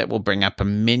several that will bring up a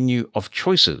menu of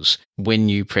choices when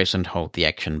you press and hold the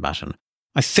action button.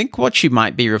 I think what you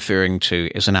might be referring to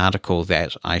is an article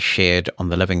that I shared on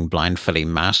the Living Blindfully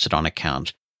Mastodon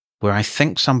account, where I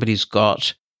think somebody's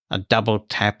got a double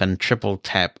tap and triple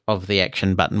tap of the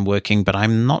action button working, but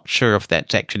I'm not sure if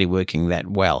that's actually working that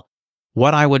well.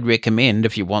 What I would recommend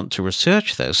if you want to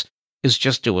research this is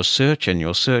just do a search in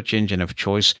your search engine of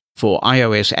choice for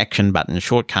iOS action button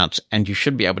shortcuts, and you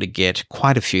should be able to get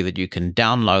quite a few that you can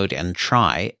download and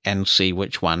try and see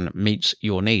which one meets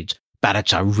your needs. But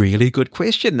it's a really good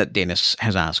question that Dennis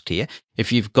has asked here.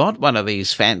 If you've got one of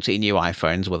these fancy new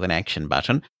iPhones with an action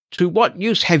button, to what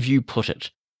use have you put it?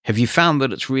 Have you found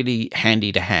that it's really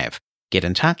handy to have? Get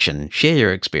in touch and share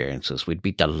your experiences. We'd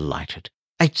be delighted.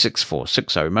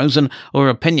 86460-MOSEN or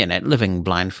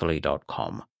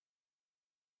opinion@livingblindfully.com.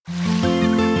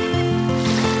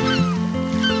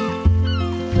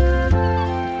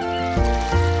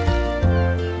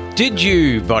 Did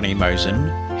you, Bonnie Mosen,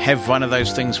 have one of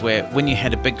those things where when you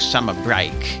had a big summer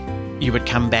break, you would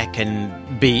come back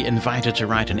and be invited to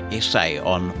write an essay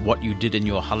on what you did in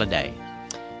your holiday?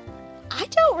 I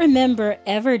don't remember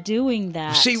ever doing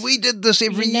that. See, we did this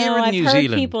every year in New I've heard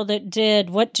Zealand. People that did.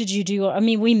 What did you do? I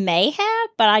mean, we may have,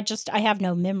 but I have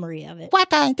no memory of it.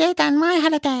 What I did on my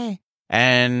holiday.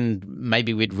 And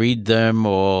maybe we'd read them,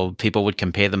 or people would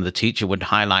compare them. The teacher would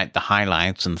highlight the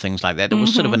highlights and things like that. It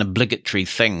was sort of an obligatory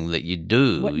thing that you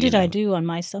do. What did I do on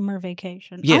my summer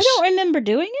vacation? Yes. I don't remember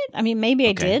doing it. I mean, maybe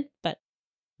I did, but...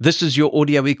 This is your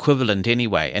audio equivalent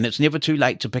anyway, and it's never too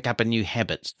late to pick up a new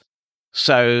habit.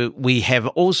 So we have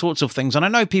all sorts of things, and I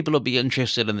know people will be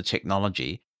interested in the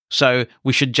technology, so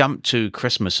we should jump to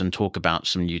Christmas and talk about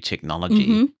some new technology.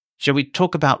 Mm-hmm. Shall we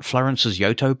talk about Florence's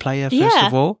Yoto player first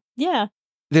of all? Yeah.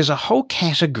 There's a whole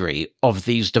category of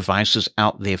these devices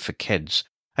out there for kids.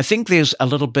 I think there's a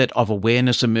little bit of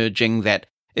awareness emerging that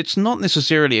it's not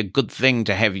necessarily a good thing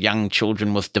to have young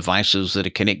children with devices that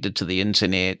are connected to the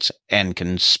internet and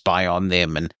can spy on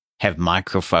them and have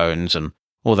microphones and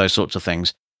all those sorts of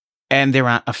things. And there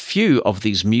are a few of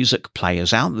these music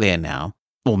players out there now,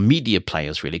 or media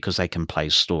players really, because they can play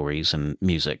stories and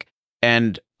music.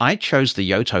 And I chose the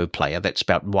Yoto player, that's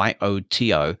spelled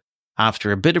Y-O-T-O,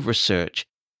 after a bit of research.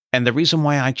 And the reason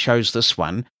why I chose this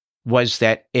one was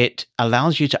that it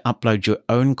allows you to upload your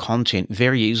own content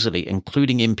very easily,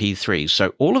 including MP3s.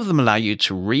 So all of them allow you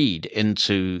to read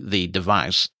into the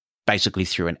device, basically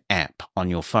through an app on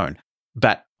your phone.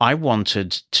 But I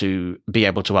wanted to be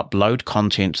able to upload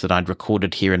content that I'd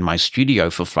recorded here in my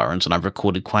studio for Florence, and I've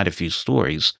recorded quite a few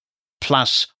stories,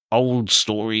 plus old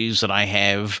stories that I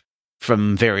have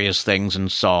from various things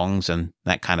and songs and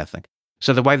that kind of thing.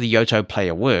 So the way the Yoto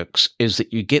player works is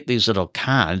that you get these little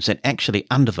cards, and actually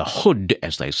under the hood,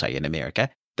 as they say in America,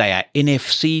 they are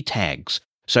NFC tags.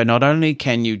 So not only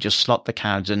can you just slot the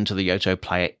cards into the Yoto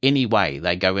player any way,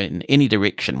 they go in any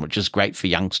direction, which is great for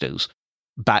youngsters,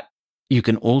 but you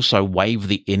can also wave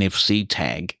the NFC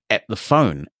tag at the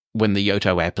phone when the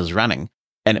Yoto app is running,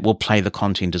 and it will play the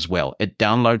content as well. It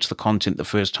downloads the content the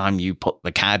first time you put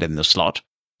the card in the slot,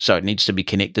 so it needs to be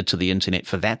connected to the internet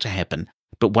for that to happen.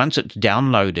 But once it's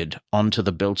downloaded onto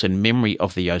the built-in memory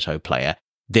of the Yoto player,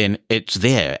 then it's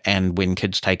there. And when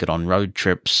kids take it on road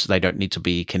trips, they don't need to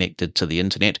be connected to the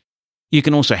internet. You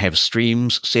can also have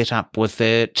streams set up with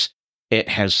it. It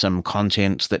has some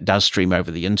content that does stream over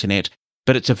the internet,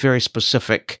 but it's a very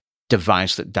specific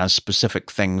device that does specific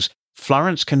things.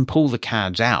 Florence can pull the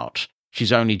cards out.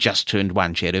 She's only just turned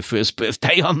 1. She had her first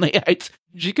birthday on the 8th.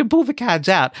 She can pull the cards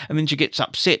out, and then she gets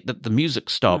upset that the music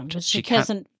stopped. But she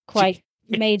hasn't quite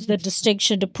made the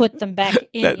distinction to put them back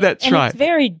in. That's and right. It's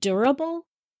very durable.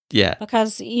 Yeah.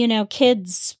 Because,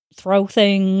 kids throw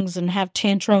things and have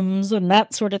tantrums and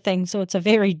that sort of thing. So it's a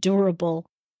very durable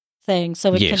thing.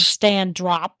 So it can stand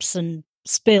drops and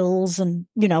spills and,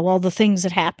 all the things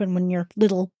that happen when you're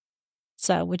little.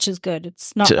 So, which is good.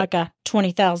 It's not like a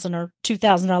 $20,000 or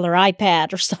 $2,000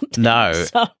 iPad or something. No.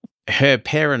 So. Her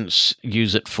parents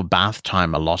use it for bath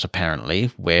time a lot,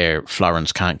 apparently, where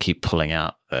Florence can't keep pulling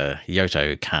out the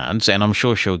Yoto cards. And I'm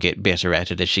sure she'll get better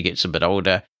at it as she gets a bit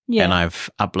older. Yeah. And I've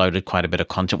uploaded quite a bit of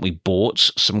content. We bought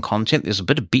some content. There's a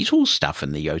bit of Beatles stuff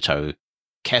in the Yoto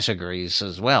categories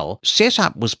as well.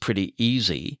 Setup was pretty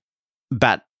easy,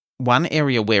 but one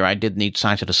area where I did need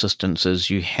sighted assistance is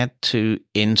you had to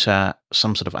enter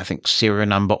some sort of, I think, serial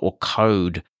number or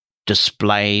code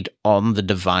displayed on the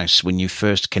device when you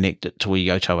first connect it to a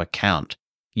Yoto account.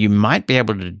 You might be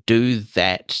able to do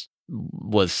that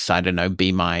with, I don't know,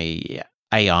 Be My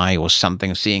AI or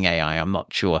something, Seeing AI, I'm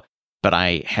not sure. But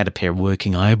I had a pair of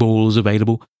working eyeballs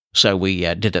available, so we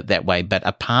did it that way. But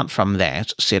apart from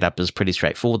that, setup is pretty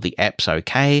straightforward. The app's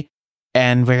okay,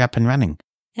 and we're up and running.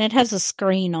 And it has a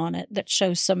screen on it that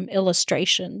shows some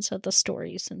illustrations of the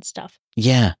stories and stuff.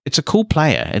 Yeah, it's a cool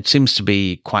player. It seems to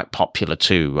be quite popular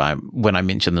too. When I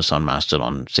mentioned this on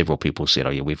Mastodon, several people said,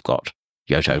 oh yeah, we've got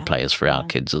Yoto players for our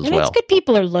kids as well. It's good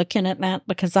people are looking at that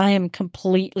because I am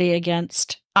completely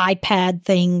against iPad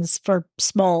things for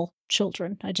small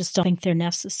children. I just don't think they're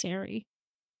necessary.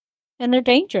 And they're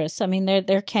dangerous. I mean,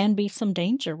 there can be some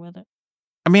danger with it.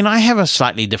 I mean, I have a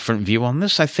slightly different view on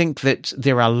this. I think that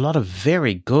there are a lot of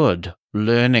very good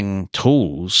learning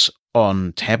tools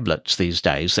on tablets these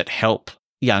days that help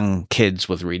young kids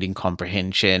with reading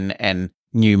comprehension and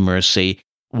numeracy.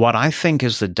 What I think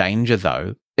is the danger,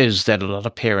 though, is that a lot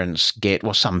of parents get,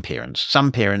 well, some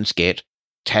parents get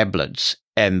tablets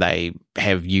and they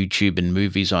have YouTube and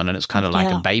movies on, and it's kind of like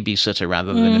a babysitter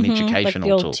rather than an educational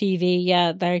like the tool. old TV,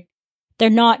 yeah, they're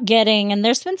not getting, and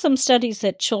there's been some studies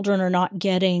that children are not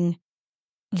getting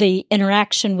the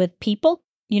interaction with people,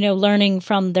 learning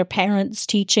from their parents,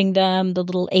 teaching them the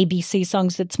little ABC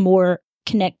songs. That's more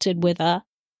connected with a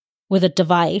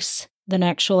device than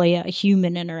actually a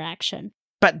human interaction.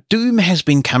 But doom has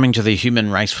been coming to the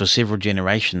human race for several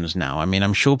generations now. I mean,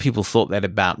 I'm sure people thought that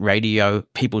about radio.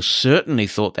 People certainly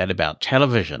thought that about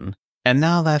television. And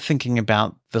now they're thinking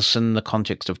about this in the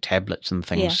context of tablets and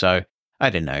things. Yeah. So, I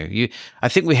don't know. I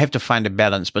think we have to find a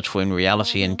balance between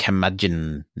reality and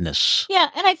curmudgeonness. Yeah,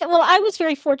 and I was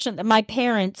very fortunate that my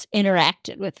parents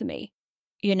interacted with me.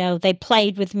 They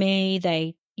played with me.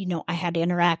 I had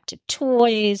interactive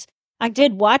toys. I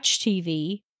did watch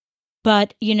TV.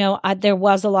 But, there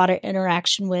was a lot of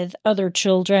interaction with other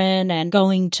children and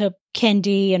going to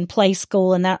kindy and play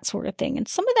school and that sort of thing. And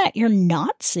some of that you're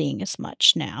not seeing as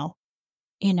much now,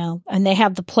 and they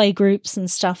have the play groups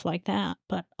and stuff like that.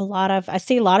 But I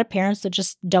see a lot of parents that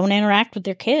just don't interact with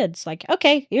their kids. Like,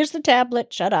 okay, here's the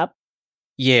tablet, shut up.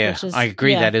 Yeah, I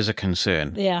agree. That is a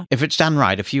concern. Yeah. If it's done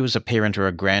right, if you as a parent or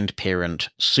a grandparent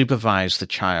supervise the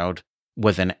child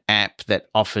with an app that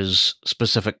offers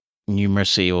specific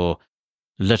numeracy or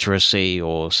literacy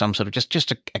or some sort of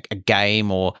just a game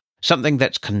or something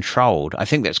that's controlled, I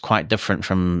think that's quite different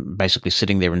from basically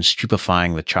sitting there and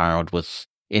stupefying the child with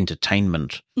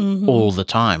entertainment all the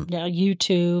time. Yeah,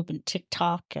 YouTube and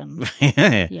TikTok and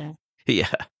yeah.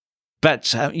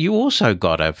 But you also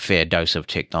got a fair dose of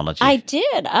technology. I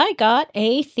did. I got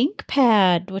a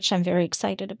ThinkPad, which I'm very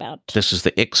excited about. This is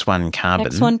the X1 Carbon.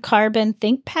 X1 Carbon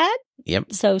ThinkPad.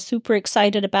 Yep. So super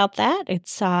excited about that.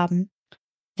 It's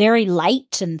very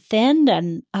light and thin,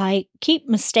 and I keep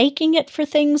mistaking it for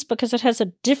things because it has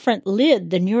a different lid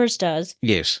than yours does.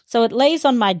 Yes. So it lays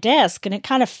on my desk, and it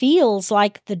kind of feels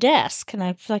like the desk. And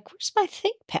I'm like, where's my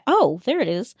ThinkPad? Oh, there it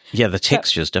is. Yeah, the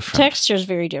texture's different. Texture's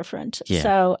very different. Yeah.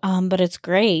 So, but it's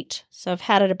great. So I've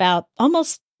had it about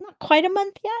almost not quite a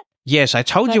month yet. Yes, I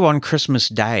told you on Christmas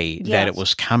Day that it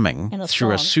was coming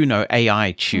through a Sonos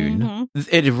AI tune.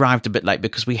 It arrived a bit late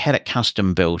because we had it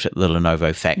custom built at the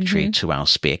Lenovo factory to our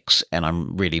specs, and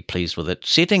I'm really pleased with it.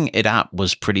 Setting it up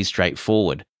was pretty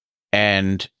straightforward,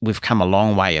 and we've come a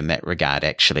long way in that regard,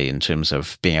 actually, in terms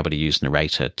of being able to use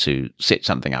Narrator to set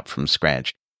something up from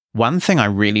scratch. One thing I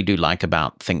really do like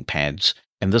about ThinkPads,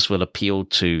 and this will appeal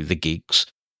to the geeks,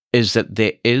 is that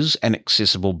there is an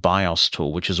accessible BIOS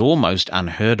tool, which is almost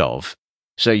unheard of.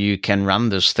 So you can run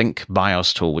this Think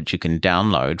BIOS tool, which you can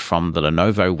download from the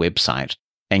Lenovo website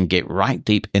and get right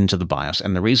deep into the BIOS.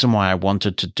 And the reason why I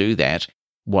wanted to do that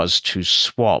was to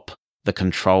swap the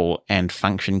control and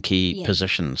function key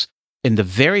positions. In the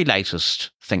very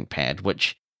latest ThinkPad,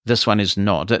 which This one is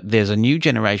not. There's a new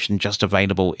generation just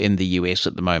available in the US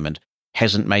at the moment.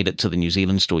 Hasn't made it to the New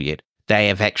Zealand store yet. They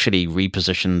have actually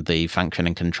repositioned the function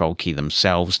and control key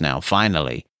themselves now,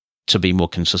 finally, to be more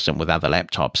consistent with other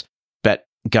laptops. But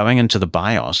going into the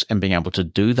BIOS and being able to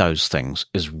do those things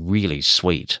is really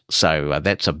sweet. So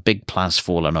that's a big plus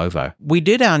for Lenovo. We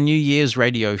did our New Year's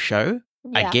radio show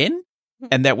again,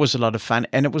 and that was a lot of fun.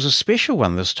 And it was a special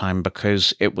one this time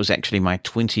because it was actually my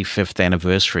 25th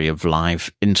anniversary of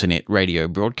live internet radio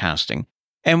broadcasting.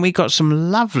 And we got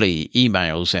some lovely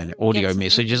emails and audio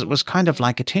messages. It was kind of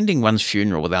like attending one's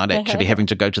funeral without actually having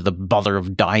to go to the bother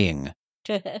of dying.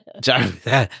 So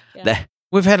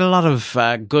we've had a lot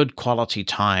of good quality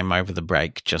time over the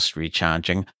break, just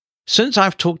recharging. Since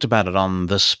I've talked about it on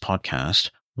this podcast,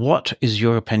 what is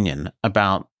your opinion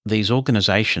about these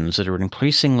organizations that are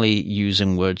increasingly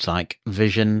using words like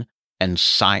vision and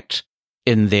sight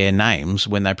in their names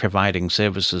when they're providing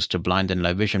services to blind and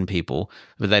low vision people,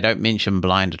 but they don't mention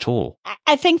blind at all?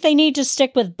 I think they need to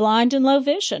stick with blind and low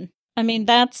vision. I mean,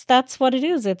 that's what it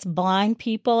is. It's blind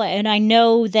people. And I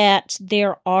know that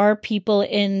there are people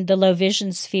in the low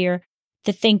vision sphere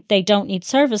that think they don't need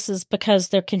services because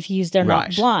they're confused. They're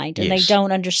not blind. And they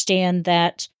don't understand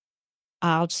that.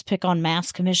 I'll just pick on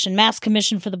Mass Commission. Mass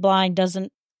Commission for the Blind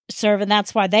doesn't serve, and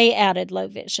that's why they added low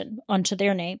vision onto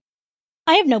their name.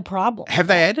 I have no problem. Have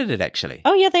they added it, actually?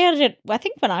 Oh, yeah, they added it, I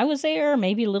think, when I was there, or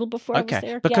maybe a little before I was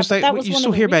there. Because you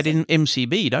still hear about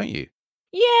MCB, don't you?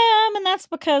 Yeah, I mean, that's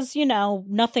because,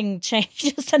 nothing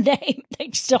changes the name.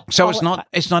 They still So it's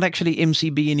not actually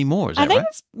MCB anymore, is that right? I think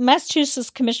it's Massachusetts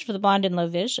Commission for the Blind and Low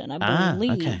Vision, I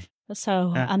believe. Okay.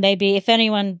 So maybe if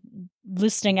anyone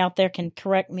listening out there can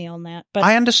correct me on that. But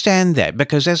I understand that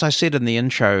because, as I said in the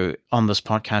intro on this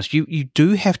podcast, you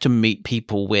do have to meet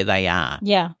people where they are.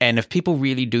 Yeah. And if people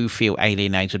really do feel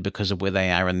alienated because of where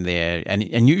they are in their,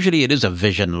 and usually it is a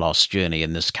vision loss journey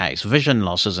in this case. Vision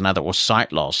loss is another, or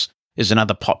sight loss is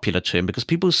another popular term because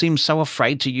people seem so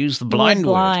afraid to use the blind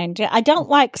word. Yeah, I don't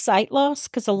like sight loss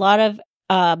because a lot of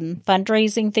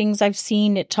fundraising things I've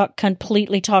seen, it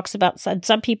completely talks about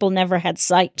some people never had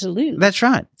sight to lose. That's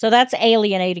right. So that's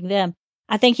alienating them.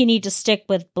 I think you need to stick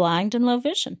with blind and low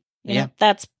vision. You know,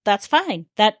 that's fine.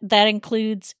 That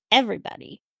includes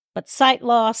everybody. But sight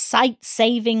loss, sight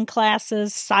saving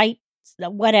classes, sight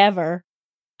whatever,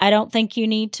 I don't think you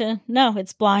need to. No,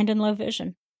 it's blind and low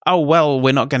vision. Oh, well,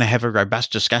 we're not going to have a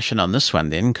robust discussion on this one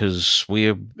then because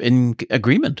we're in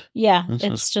agreement. Yeah,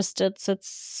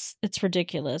 it's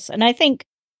ridiculous. And I think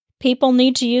people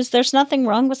need to use, there's nothing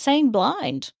wrong with saying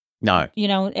blind. No.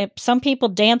 Some people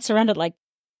dance around it like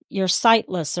you're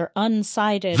sightless or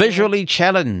unsighted. Visually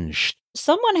challenged.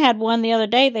 Someone had one the other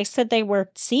day. They said they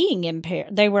were seeing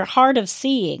impaired. They were hard of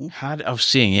seeing. Hard of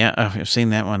seeing, yeah. I've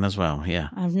seen that one as well, yeah.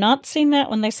 I've not seen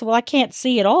that one. They said, well, I can't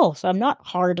see at all, so I'm not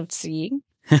hard of seeing.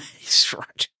 That's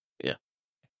right. Yeah.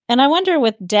 And I wonder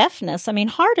with deafness, I mean,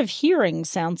 hard of hearing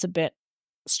sounds a bit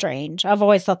strange. I've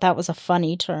always thought that was a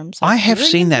funny term. So I have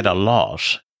seen that a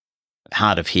lot.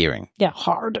 Hard of hearing. Yeah,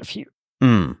 hard of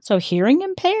hearing. So hearing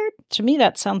impaired? To me,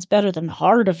 that sounds better than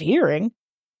hard of hearing.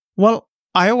 Well,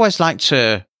 I always like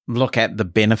to look at the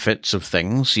benefits of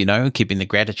things, keeping the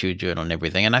gratitude journal and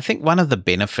everything. And I think one of the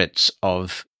benefits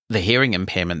of the hearing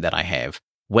impairment that I have,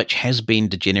 which has been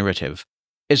degenerative,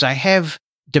 is I have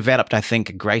developed, I think,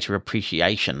 a greater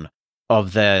appreciation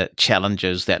of the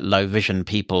challenges that low vision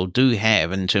people do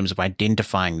have in terms of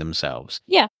identifying themselves.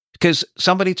 Yeah. Because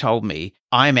somebody told me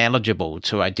I'm eligible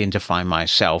to identify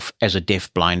myself as a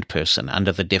deaf-blind person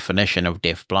under the definition of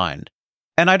deaf-blind.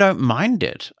 And I don't mind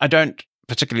it. I don't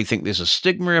particularly think there's a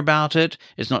stigma about it.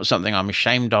 It's not something I'm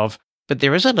ashamed of. But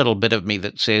there is a little bit of me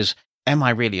that says, am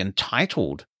I really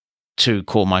entitled to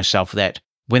call myself that?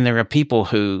 When there are people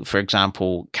who, for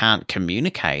example, can't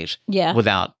communicate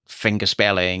without finger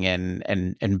spelling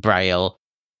and braille,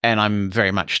 and I'm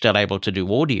very much still able to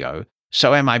do audio,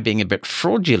 so am I being a bit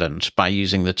fraudulent by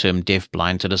using the term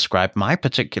deaf-blind to describe my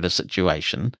particular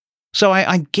situation? So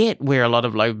I get where a lot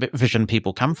of low vision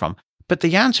people come from, but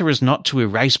the answer is not to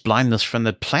erase blindness from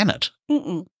the planet.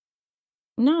 Mm-mm.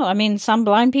 No, I mean, some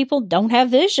blind people don't have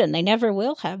vision. They never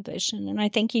will have vision, and I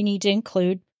think you need to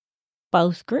include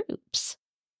both groups.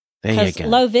 Because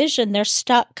low vision, they're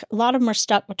stuck. A lot of them are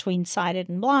stuck between sighted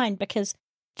and blind because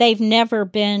they've never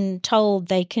been told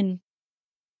they can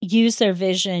use their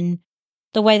vision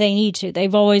the way they need to.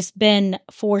 They've always been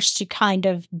forced to kind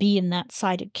of be in that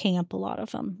sighted camp, a lot of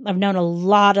them. I've known a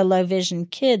lot of low vision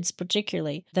kids,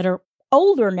 particularly, that are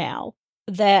older now,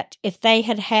 that if they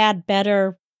had had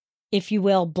better, if you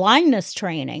will, blindness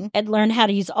training and learn how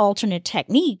to use alternate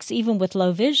techniques, even with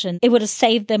low vision, it would have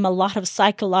saved them a lot of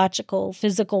psychological,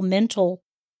 physical, mental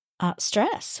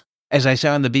stress. As they say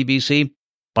on the BBC,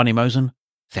 Bonnie Mosen,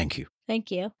 thank you.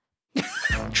 Thank you.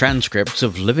 Transcripts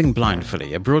of Living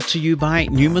Blindfully are brought to you by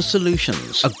Numa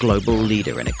Solutions, a global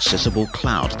leader in accessible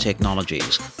cloud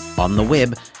technologies. On the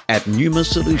web at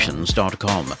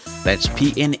numasolutions.com. That's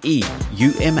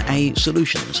PNEUMA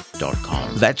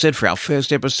Solutions.com. That's it for our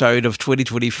first episode of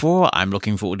 2024. I'm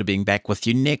looking forward to being back with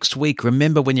you next week.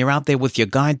 Remember, when you're out there with your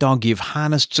guide dog, you've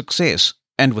harnessed success.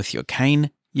 And with your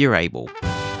cane, you're able.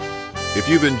 If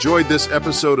you've enjoyed this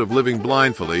episode of Living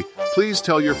Blindfully, please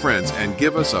tell your friends and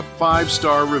give us a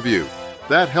 5-star review.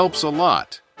 That helps a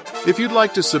lot. If you'd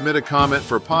like to submit a comment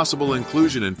for possible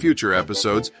inclusion in future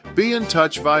episodes, be in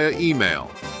touch via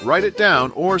email. Write it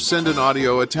down or send an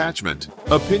audio attachment.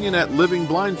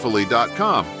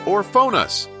 opinion@livingblindfully.com or phone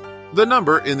us. The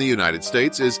number in the United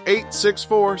States is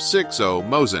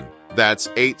 864-60-MOSEN. That's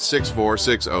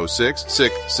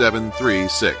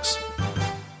 864-606-6736.